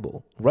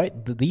reliable, right?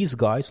 These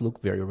guys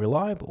look very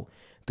reliable.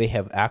 They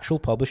have actual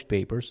published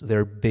papers.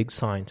 They're big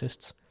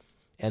scientists.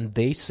 And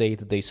they say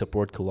that they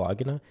support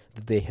Kulagina,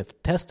 that they have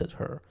tested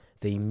her.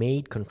 They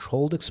made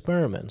controlled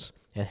experiments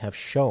and have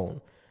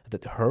shown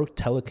that her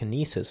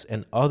telekinesis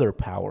and other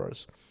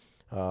powers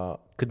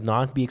could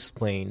not be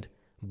explained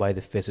by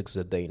the physics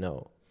that they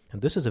know.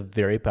 And this is a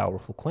very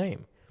powerful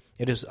claim.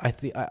 It is. I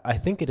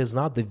think it is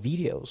not the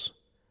videos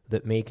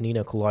that make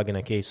Nina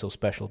Kulagina case so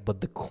special, but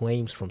the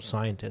claims from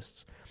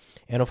scientists.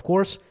 And of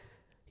course,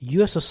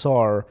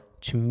 USSR,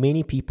 to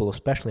many people,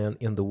 especially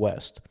in the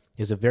West,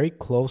 is a very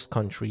closed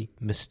country,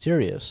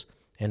 mysterious,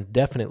 and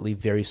definitely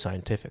very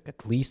scientific,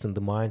 at least in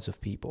the minds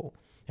of people.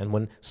 And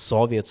when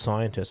Soviet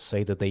scientists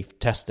say that they've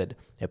tested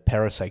a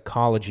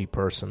parapsychology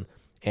person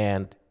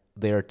and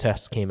their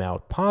tests came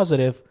out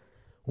positive,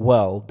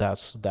 well,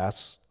 that's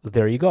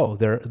there you go.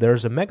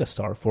 There's a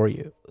megastar for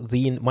you.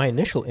 My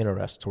initial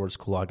interest towards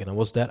Kulagina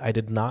was that I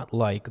did not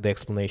like the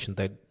explanation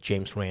that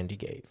James Randi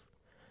gave.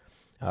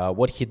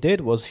 What he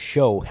did was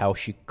show how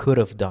she could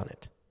have done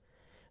it.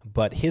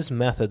 But his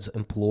methods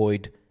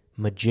employed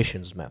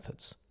magician's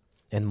methods.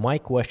 And my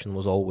question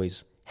was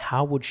always,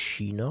 how would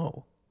she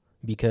know?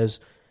 Because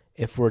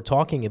if we're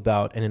talking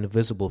about an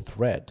invisible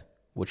thread,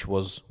 which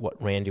was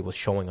what Randy was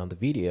showing on the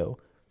video,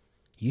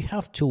 you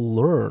have to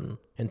learn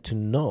and to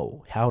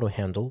know how to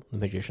handle the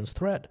magician's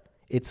thread.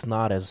 It's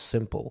not as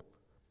simple.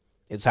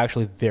 It's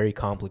actually very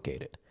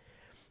complicated.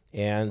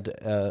 And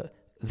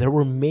there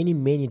were many,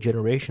 many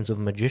generations of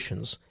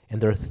magicians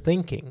and their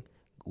thinking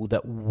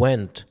that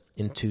went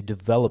into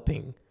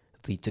developing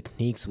the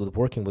techniques with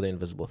working with the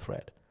invisible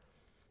thread.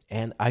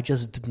 And I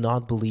just did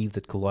not believe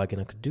that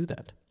Kulagina could do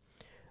that.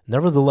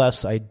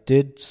 Nevertheless, I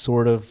did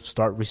sort of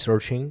start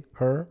researching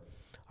her.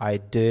 I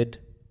did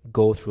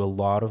go through a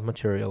lot of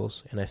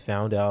materials, and I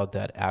found out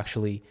that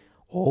actually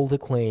all the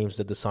claims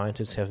that the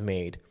scientists have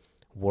made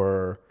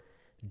were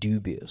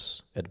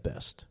dubious at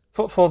best.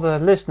 For the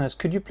listeners,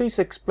 could you please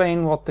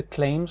explain what the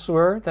claims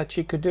were that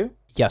she could do?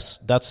 Yes,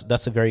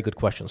 that's a very good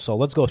question. So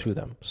let's go through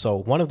them. So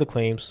one of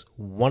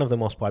the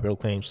most popular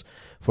claims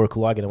for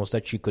Kulagina was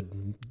that she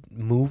could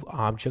move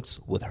objects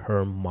with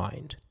her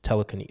mind,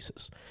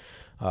 telekinesis.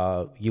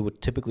 You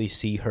would typically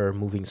see her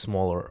moving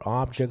smaller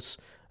objects,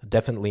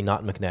 definitely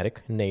not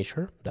magnetic in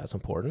nature, that's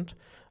important,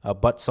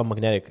 but some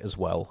magnetic as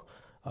well.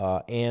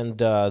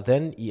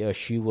 Then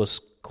she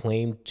was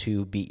claimed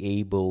to be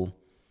able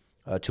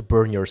to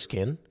burn your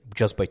skin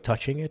just by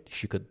touching it.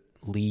 She could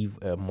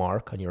leave a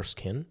mark on your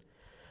skin.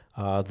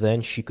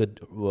 Then she could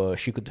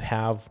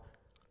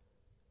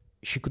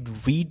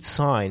read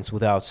signs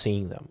without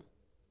seeing them.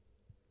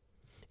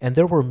 And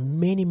there were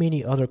many,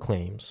 many other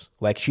claims,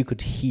 like she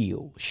could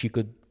heal, she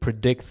could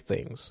predict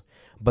things.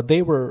 But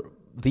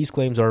these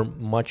claims are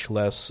much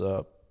less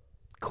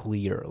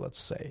clear, let's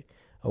say.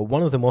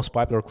 One of the most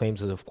popular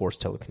claims is, of course,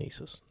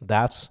 telekinesis.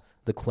 That's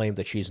the claim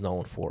that she's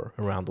known for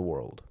around the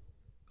world.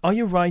 Are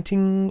you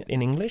writing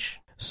in English?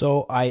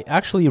 So I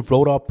actually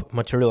wrote up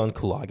material on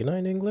Kulagina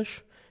in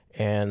English,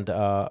 and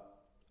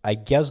I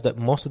guess that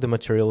most of the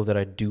material that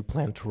I do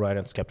plan to write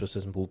on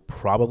skepticism will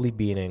probably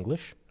be in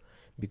English,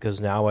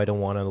 because now I don't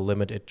want to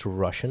limit it to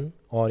Russian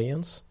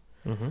audience.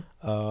 Mm-hmm.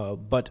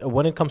 But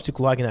when it comes to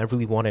Kulagina, I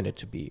really wanted it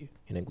to be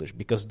in English,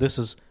 because this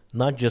is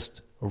not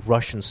just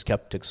Russian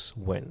skeptics'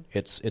 win;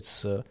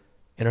 it's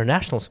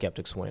international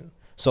skeptics' win.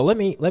 So let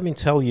me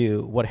tell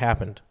you what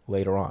happened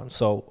later on.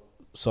 So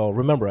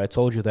remember, I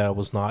told you that I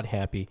was not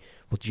happy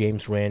with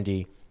James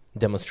Randi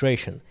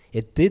demonstration.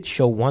 It did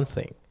show one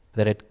thing,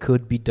 that it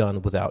could be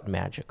done without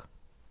magic.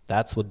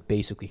 That's what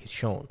basically he's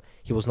shown.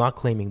 He was not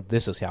claiming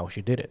this is how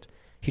she did it.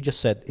 He just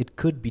said it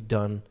could be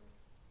done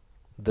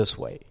this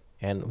way,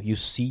 and you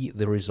see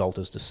the result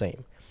is the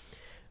same.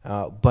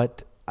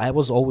 But I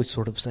was always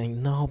sort of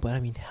saying, no, but I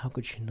mean, how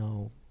could she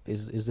know?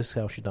 Is this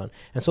how she done?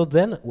 And so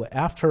then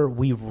after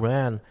we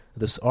ran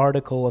this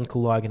article on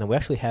Kulagina, we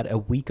actually had a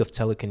week of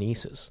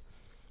telekinesis.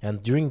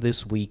 And during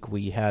this week,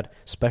 we had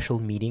special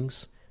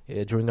meetings.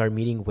 During our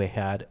meeting, we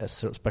had a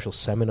special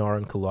seminar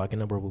on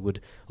Kulagina where we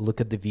would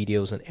look at the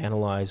videos and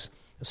analyze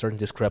certain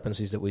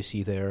discrepancies that we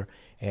see there.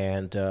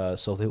 And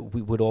so that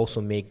we would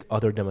also make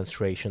other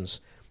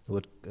demonstrations. We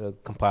would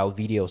compile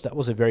videos. That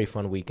was a very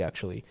fun week,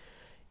 actually.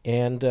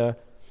 And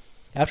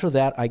after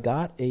that, I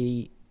got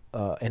an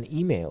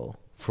email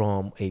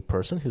from a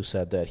person who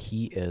said that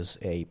he is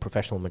a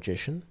professional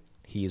magician.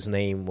 His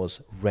name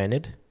was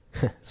Renid.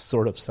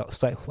 Sort of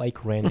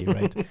like Randy,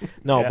 right?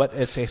 No, yeah. But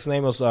his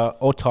name was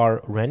Otar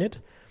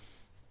Renid.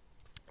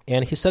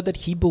 And he said that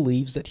he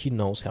believes that he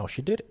knows how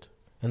she did it.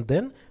 And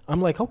then I'm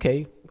like,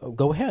 okay,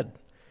 go ahead.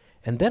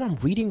 And then I'm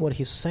reading what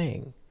he's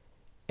saying.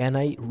 And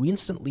I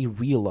instantly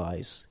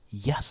realize,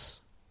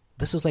 yes,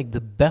 this is like the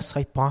best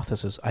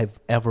hypothesis I've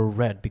ever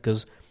read,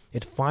 because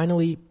it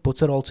finally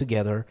puts it all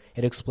together.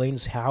 It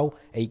explains how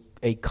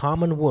a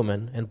common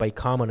woman, and by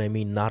common I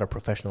mean not a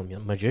professional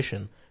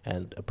magician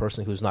and a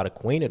person who's not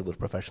acquainted with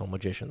professional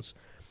magicians,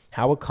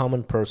 how a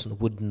common person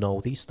would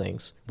know these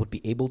things, would be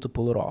able to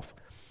pull it off,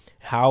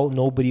 how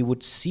nobody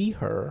would see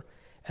her,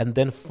 and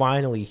then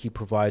finally he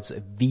provides a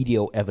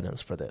video evidence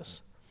for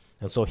this.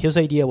 And so his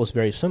idea was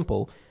very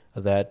simple,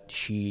 that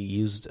she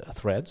used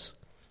threads.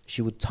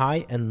 She would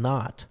tie a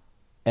knot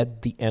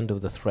at the end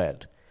of the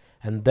thread,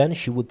 and then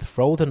she would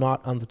throw the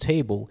knot on the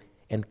table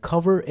and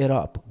cover it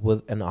up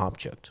with an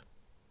object.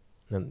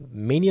 And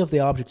many of the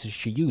objects that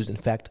she used, in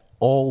fact,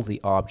 all the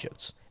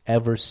objects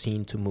ever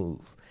seen to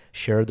move,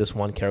 share this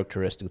one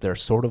characteristic. They're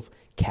sort of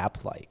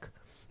cap-like.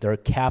 They're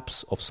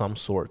caps of some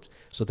sort,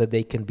 so that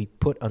they can be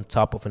put on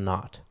top of a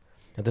knot.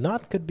 And the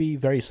knot could be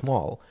very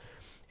small.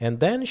 And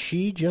then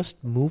she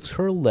just moves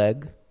her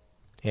leg,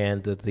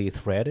 and the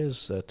thread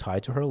is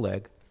tied to her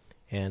leg,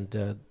 and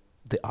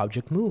the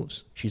object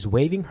moves. She's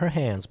waving her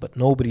hands, but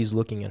nobody's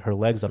looking at her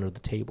legs under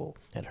the table,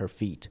 at her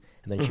feet.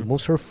 And then she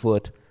moves her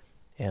foot,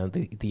 and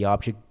the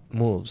object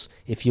moves.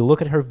 If you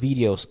look at her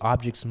videos,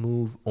 objects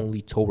move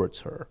only towards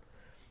her,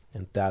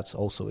 and that's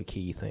also a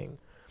key thing.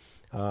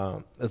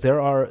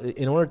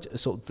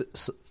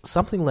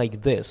 Something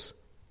like this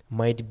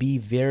might be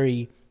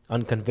very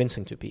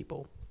unconvincing to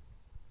people,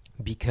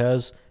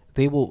 because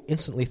they will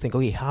instantly think,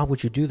 okay, how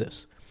would you do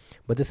this?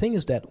 But the thing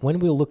is that when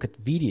we look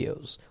at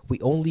videos, we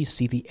only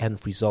see the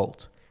end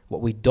result.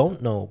 What we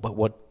don't know, but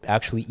what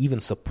actually even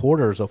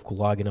supporters of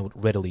Kulagina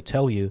would readily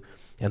tell you,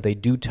 and they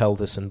do tell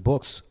this in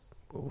books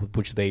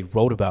which they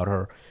wrote about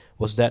her,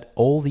 was that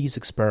all these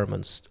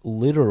experiments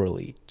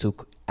literally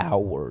took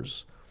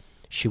hours.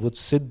 She would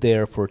sit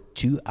there for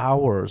 2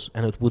 hours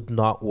and it would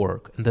not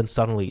work, and then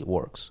suddenly it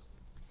works.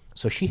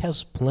 So she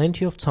has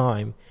plenty of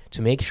time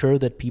to make sure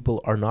that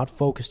people are not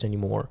focused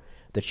anymore,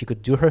 that she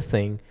could do her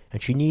thing,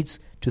 and she needs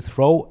to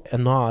throw a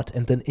knot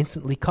and then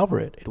instantly cover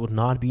it. It would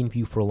not be in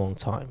view for a long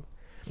time.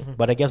 Mm-hmm.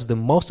 But I guess the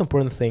most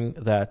important thing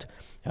that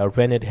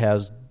Rennet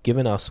has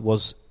given us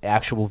was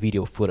actual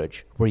video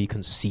footage where you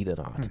can see the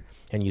knot.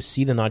 And you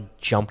see the knot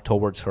jump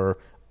towards her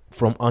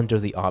from under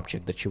the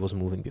object that she was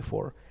moving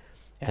before.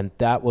 And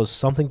that was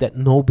something that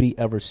nobody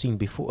ever seen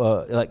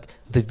before. Like,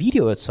 the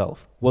video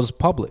itself was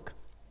public,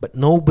 but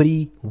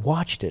nobody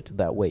watched it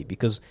that way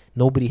because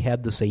nobody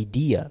had this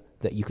idea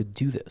that you could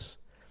do this.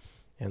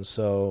 And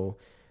so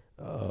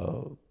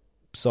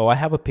I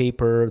have a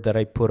paper that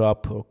I put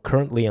up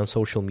currently on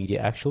social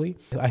media, actually.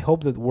 I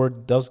hope that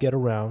word does get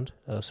around.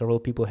 Several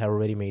people have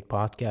already made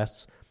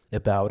podcasts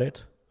about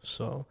it.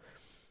 So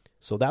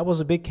that was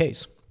a big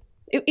case.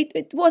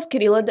 It was,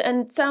 Kirill,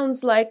 and it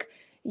sounds like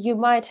you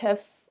might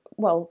have,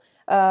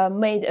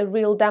 made a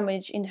real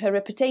damage in her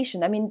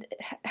reputation. I mean,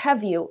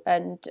 have you?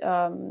 And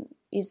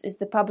is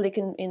the public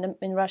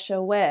in Russia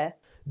aware?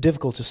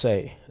 Difficult to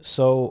say.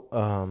 So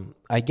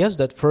I guess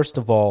that first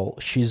of all,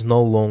 she's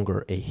no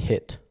longer a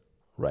hit,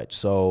 right?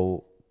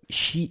 So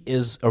she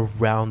is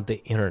around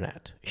the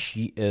internet.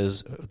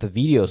 The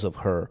videos of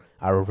her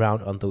are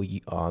around on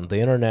the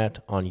internet,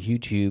 on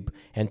YouTube,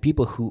 and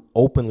people who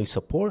openly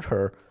support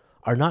her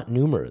are not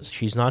numerous.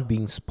 She's not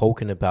being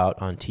spoken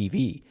about on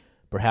TV.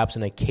 Perhaps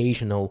an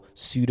occasional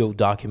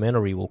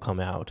pseudo-documentary will come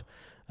out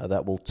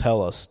that will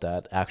tell us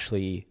that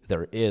actually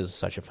there is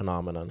such a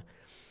phenomenon.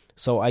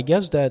 So I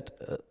guess that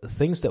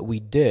things that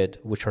we did,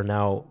 which are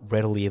now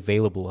readily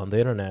available on the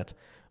internet,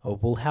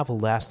 will have a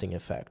lasting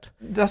effect.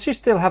 Does she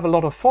still have a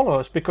lot of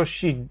followers? Because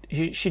she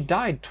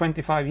died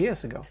 25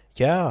 years ago.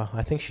 Yeah,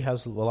 I think she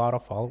has a lot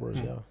of followers,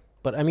 yeah.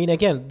 But I mean,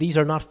 again, these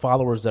are not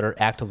followers that are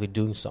actively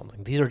doing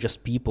something. These are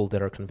just people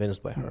that are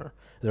convinced by her.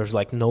 There's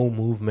like no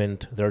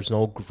movement, there's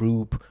no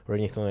group or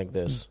anything like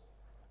this.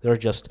 There are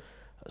just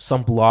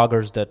some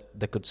bloggers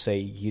that could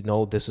say,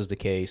 this is the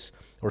case,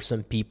 or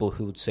some people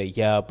who would say,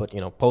 yeah, but,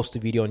 post a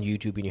video on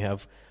YouTube and you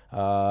have,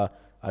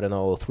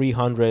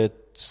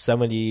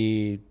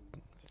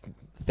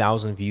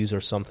 370,000 views or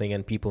something,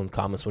 and people in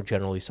comments will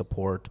generally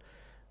support.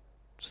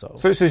 So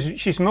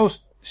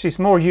she's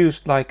more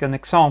used like an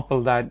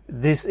example that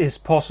this is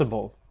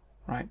possible,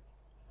 right?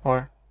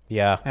 Or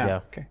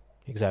yeah, okay,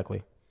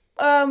 exactly.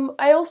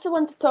 I also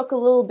want to talk a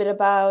little bit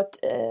about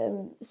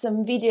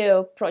some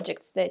video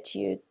projects that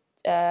you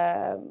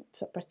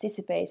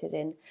participated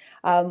in.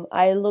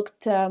 I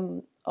looked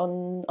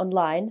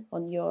online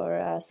on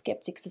your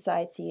Skeptic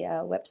Society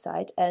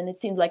website, and it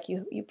seemed like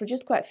you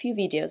produced quite a few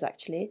videos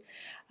actually.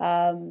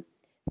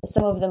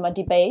 Some of them are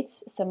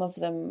debates, some of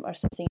them are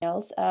something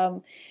else.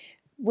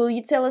 Will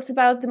you tell us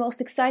about the most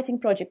exciting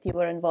project you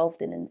were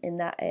involved in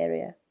that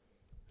area?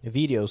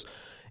 Videos.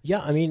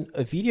 Yeah, I mean,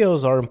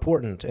 videos are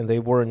important, and they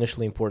were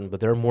initially important, but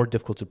they're more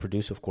difficult to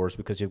produce, of course,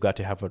 because you've got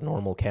to have a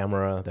normal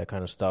camera, that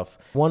kind of stuff.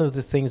 One of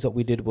the things that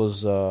we did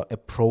was a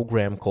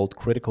program called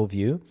Critical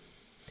View,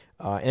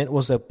 and it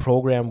was a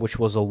program which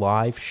was a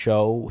live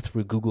show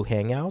through Google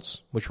Hangouts,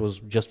 which was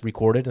just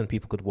recorded and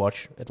people could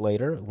watch it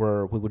later,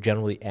 where we would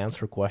generally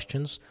answer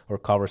questions or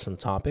cover some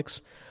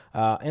topics.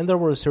 And there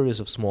were a series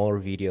of smaller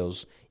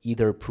videos,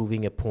 either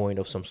proving a point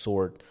of some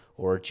sort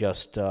or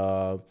just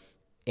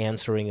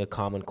answering a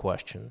common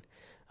question.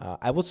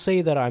 I would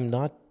say that I'm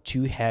not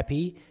too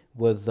happy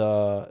with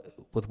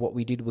what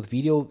we did with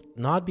video,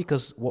 not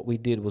because what we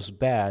did was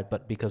bad,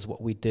 but because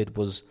what we did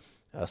was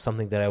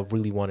something that I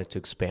really wanted to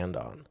expand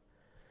on.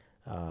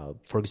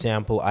 For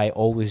example, I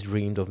always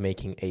dreamed of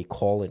making a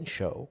call-in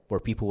show where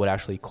people would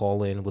actually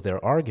call in with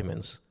their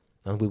arguments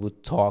and we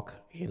would talk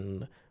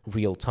in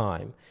real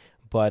time.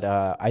 But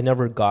I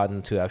never got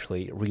into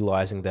actually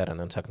realizing that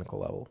on a technical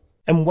level.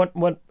 And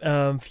what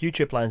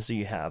future plans do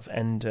you have,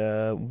 and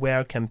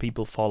where can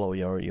people follow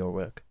your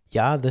work?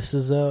 Yeah, this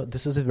is a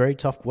very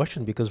tough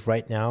question because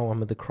right now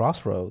I'm at the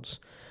crossroads.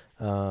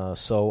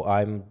 So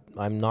I'm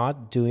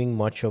not doing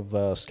much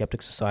of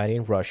Skeptic Society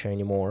in Russia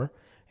anymore,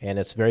 and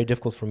it's very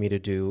difficult for me to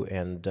do,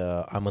 and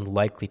I'm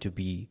unlikely to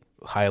be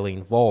highly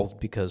involved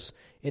because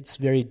it's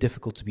very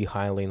difficult to be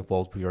highly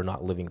involved when you're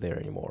not living there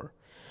anymore.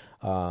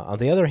 On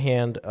the other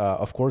hand,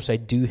 of course, I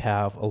do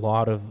have a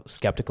lot of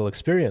skeptical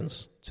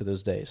experience to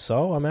this day.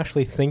 So I'm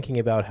actually thinking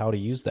about how to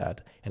use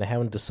that, and I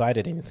haven't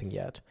decided anything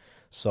yet.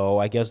 So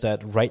I guess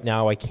that right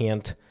now I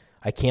can't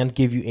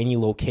give you any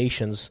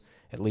locations,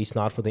 at least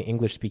not for the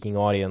English-speaking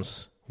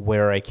audience,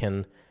 where I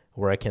can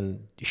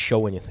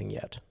show anything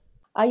yet.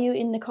 Are you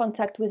in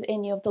contact with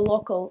any of the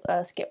local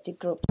skeptic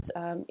groups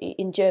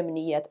in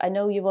Germany yet? I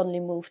know you've only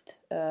moved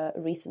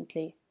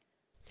recently.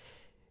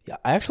 Yeah,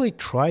 I actually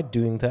tried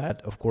doing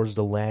that. Of course,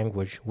 the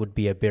language would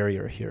be a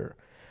barrier here.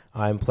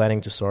 I'm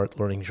planning to start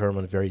learning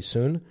German very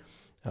soon.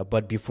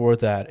 But before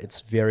that,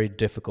 it's very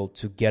difficult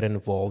to get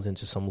involved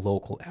into some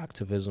local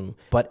activism.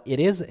 But it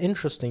is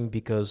interesting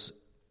because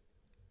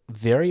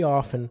very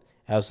often,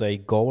 as I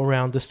go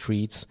around the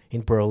streets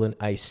in Berlin,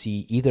 I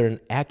see either an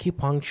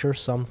acupuncture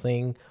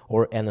something,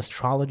 or an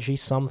astrology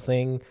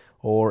something,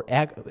 or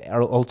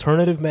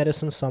alternative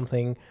medicine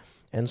something,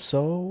 and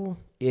so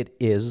it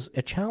is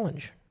a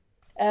challenge.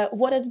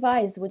 What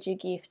advice would you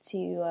give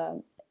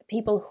to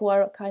people who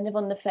are kind of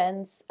on the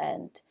fence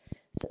and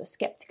sort of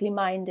skeptically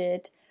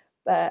minded,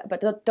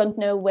 but don't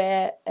know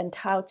where and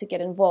how to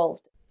get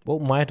involved? Well,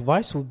 my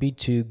advice would be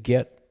to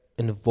get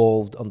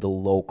involved on the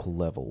local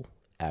level,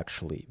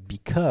 actually,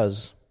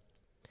 because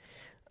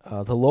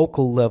the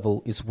local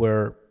level is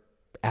where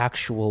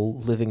actual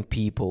living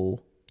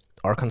people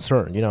are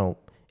concerned. You know,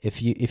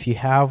 if you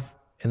have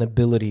an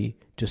ability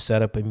to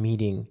set up a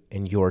meeting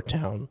in your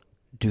town,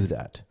 do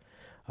that.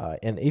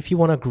 And if you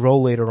want to grow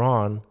later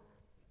on,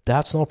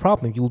 that's no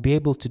problem. You'll be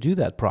able to do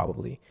that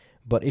probably.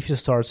 But if you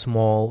start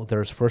small,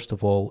 there's first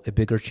of all a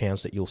bigger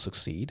chance that you'll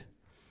succeed.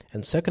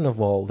 And second of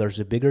all, there's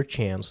a bigger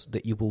chance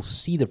that you will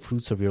see the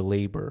fruits of your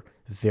labor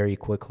very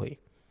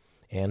quickly.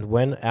 And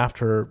when,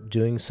 after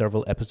doing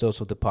several episodes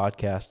of the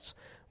podcasts,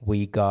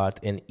 we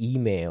got an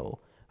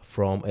email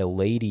from a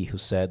lady who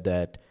said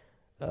that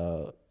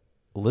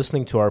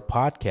listening to our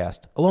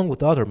podcast, along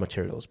with other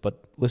materials,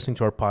 but listening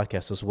to our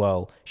podcast as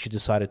well, she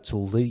decided to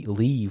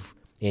leave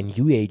a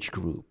new age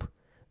group.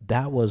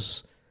 That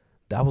was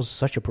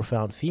such a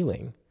profound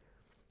feeling.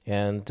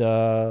 And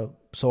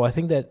so I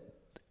think that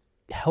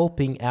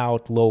helping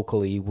out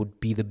locally would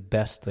be the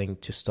best thing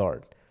to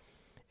start.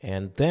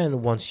 And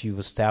then once you've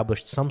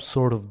established some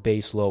sort of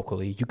base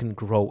locally, you can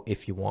grow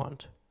if you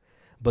want.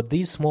 But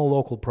these small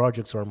local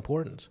projects are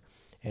important.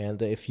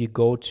 And if you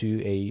go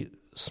to a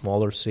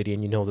smaller city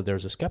and you know that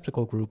there's a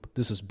skeptical group,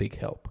 this is big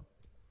help.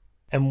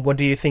 And what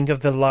do you think of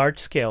the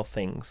large-scale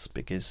things?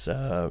 Because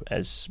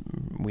as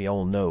we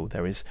all know,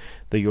 there is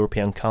the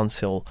European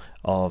Council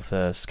of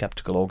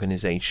Skeptical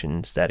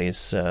Organizations that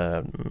is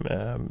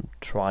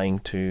trying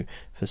to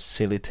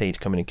facilitate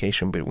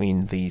communication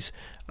between these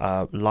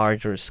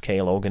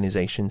larger-scale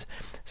organizations.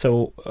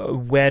 So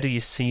where do you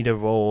see the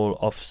role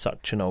of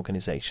such an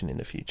organization in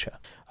the future?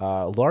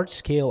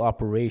 Large-scale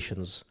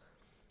operations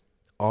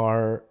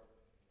are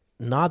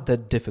not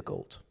that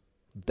difficult.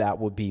 That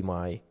would be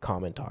my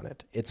comment on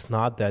it. It's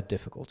not that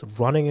difficult.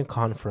 Running a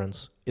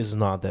conference is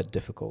not that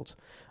difficult.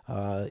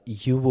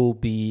 You will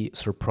be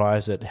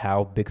surprised at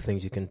how big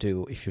things you can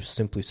do if you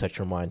simply set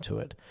your mind to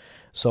it.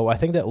 So I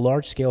think that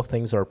large-scale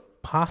things are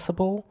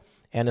possible,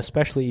 and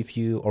especially if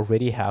you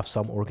already have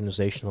some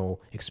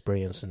organizational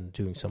experience in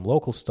doing some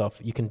local stuff,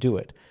 you can do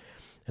it.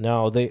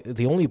 Now,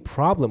 the only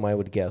problem, I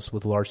would guess,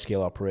 with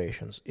large-scale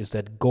operations is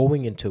that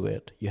going into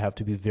it, you have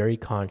to be very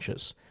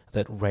conscious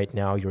that right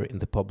now you're in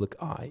the public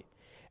eye.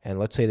 And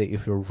let's say that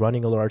if you're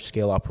running a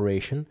large-scale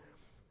operation,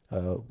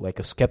 like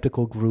a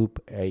skeptical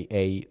group,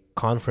 a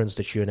conference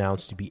that you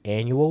announce to be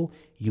annual,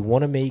 you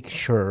want to make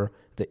sure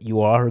that you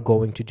are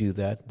going to do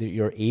that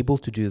you're able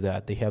to do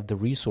that, they have the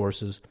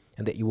resources,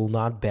 and that you will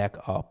not back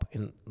up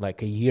in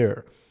like a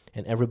year.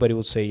 And everybody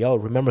will say, oh,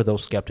 remember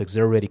those skeptics,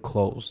 they're already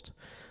closed.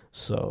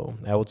 So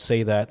I would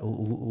say that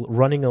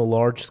running a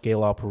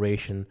large-scale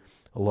operation,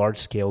 a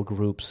large-scale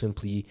group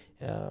simply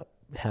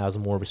has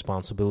more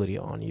responsibility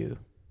on you.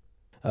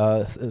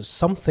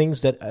 Some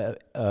things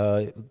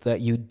that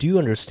you do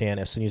understand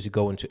as soon as you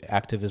go into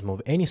activism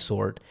of any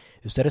sort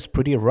is that it's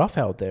pretty rough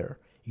out there.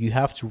 You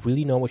have to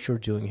really know what you're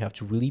doing. You have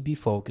to really be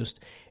focused.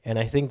 And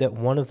I think that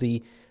one of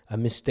the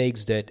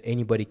mistakes that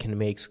anybody can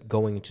make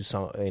going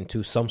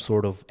into some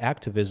sort of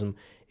activism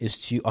is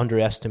to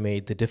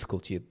underestimate the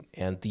difficulty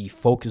and the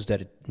focus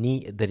that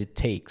it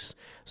takes.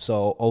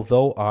 So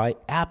although I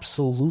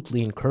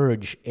absolutely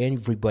encourage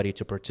everybody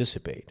to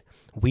participate,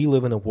 we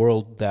live in a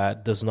world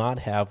that does not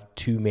have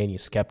too many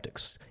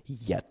skeptics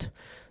yet.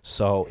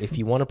 So if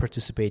you want to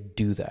participate,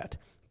 do that.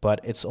 But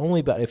it's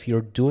only about if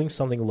you're doing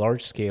something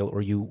large scale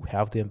or you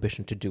have the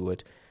ambition to do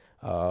it.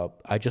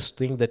 I just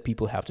think that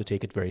people have to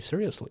take it very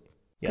seriously.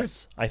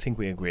 Yes, I think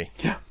we agree.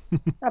 Yeah,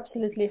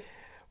 Absolutely.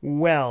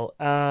 Well,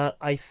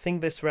 I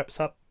think this wraps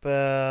up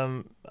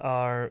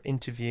our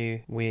interview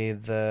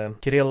with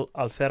Kirill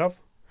Alferov.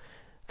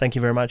 Thank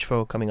you very much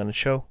for coming on the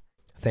show.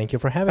 Thank you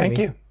for having me. thank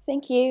you.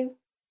 Thank you.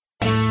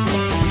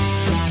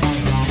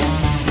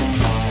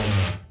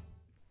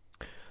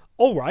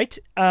 All right.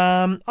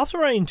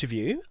 After our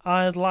interview,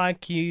 I'd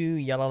like you,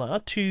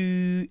 Yelena,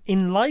 to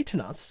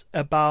enlighten us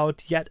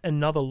about yet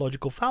another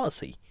logical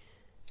fallacy.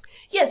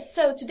 Yes,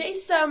 so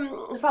today's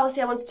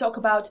fallacy I want to talk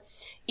about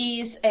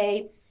is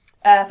a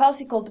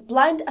fallacy called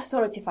blind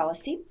authority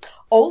fallacy,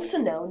 also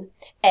known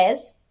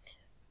as...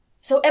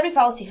 So every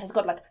fallacy has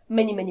got like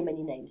many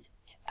names.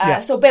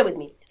 So bear with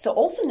me. So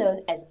also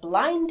known as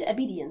blind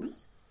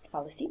obedience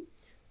fallacy,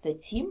 the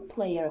team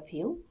player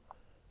appeal,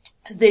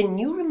 the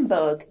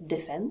Nuremberg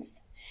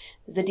defense,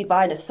 the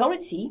divine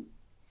authority,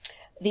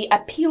 the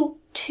appeal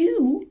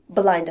to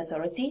blind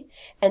authority,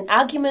 and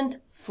argument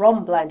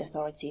from blind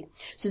authority.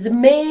 So there's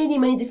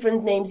many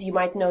different names you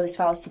might know this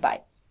fallacy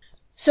by.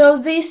 So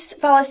this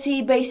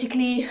fallacy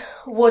basically,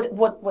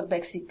 what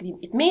basically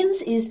it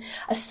means is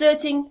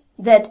asserting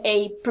that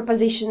a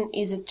proposition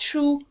is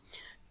true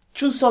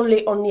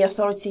solely on the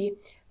authority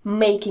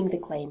making the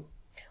claim,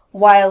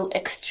 while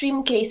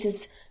extreme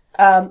cases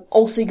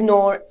also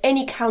ignore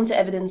any counter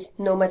evidence,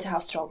 no matter how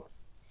strong.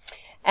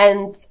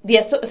 And the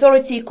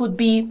authority could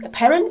be a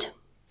parent,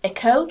 a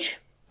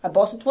coach, a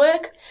boss at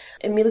work,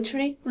 a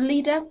military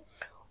leader,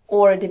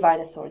 or a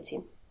divine authority.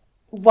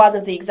 One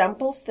of the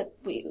examples that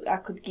I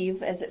could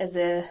give as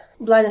a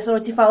blind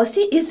authority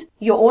fallacy is,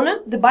 Your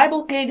Honor, the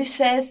Bible clearly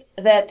says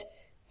that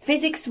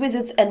physics,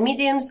 wizards, and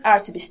mediums are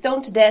to be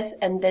stoned to death,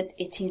 and that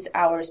it is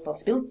our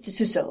responsibility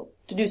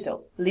to do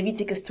so.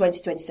 Leviticus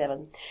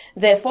 20:27.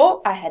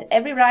 Therefore, I had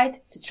every right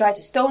to try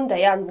to stone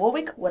Diane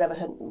Warwick,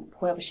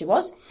 whoever she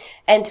was,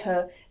 and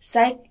her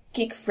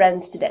psychic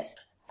friends to death.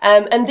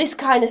 And this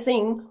kind of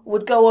thing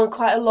would go on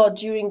quite a lot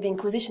during the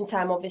Inquisition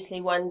time, obviously,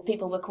 when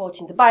people were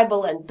quoting the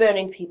Bible and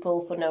burning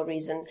people for no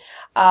reason.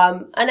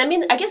 And I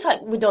mean, I guess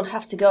we don't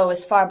have to go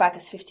as far back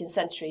as 15th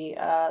century.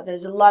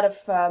 There's a lot of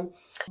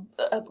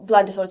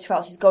blind authority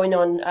fallacies going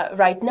on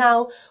right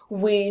now,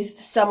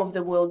 with some of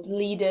the world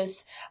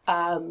leaders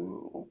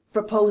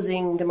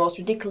proposing the most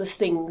ridiculous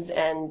things,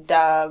 and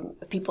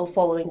people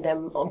following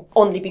them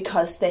only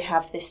because they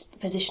have this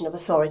position of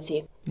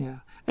authority. Yeah.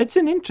 It's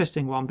an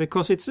interesting one,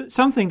 because it's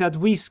something that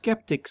we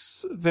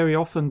skeptics very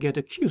often get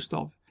accused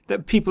of.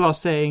 That people are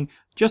saying,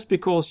 just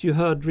because you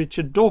heard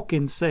Richard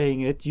Dawkins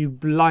saying it, you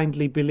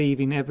blindly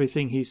believe in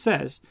everything he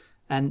says.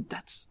 And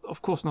that's,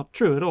 of course, not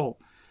true at all.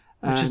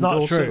 Which is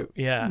not true,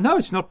 yeah. No,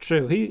 it's not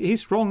true.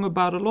 He's wrong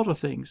about a lot of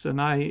things, and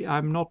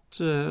I'm not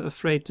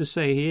afraid to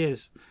say he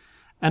is.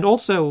 And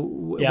also,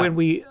 when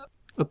we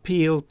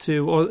appeal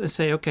to, or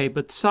say, okay,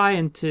 but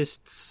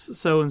scientists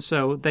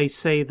so-and-so, they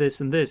say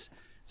this and this.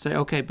 Say,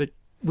 okay, but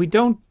we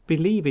don't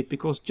believe it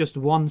because just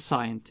one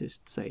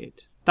scientist say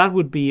it. That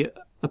would be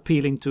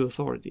appealing to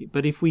authority.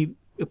 But if we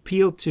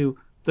appeal to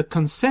the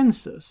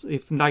consensus,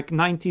 if like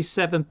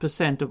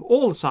 97% of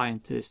all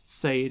scientists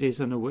say it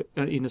is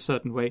in a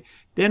certain way,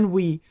 then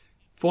we,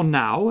 for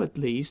now at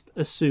least,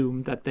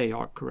 assume that they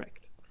are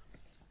correct.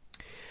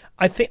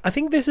 I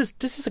think this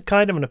is a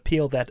kind of an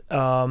appeal that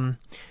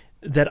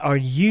are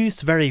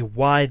used very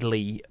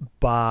widely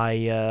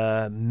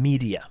by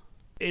media.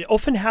 It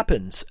often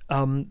happens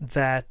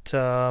that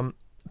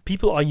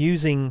people are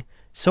using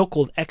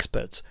so-called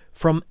experts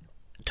from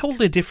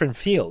totally different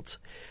fields.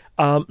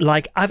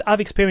 Like I've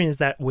experienced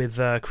that with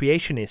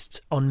creationists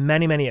on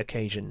many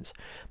occasions.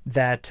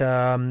 That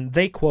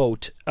they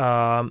quote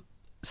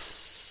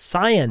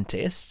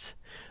scientists,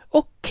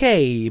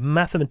 okay,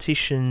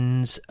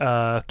 mathematicians,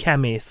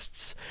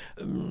 chemists,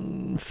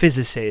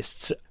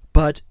 physicists,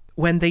 but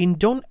when they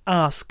don't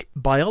ask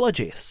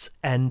biologists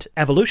and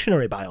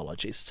evolutionary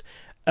biologists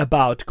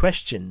about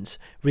questions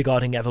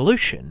regarding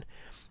evolution,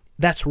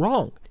 that's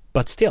wrong.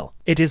 But still,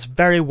 it is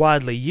very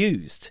widely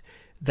used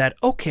that,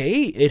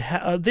 okay,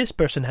 this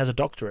person has a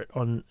doctorate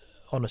on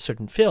a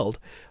certain field,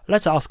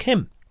 let's ask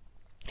him.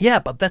 Yeah,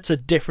 but that's a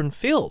different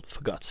field,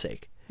 for God's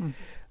sake.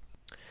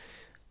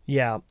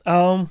 Yeah,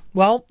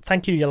 well,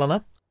 thank you,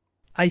 Jelena.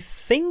 I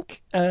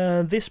think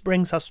this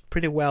brings us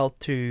pretty well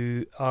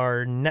to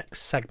our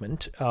next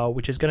segment,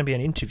 which is going to be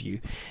an interview.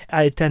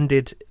 I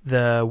attended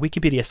the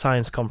Wikipedia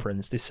Science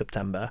Conference this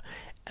September,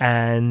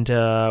 and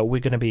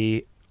we're going to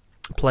be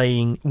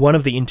playing one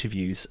of the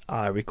interviews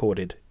I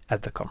recorded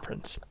at the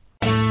conference.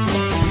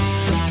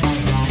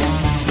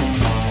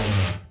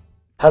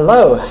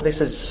 Hello,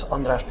 this is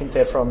András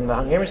Pintér from the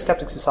Hungarian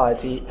Skeptic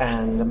Society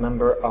and a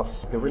member of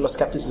Guerrilla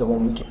Skepticism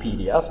on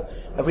Wikipedia,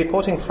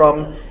 reporting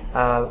from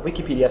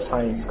Wikipedia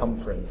Science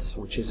Conference,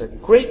 which is a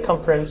great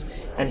conference,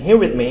 and here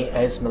with me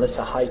is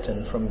Melissa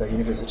Heighton from the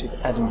University of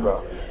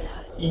Edinburgh.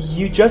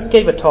 You just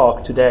gave a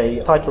talk today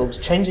titled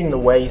Changing the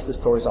Ways the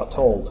Stories Are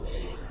Told.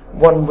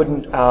 One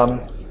wouldn't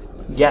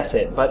guess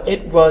it, but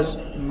it was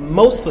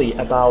mostly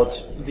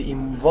about the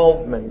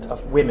involvement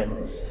of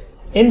women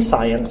in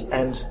science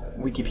and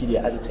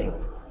Wikipedia editing.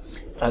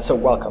 So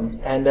welcome.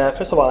 And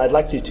first of all, I'd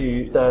like you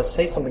to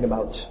say something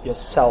about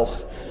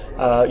yourself,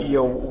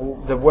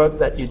 the work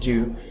that you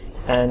do,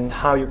 and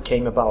how you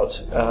came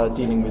about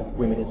dealing with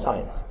women in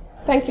science.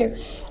 Thank you.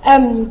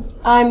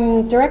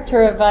 I'm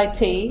Director of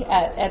IT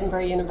at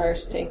Edinburgh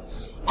University,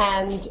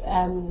 and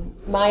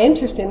my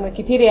interest in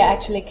Wikipedia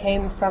actually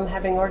came from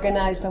having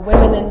organised a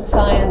Women in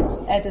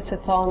Science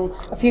editathon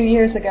a few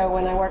years ago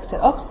when I worked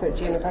at Oxford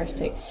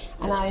University,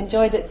 and I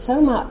enjoyed it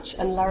so much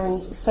and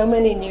learned so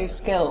many new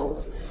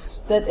skills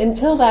that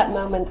until that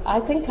moment I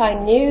think I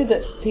knew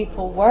that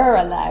people were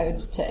allowed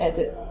to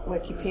edit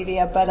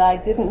Wikipedia, but I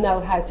didn't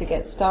know how to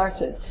get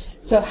started.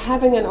 So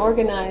having an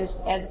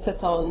organised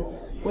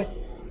editathon with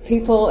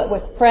people,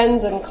 with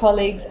friends and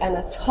colleagues, and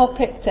a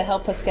topic to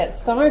help us get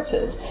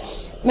started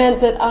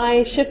meant that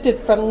I shifted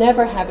from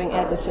never having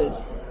edited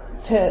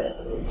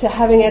to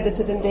having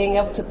edited and being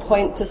able to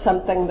point to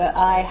something that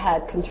I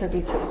had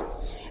contributed.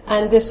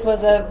 And this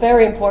was a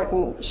very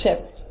important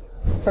shift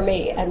for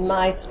me and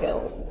my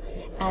skills.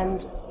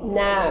 And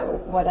now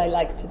what I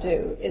like to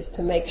do is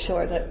to make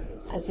sure that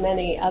as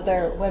many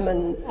other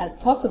women as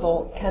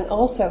possible can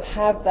also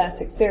have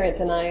that experience,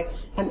 and I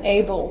am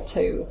able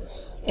to,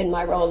 in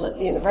my role at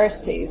the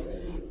universities,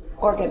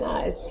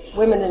 organise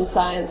Women in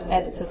Science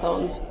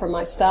editathons for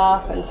my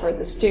staff and for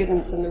the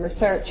students and the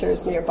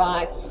researchers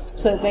nearby,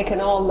 so that they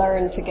can all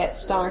learn to get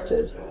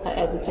started at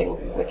editing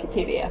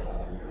Wikipedia.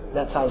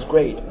 That sounds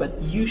great,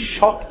 but you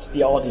shocked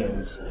the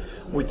audience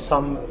with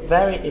some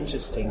very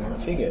interesting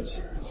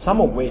figures, some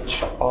of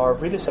which are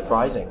really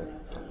surprising.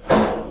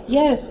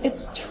 Yes,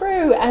 it's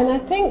true, and I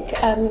think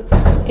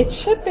it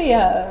should be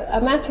a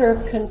matter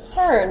of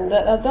concern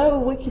that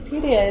although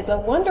Wikipedia is a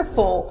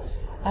wonderful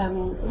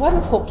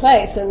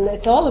place, and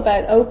it's all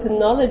about open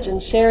knowledge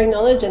and sharing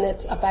knowledge, and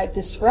it's about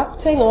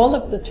disrupting all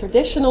of the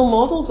traditional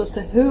models as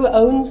to who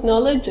owns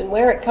knowledge and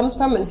where it comes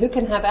from and who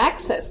can have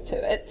access to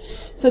it.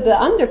 So the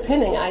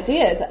underpinning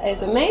idea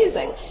is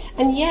amazing,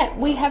 and yet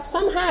we have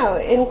somehow,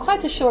 in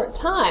quite a short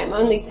time,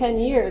 only 10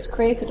 years,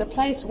 created a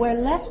place where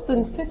less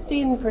than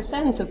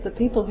 15% of the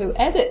people who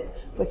edit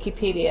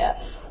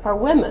Wikipedia are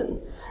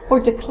women, or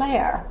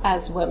declare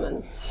as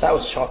women. That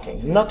was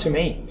shocking. Not to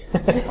me,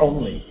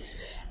 only.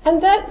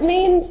 And that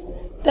means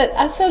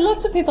that, so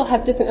lots of people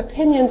have different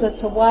opinions as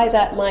to why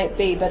that might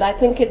be, but I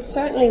think it's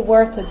certainly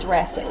worth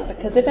addressing,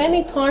 because if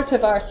any part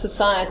of our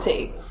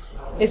society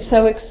is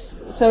so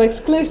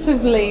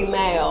exclusively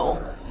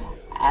male,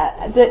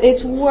 that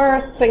it's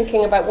worth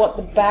thinking about what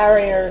the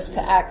barriers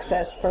to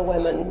access for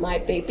women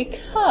might be,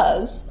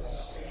 because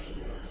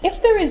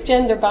if there is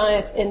gender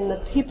bias in the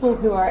people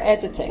who are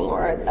editing,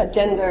 or a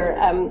gender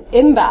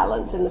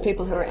imbalance in the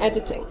people who are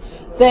editing,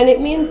 then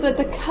it means that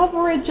the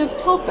coverage of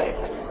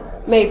topics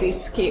may be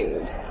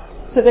skewed.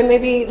 So there may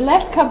be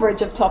less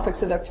coverage of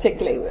topics that are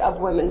particularly of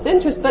women's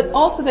interest, but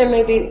also there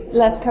may be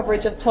less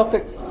coverage of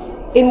topics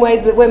in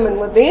ways that women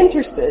would be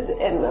interested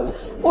in them.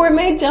 Or it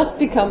may just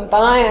become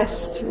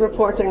biased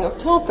reporting of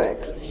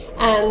topics.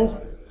 And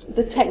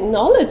the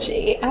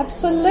technology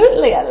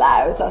absolutely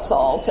allows us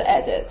all to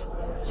edit.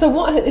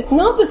 So it's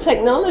not the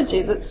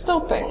technology that's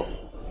stopping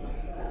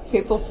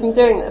people from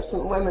doing this,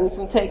 from women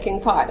from taking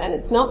part. And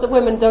it's not that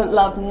women don't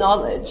love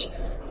knowledge.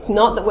 It's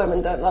not that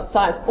women don't love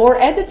science, or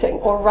editing,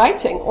 or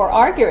writing, or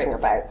arguing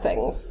about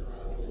things.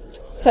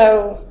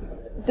 So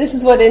this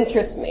is what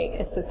interests me,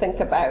 is to think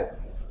about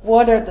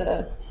what are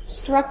the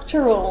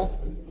structural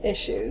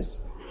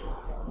issues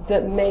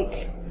that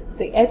make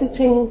the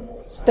editing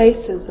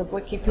spaces of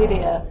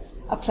Wikipedia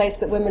a place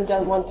that women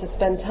don't want to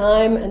spend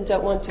time and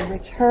don't want to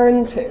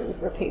return to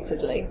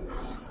repeatedly.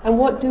 And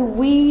what do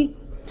we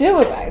do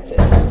about it?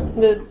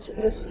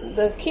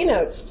 The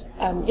keynotes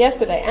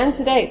yesterday and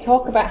today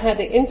talk about how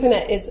the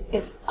internet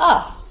is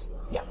us.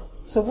 Yeah.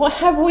 So what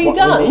have we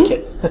done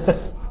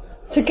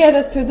to get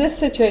us through this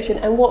situation,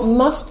 and what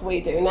must we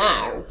do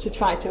now to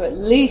try to at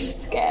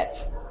least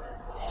get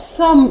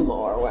some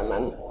more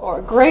women, or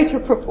a greater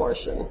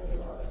proportion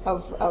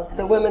of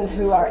the women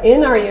who are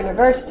in our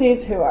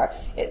universities, who are,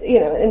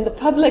 in the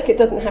public. It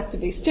doesn't have to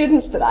be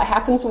students, but I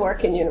happen to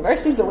work in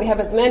universities, but we have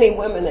as many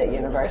women at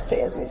university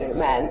as we do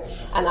men,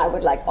 and I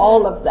would like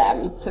all of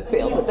them to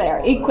feel that they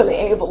are equally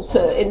able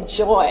to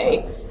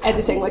enjoy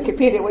editing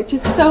Wikipedia, which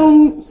is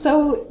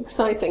so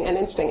exciting and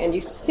interesting, and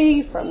you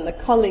see from the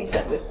colleagues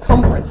at this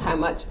conference how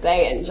much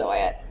they enjoy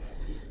it.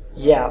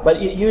 Yeah,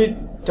 but you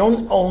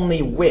don't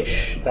only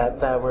wish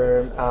that there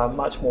were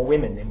much more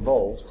women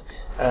involved.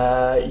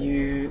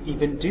 You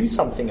even do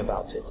something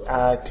about it.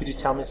 Could you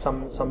tell me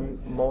some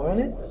more on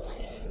it?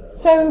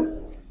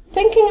 So,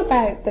 thinking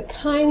about the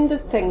kind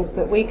of things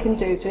that we can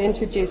do to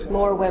introduce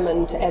more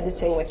women to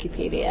editing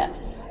Wikipedia,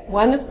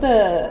 one of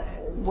the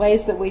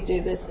ways that we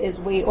do this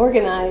is we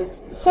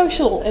organise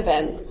social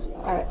events,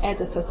 or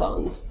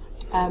editathons,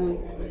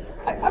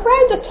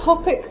 around a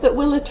topic that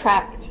will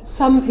attract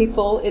some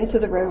people into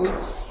the room,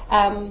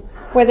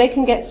 where they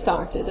can get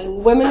started.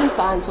 And Women in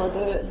Science, or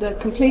the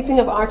completing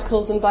of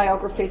articles and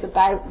biographies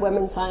about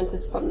women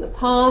scientists from the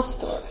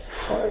past,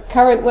 or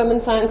current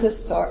women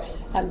scientists, or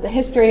the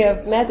history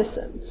of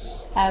medicine,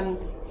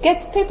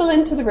 gets people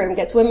into the room,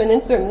 gets women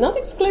into the room, not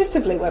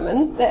exclusively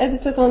women. The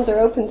editathons are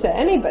open to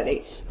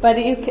anybody,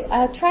 but you can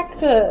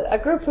attract a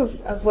group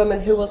of women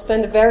who will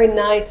spend a very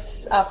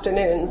nice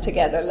afternoon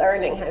together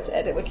learning how to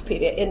edit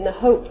Wikipedia,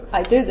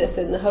 I do this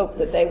in the hope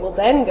that they will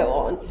then go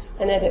on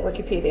and edit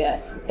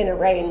Wikipedia in a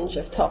range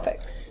of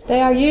topics.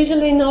 They are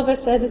usually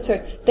novice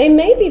editors. They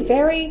may be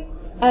very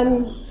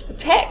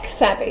tech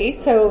savvy,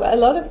 so a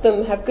lot of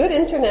them have good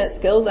internet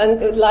skills and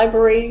good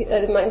library,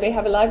 they might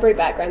have a library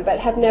background, but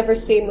have never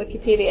seen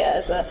Wikipedia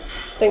as a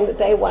thing that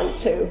they want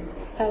to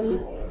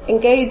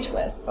engage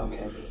with.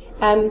 Okay.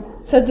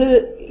 So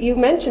you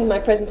mentioned my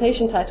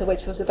presentation title,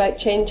 which was about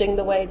changing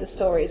the way the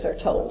stories are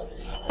told.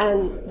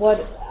 And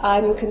what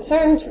I'm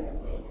concerned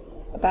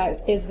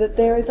about is that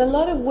there is a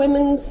lot of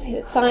women's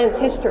science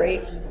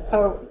history,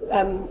 or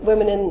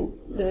women in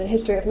the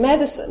history of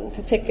medicine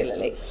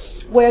particularly,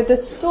 where the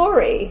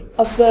story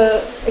of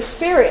the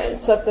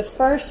experience of the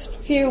first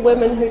few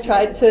women who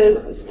tried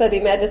to study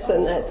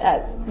medicine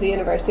at the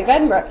University of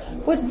Edinburgh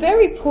was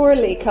very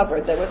poorly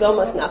covered. There was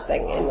almost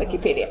nothing in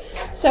Wikipedia.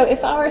 So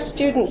if our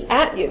students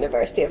at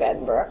University of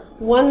Edinburgh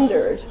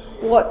wondered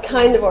what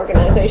kind of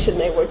organisation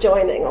they were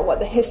joining or what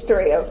the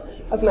history of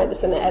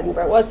medicine at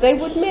Edinburgh was, they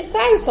would miss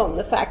out on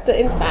the fact that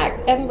in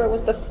fact Edinburgh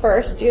was the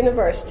first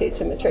university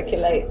to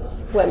matriculate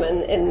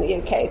women in the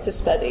UK to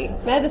study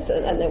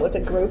medicine, and there was a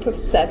group of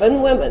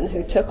 7 women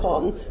who took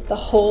on the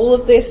whole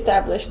of the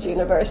established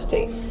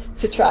university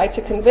to try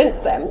to convince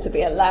them to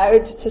be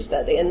allowed to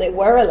study, and they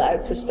were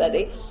allowed to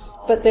study.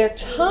 But their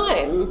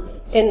time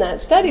in that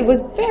study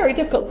was very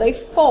difficult. They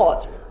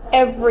fought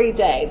every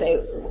day.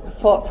 They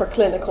fought for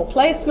clinical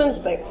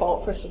placements, they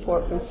fought for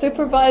support from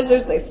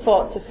supervisors, they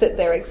fought to sit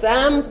their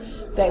exams.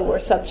 They were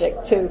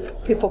subject to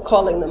people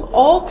calling them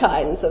all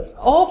kinds of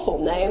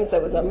awful names.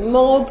 There was a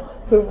mob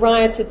who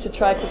rioted to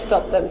try to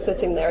stop them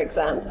sitting their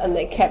exams, and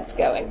they kept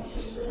going.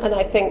 And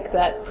I think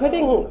that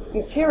putting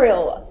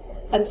material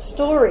and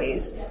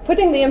stories,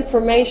 putting the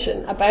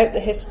information about the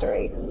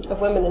history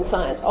of women in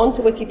science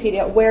onto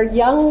Wikipedia, where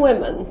young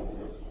women,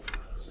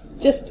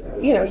 just,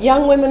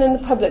 young women in the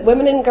public,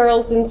 women and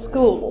girls in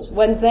schools,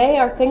 when they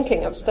are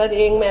thinking of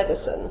studying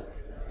medicine,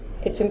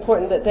 it's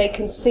important that they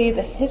can see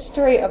the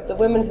history of the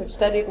women who've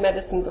studied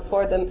medicine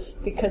before them,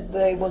 because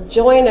they will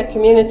join a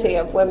community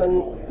of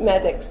women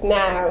medics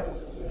now.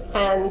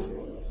 And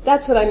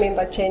that's what I mean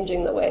by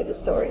changing the way the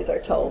stories are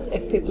told.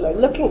 If people are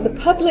looking, the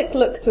public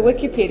look to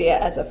Wikipedia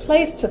as a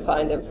place to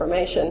find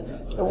information,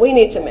 and we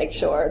need to make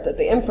sure that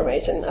the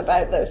information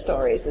about those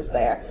stories is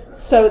there,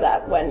 so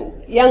that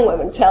when young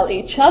women tell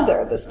each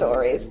other the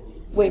stories,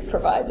 we've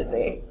provided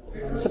the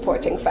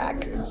supporting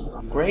facts.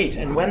 Great.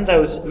 And when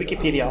those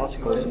Wikipedia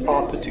articles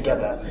are put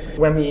together,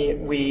 when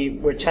we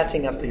were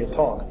chatting after your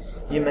talk,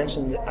 you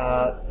mentioned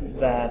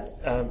that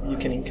you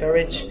can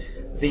encourage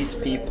these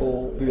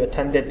people who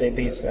attended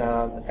these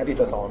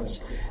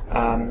editathons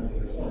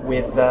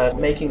with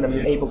making them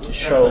able to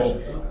show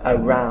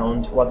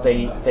around what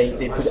they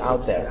put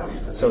out there,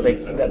 so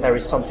that there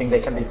is something they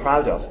can be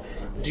proud of.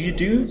 Do you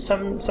do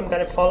some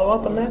kind of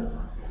follow-up on that?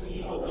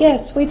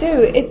 Yes, we do.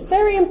 It's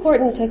very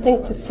important, I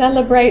think, to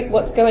celebrate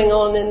what's going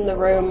on in the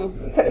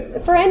room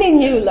for any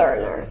new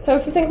learner. So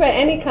if you think about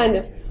any kind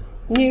of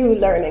new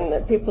learning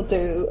that people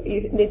do,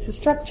 you need to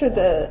structure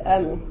the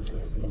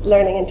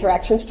learning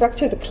interaction,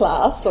 structure the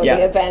class or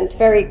the event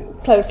very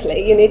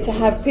closely. You need to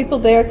have people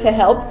there to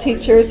help,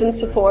 teachers and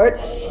support.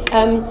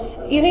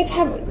 You need to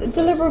have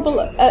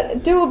deliverable,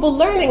 doable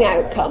learning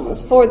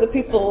outcomes for the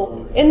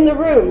people in the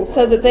room,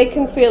 so that they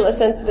can feel a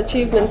sense of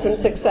achievement and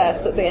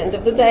success at the end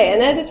of the day.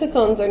 And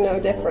editathons are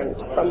no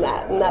different from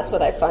that, and that's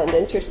what I find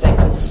interesting.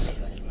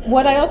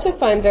 What I also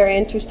find very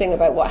interesting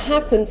about what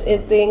happens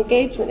is the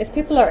engagement. If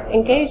people are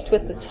engaged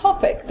with the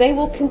topic, they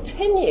will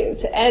continue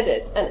to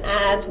edit and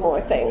add more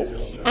things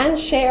and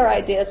share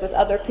ideas with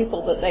other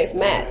people that they've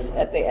met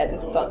at the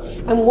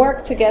editathon and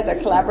work together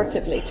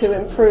collaboratively to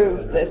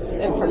improve this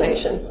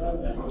information.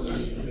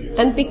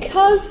 And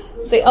because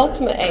the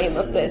ultimate aim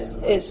of this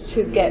is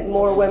to get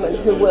more women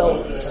who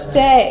will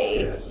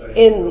stay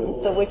in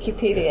the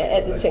Wikipedia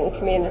editing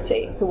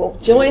community, who will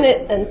join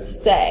it and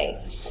stay.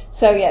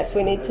 So yes,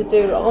 we need to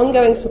do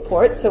ongoing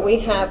support. So we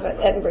have at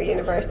Edinburgh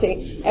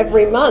University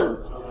every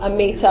month a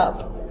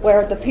meet-up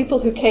where the people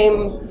who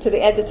came to the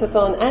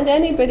editathon and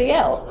anybody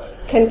else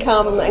can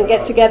come and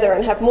get together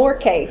and have more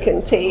cake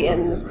and tea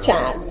and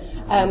chat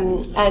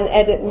and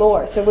edit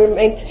more. So we're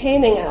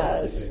maintaining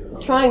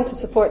trying to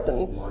support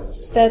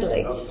them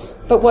steadily.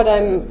 But what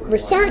I'm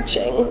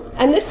researching,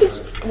 and this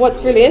is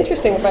what's really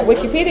interesting about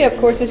Wikipedia, of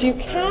course, is you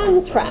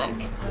can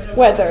track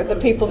whether the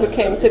people who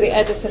came to the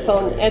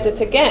editathon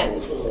edit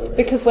again.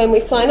 Because when we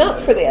sign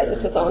up for the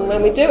editathon,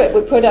 when we do it,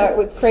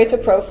 we create a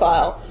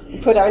profile, we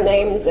put our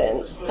names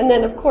in, and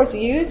then of course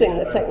using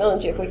the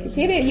technology of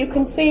Wikipedia, you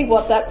can see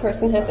what that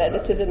person has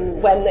edited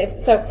and when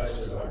they've. So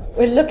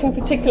we're looking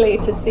particularly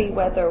to see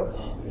whether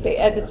the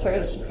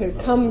editors who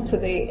come to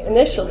the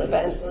initial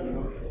events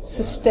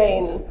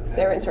sustain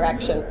their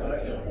interaction.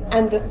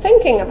 And the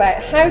thinking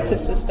about how to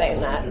sustain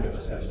that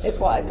is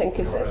what I think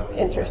is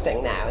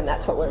interesting now, and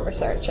that's what we're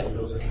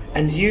researching.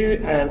 And you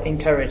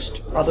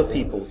encouraged other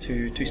people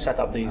to set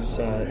up these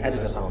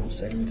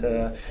editathons,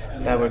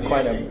 and there were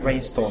quite a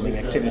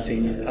brainstorming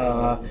activity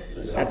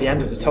at the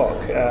end of the talk,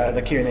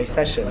 the Q&A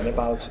session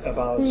about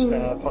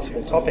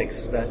possible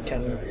topics that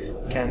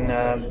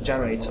can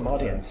generate some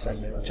audience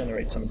and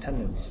generate some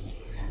attendance.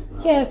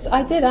 Yes,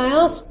 I did. I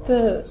asked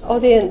the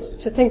audience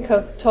to think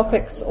of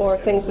topics or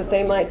things that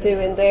they might do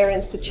in their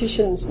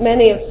institutions.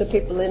 Many of the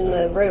people in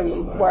the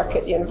room work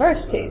at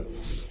universities.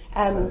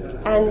 And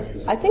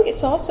I think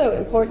it's also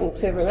important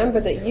to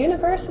remember that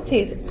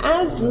universities,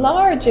 as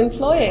large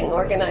employing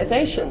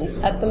organisations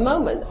at the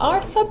moment, are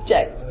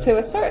subject to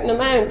a certain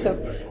amount of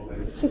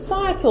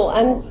societal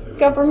and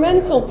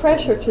governmental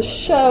pressure to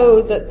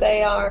show that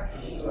they are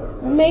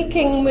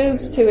making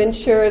moves to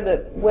ensure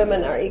that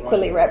women are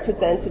equally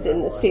represented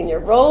in the senior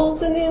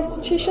roles in the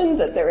institution,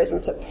 that there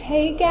isn't a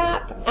pay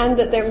gap, and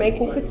that they're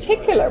making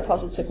particular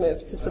positive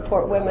moves to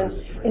support women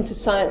into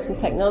science and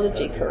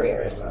technology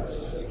careers.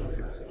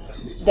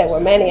 There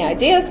were many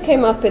ideas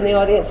came up in the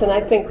audience, and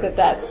I think that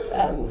that's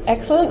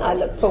excellent. I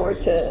look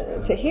forward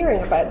to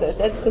hearing about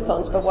those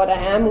editathons, but what I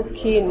am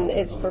keen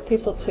is for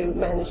people to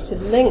manage to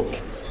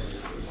link.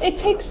 It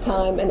takes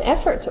time and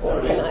effort to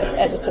organise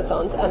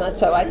editathons, and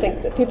so I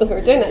think that people who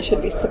are doing that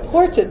should be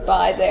supported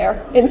by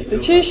their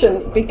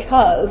institution,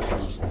 because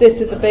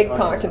this is a big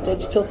part of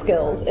digital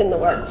skills in the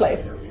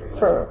workplace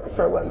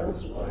for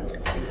women.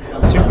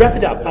 To wrap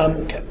it up,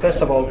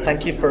 first of all,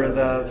 thank you for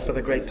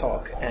the great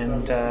talk,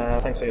 and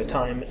thanks for your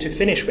time. To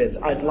finish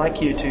with, I'd like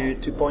you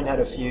to point out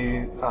a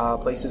few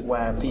places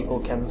where people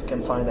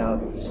can find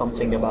out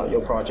something about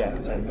your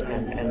project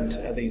and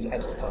these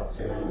editathons.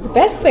 The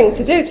best thing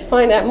to do to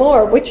find out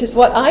more, which is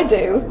what I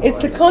do, is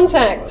to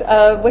contact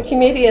a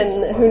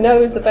Wikimedian who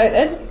knows about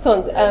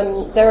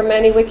editathons. There are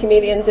many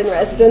Wikimedians in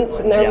residence,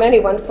 and there are many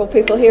wonderful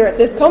people here at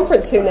this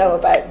conference who know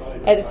about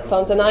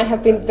editathons, and I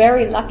have been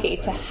very lucky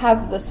to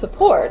have the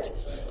support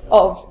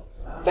of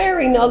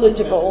very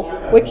knowledgeable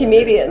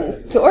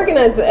Wikimedians to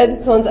organise the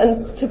editathons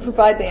and to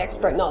provide the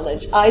expert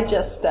knowledge. I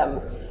just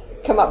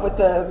come up with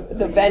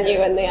the venue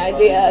and the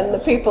idea and the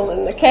people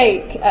and the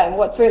cake.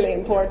 What's really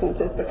important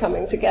is the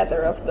coming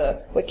together of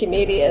the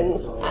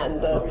Wikimedians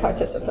and the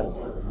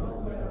participants.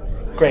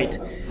 Great.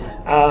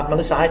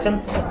 Melissa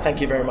Heighton, thank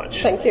you very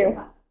much. Thank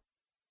you.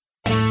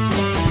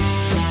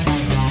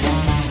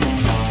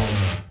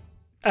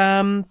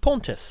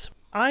 Pontus,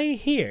 I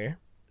hear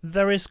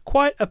there is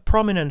quite a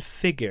prominent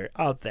figure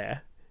out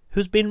there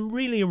who's been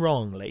really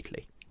wrong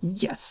lately.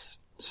 Yes.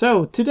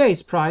 So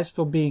today's prize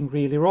for being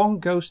really wrong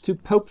goes to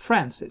Pope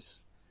Francis.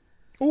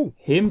 Ooh.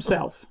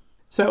 Himself.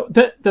 So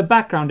the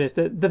background is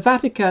that the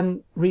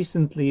Vatican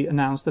recently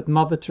announced that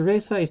Mother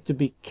Teresa is to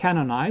be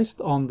canonized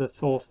on the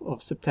 4th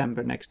of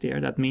September next year.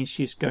 That means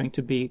she's going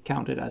to be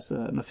counted as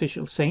an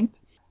official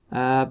saint.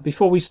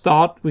 Before we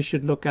start, we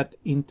should look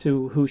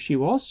into who she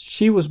was.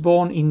 She was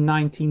born in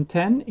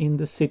 1910 in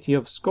the city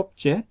of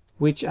Skopje,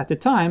 which at the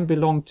time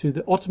belonged to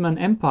the Ottoman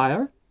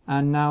Empire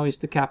and now is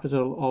the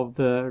capital of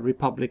the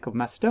Republic of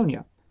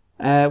Macedonia.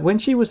 When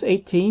she was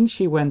 18,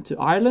 she went to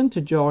Ireland to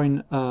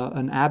join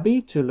an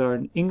abbey to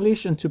learn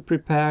English and to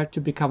prepare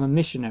to become a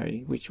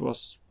missionary, which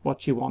was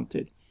what she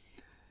wanted.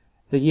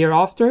 The year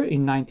after,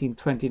 in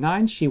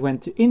 1929, she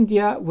went to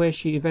India, where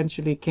she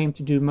eventually came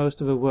to do most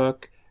of her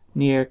work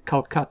near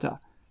Calcutta.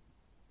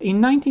 In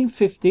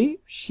 1950,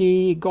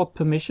 she got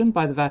permission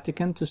by the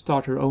Vatican to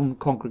start her own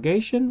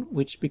congregation,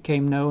 which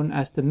became known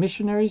as the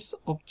Missionaries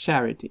of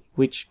Charity,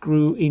 which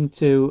grew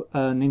into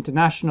an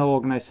international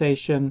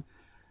organization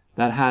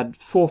that had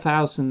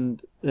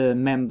 4,000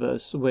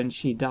 members when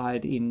she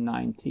died in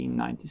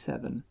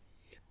 1997.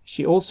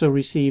 She also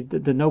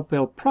received the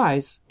Nobel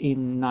Prize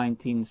in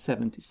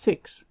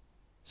 1976.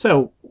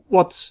 So,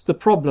 what's the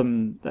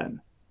problem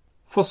then?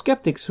 For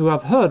skeptics who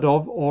have heard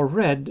of or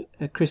read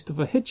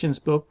Christopher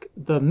Hitchens' book,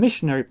 The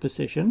Missionary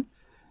Position,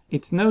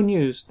 it's no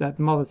news that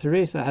Mother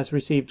Teresa has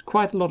received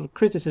quite a lot of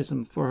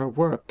criticism for her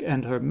work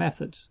and her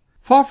methods.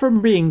 Far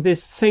from being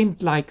this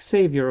saint-like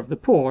savior of the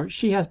poor,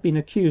 she has been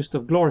accused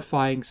of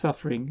glorifying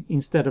suffering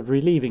instead of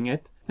relieving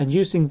it, and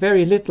using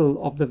very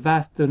little of the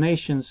vast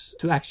donations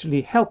to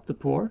actually help the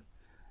poor,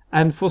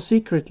 and for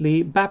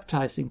secretly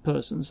baptizing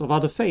persons of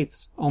other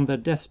faiths on their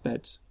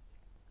deathbeds.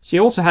 She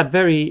also had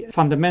very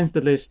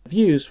fundamentalist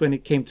views when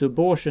it came to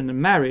abortion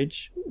and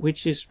marriage,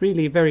 which is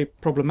really very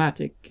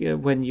problematic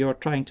when you're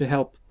trying to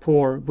help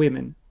poor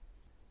women.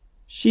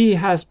 She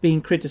has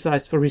been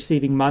criticized for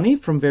receiving money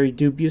from very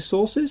dubious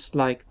sources,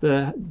 like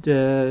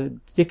the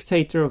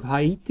dictator of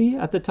Haiti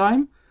at the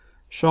time,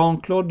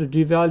 Jean-Claude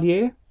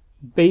Duvalier,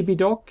 Baby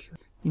Doc,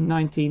 in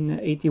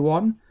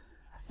 1981.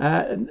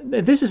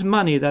 This is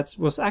money that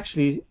was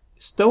actually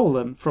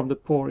stolen from the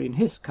poor in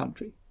his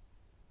country.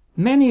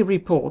 Many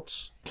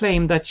reports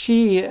claim that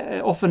she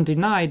often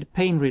denied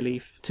pain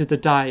relief to the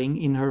dying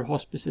in her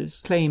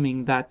hospices,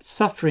 claiming that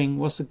suffering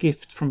was a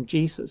gift from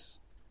Jesus.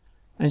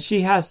 And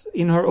she has,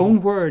 in her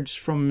own words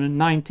from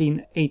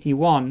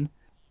 1981,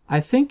 "I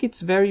think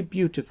it's very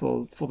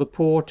beautiful for the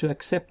poor to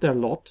accept their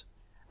lot.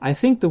 I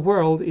think the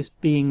world is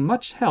being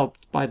much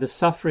helped by the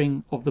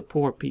suffering of the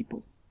poor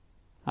people."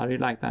 How do you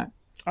like that?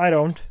 I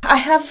don't. I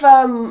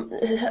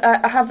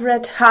have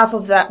read half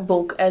of that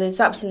book, and it's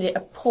absolutely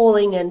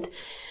appalling, and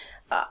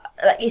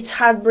it's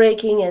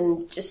heartbreaking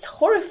and just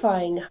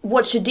horrifying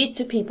what she did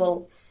to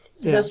people.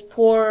 Yeah. Those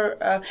poor,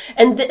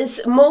 and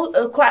there's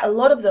quite a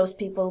lot of those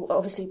people,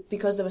 obviously,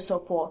 because they were so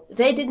poor.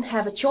 They didn't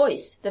have a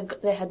choice.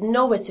 They had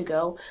nowhere to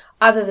go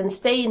other than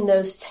stay in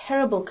those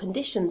terrible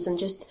conditions and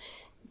just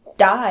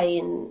die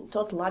in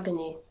total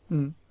agony.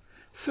 Mm.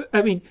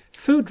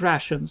 Food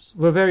rations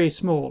were very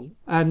small,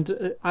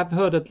 and I've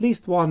heard at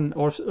least one,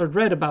 or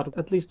read about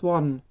at least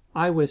one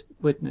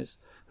eyewitness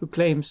who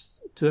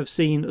claims to have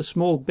seen a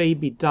small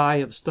baby die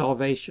of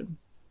starvation.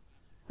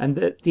 And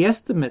the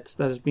estimates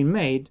that has been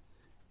made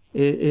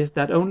is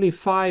that only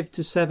 5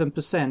 to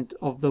 7%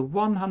 of the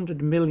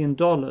 $100 million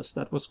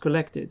that was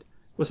collected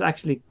was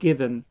actually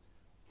given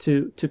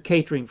to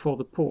catering for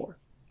the poor.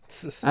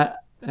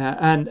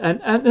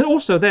 And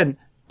also then,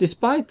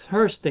 despite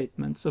her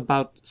statements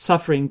about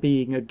suffering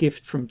being a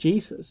gift from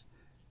Jesus,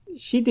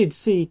 she did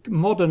seek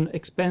modern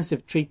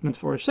expensive treatment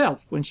for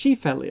herself when she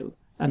fell ill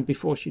and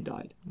before she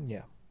died.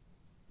 Yeah.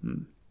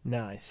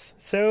 Nice.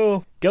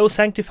 So, go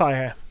sanctify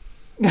her.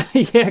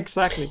 Yeah,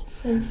 exactly.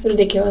 It's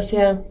ridiculous,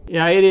 yeah.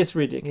 Yeah, it is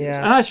ridiculous.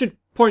 Yeah. And I should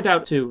point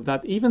out too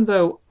that even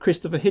though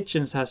Christopher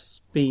Hitchens has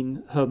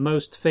been her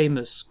most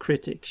famous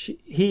critic,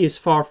 he is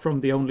far from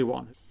the only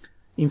one.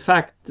 In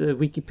fact,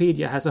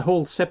 Wikipedia has a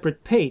whole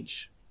separate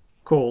page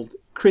called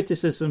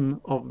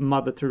Criticism of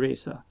Mother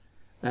Teresa,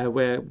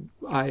 where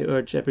I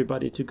urge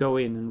everybody to go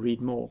in and read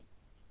more.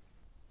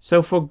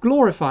 So for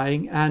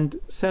glorifying and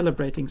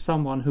celebrating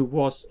someone who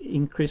was,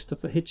 in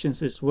Christopher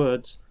Hitchens'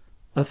 words,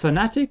 a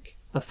fanatic,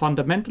 a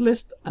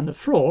fundamentalist and a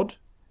fraud,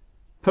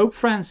 Pope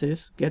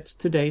Francis gets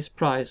today's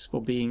prize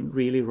for being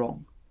really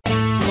wrong.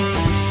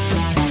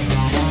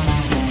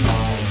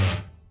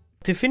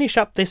 To finish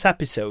up this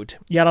episode,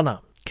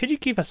 Jelena, could you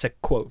give us a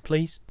quote,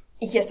 please?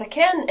 Yes, I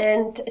can.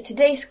 And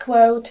today's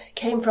quote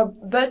came from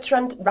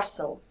Bertrand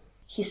Russell,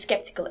 his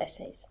skeptical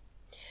essays.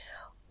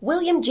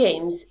 William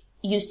James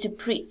used to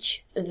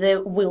preach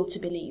the will to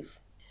believe.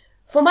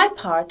 For my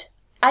part,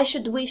 I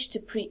should wish to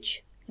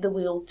preach the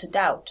will to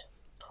doubt.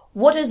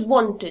 What is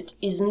wanted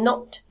is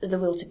not the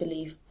will to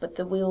believe, but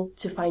the will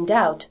to find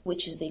out,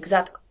 which is the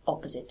exact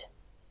opposite.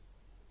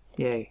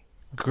 Yay.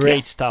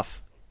 Great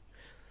stuff.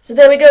 So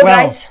there we go, Well,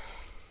 guys.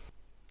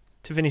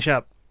 To finish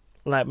up,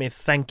 let me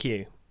thank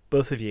you,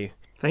 both of you.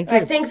 Thank All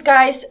you. right, thanks,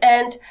 guys,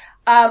 and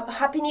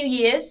Happy New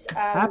Year's.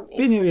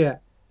 Happy New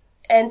Year.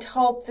 And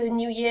hope the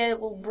new year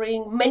will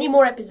bring many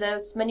more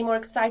episodes, many more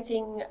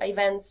exciting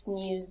events,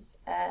 news,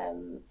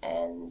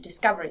 and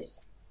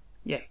discoveries.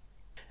 Yeah.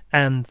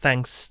 And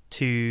thanks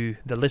to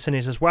the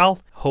listeners as well.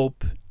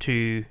 Hope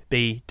to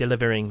be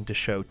delivering the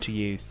show to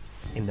you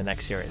in the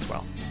next year as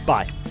well.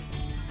 Bye.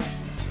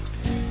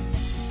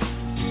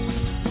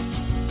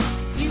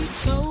 You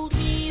told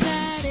me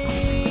that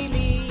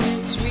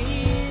aliens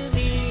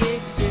really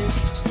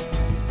exist.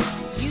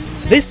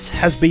 This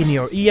has been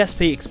your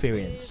ESP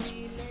experience.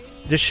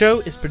 The show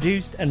is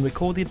produced and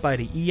recorded by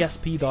the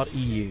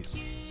TheESP.eu.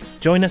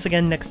 Join us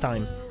again next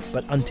time,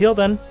 but until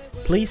then,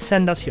 please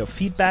send us your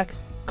feedback,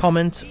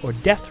 comments or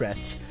death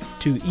threats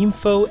to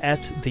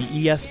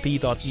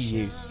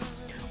info@theesp.eu.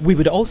 We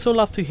would also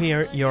love to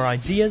hear your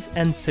ideas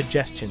and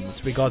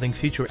suggestions regarding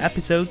future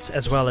episodes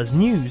as well as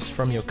news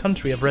from your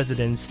country of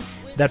residence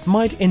that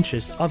might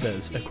interest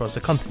others across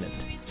the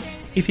continent.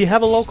 If you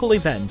have a local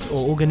event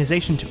or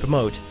organization to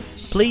promote,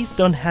 please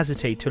don't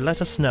hesitate to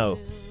let us know,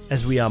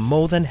 as we are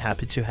more than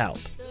happy to help.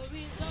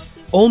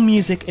 All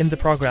music in the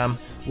program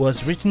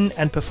was written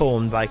and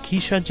performed by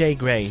Keisha J.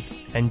 Gray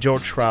and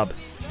George Shrub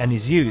and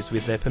is used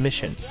with their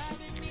permission.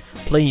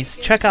 Please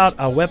check out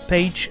our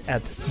webpage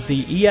at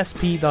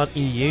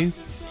theesp.eu,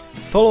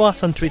 follow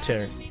us on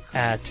Twitter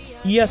at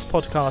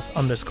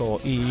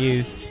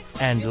espodcast_EU,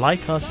 and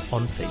like us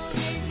on Facebook.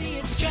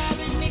 It's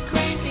driving me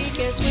crazy.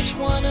 Guess which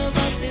one of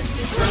us is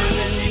to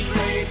see?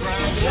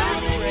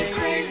 Driving me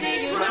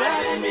crazy. You're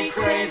driving me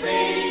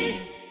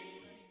crazy.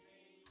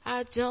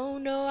 I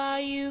don't know how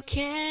you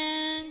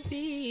can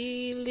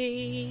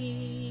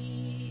believe.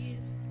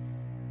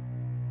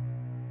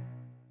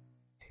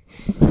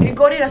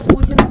 Grigori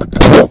Rasputin.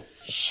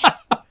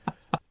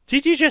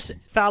 Did you just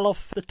fall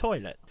off the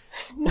toilet?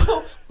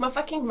 No, my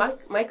fucking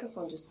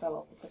microphone just fell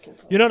off the fucking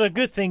toilet. You know, the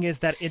good thing is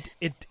that it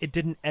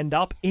didn't end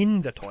up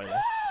in the toilet.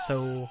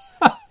 So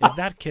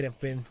that could have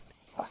been...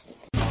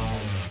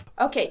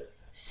 Okay,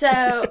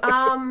 so,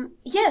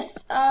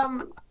 yes,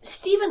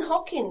 Stephen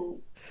Hawking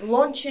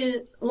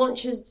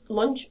launches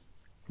lunch.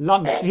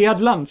 Lunch. He had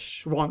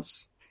lunch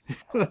once.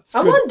 That's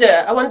I good.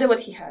 wonder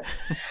what he has.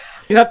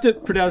 You have to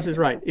pronounce it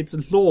right. It's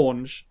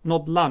launch,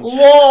 not lunch.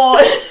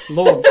 Lord!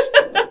 Launch.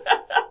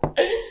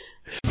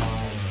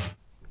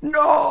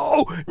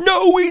 No,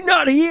 we're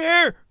not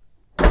here!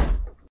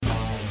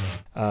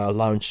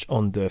 Launched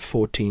on the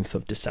 14th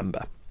of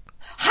December.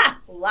 Ha!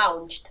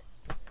 Launched.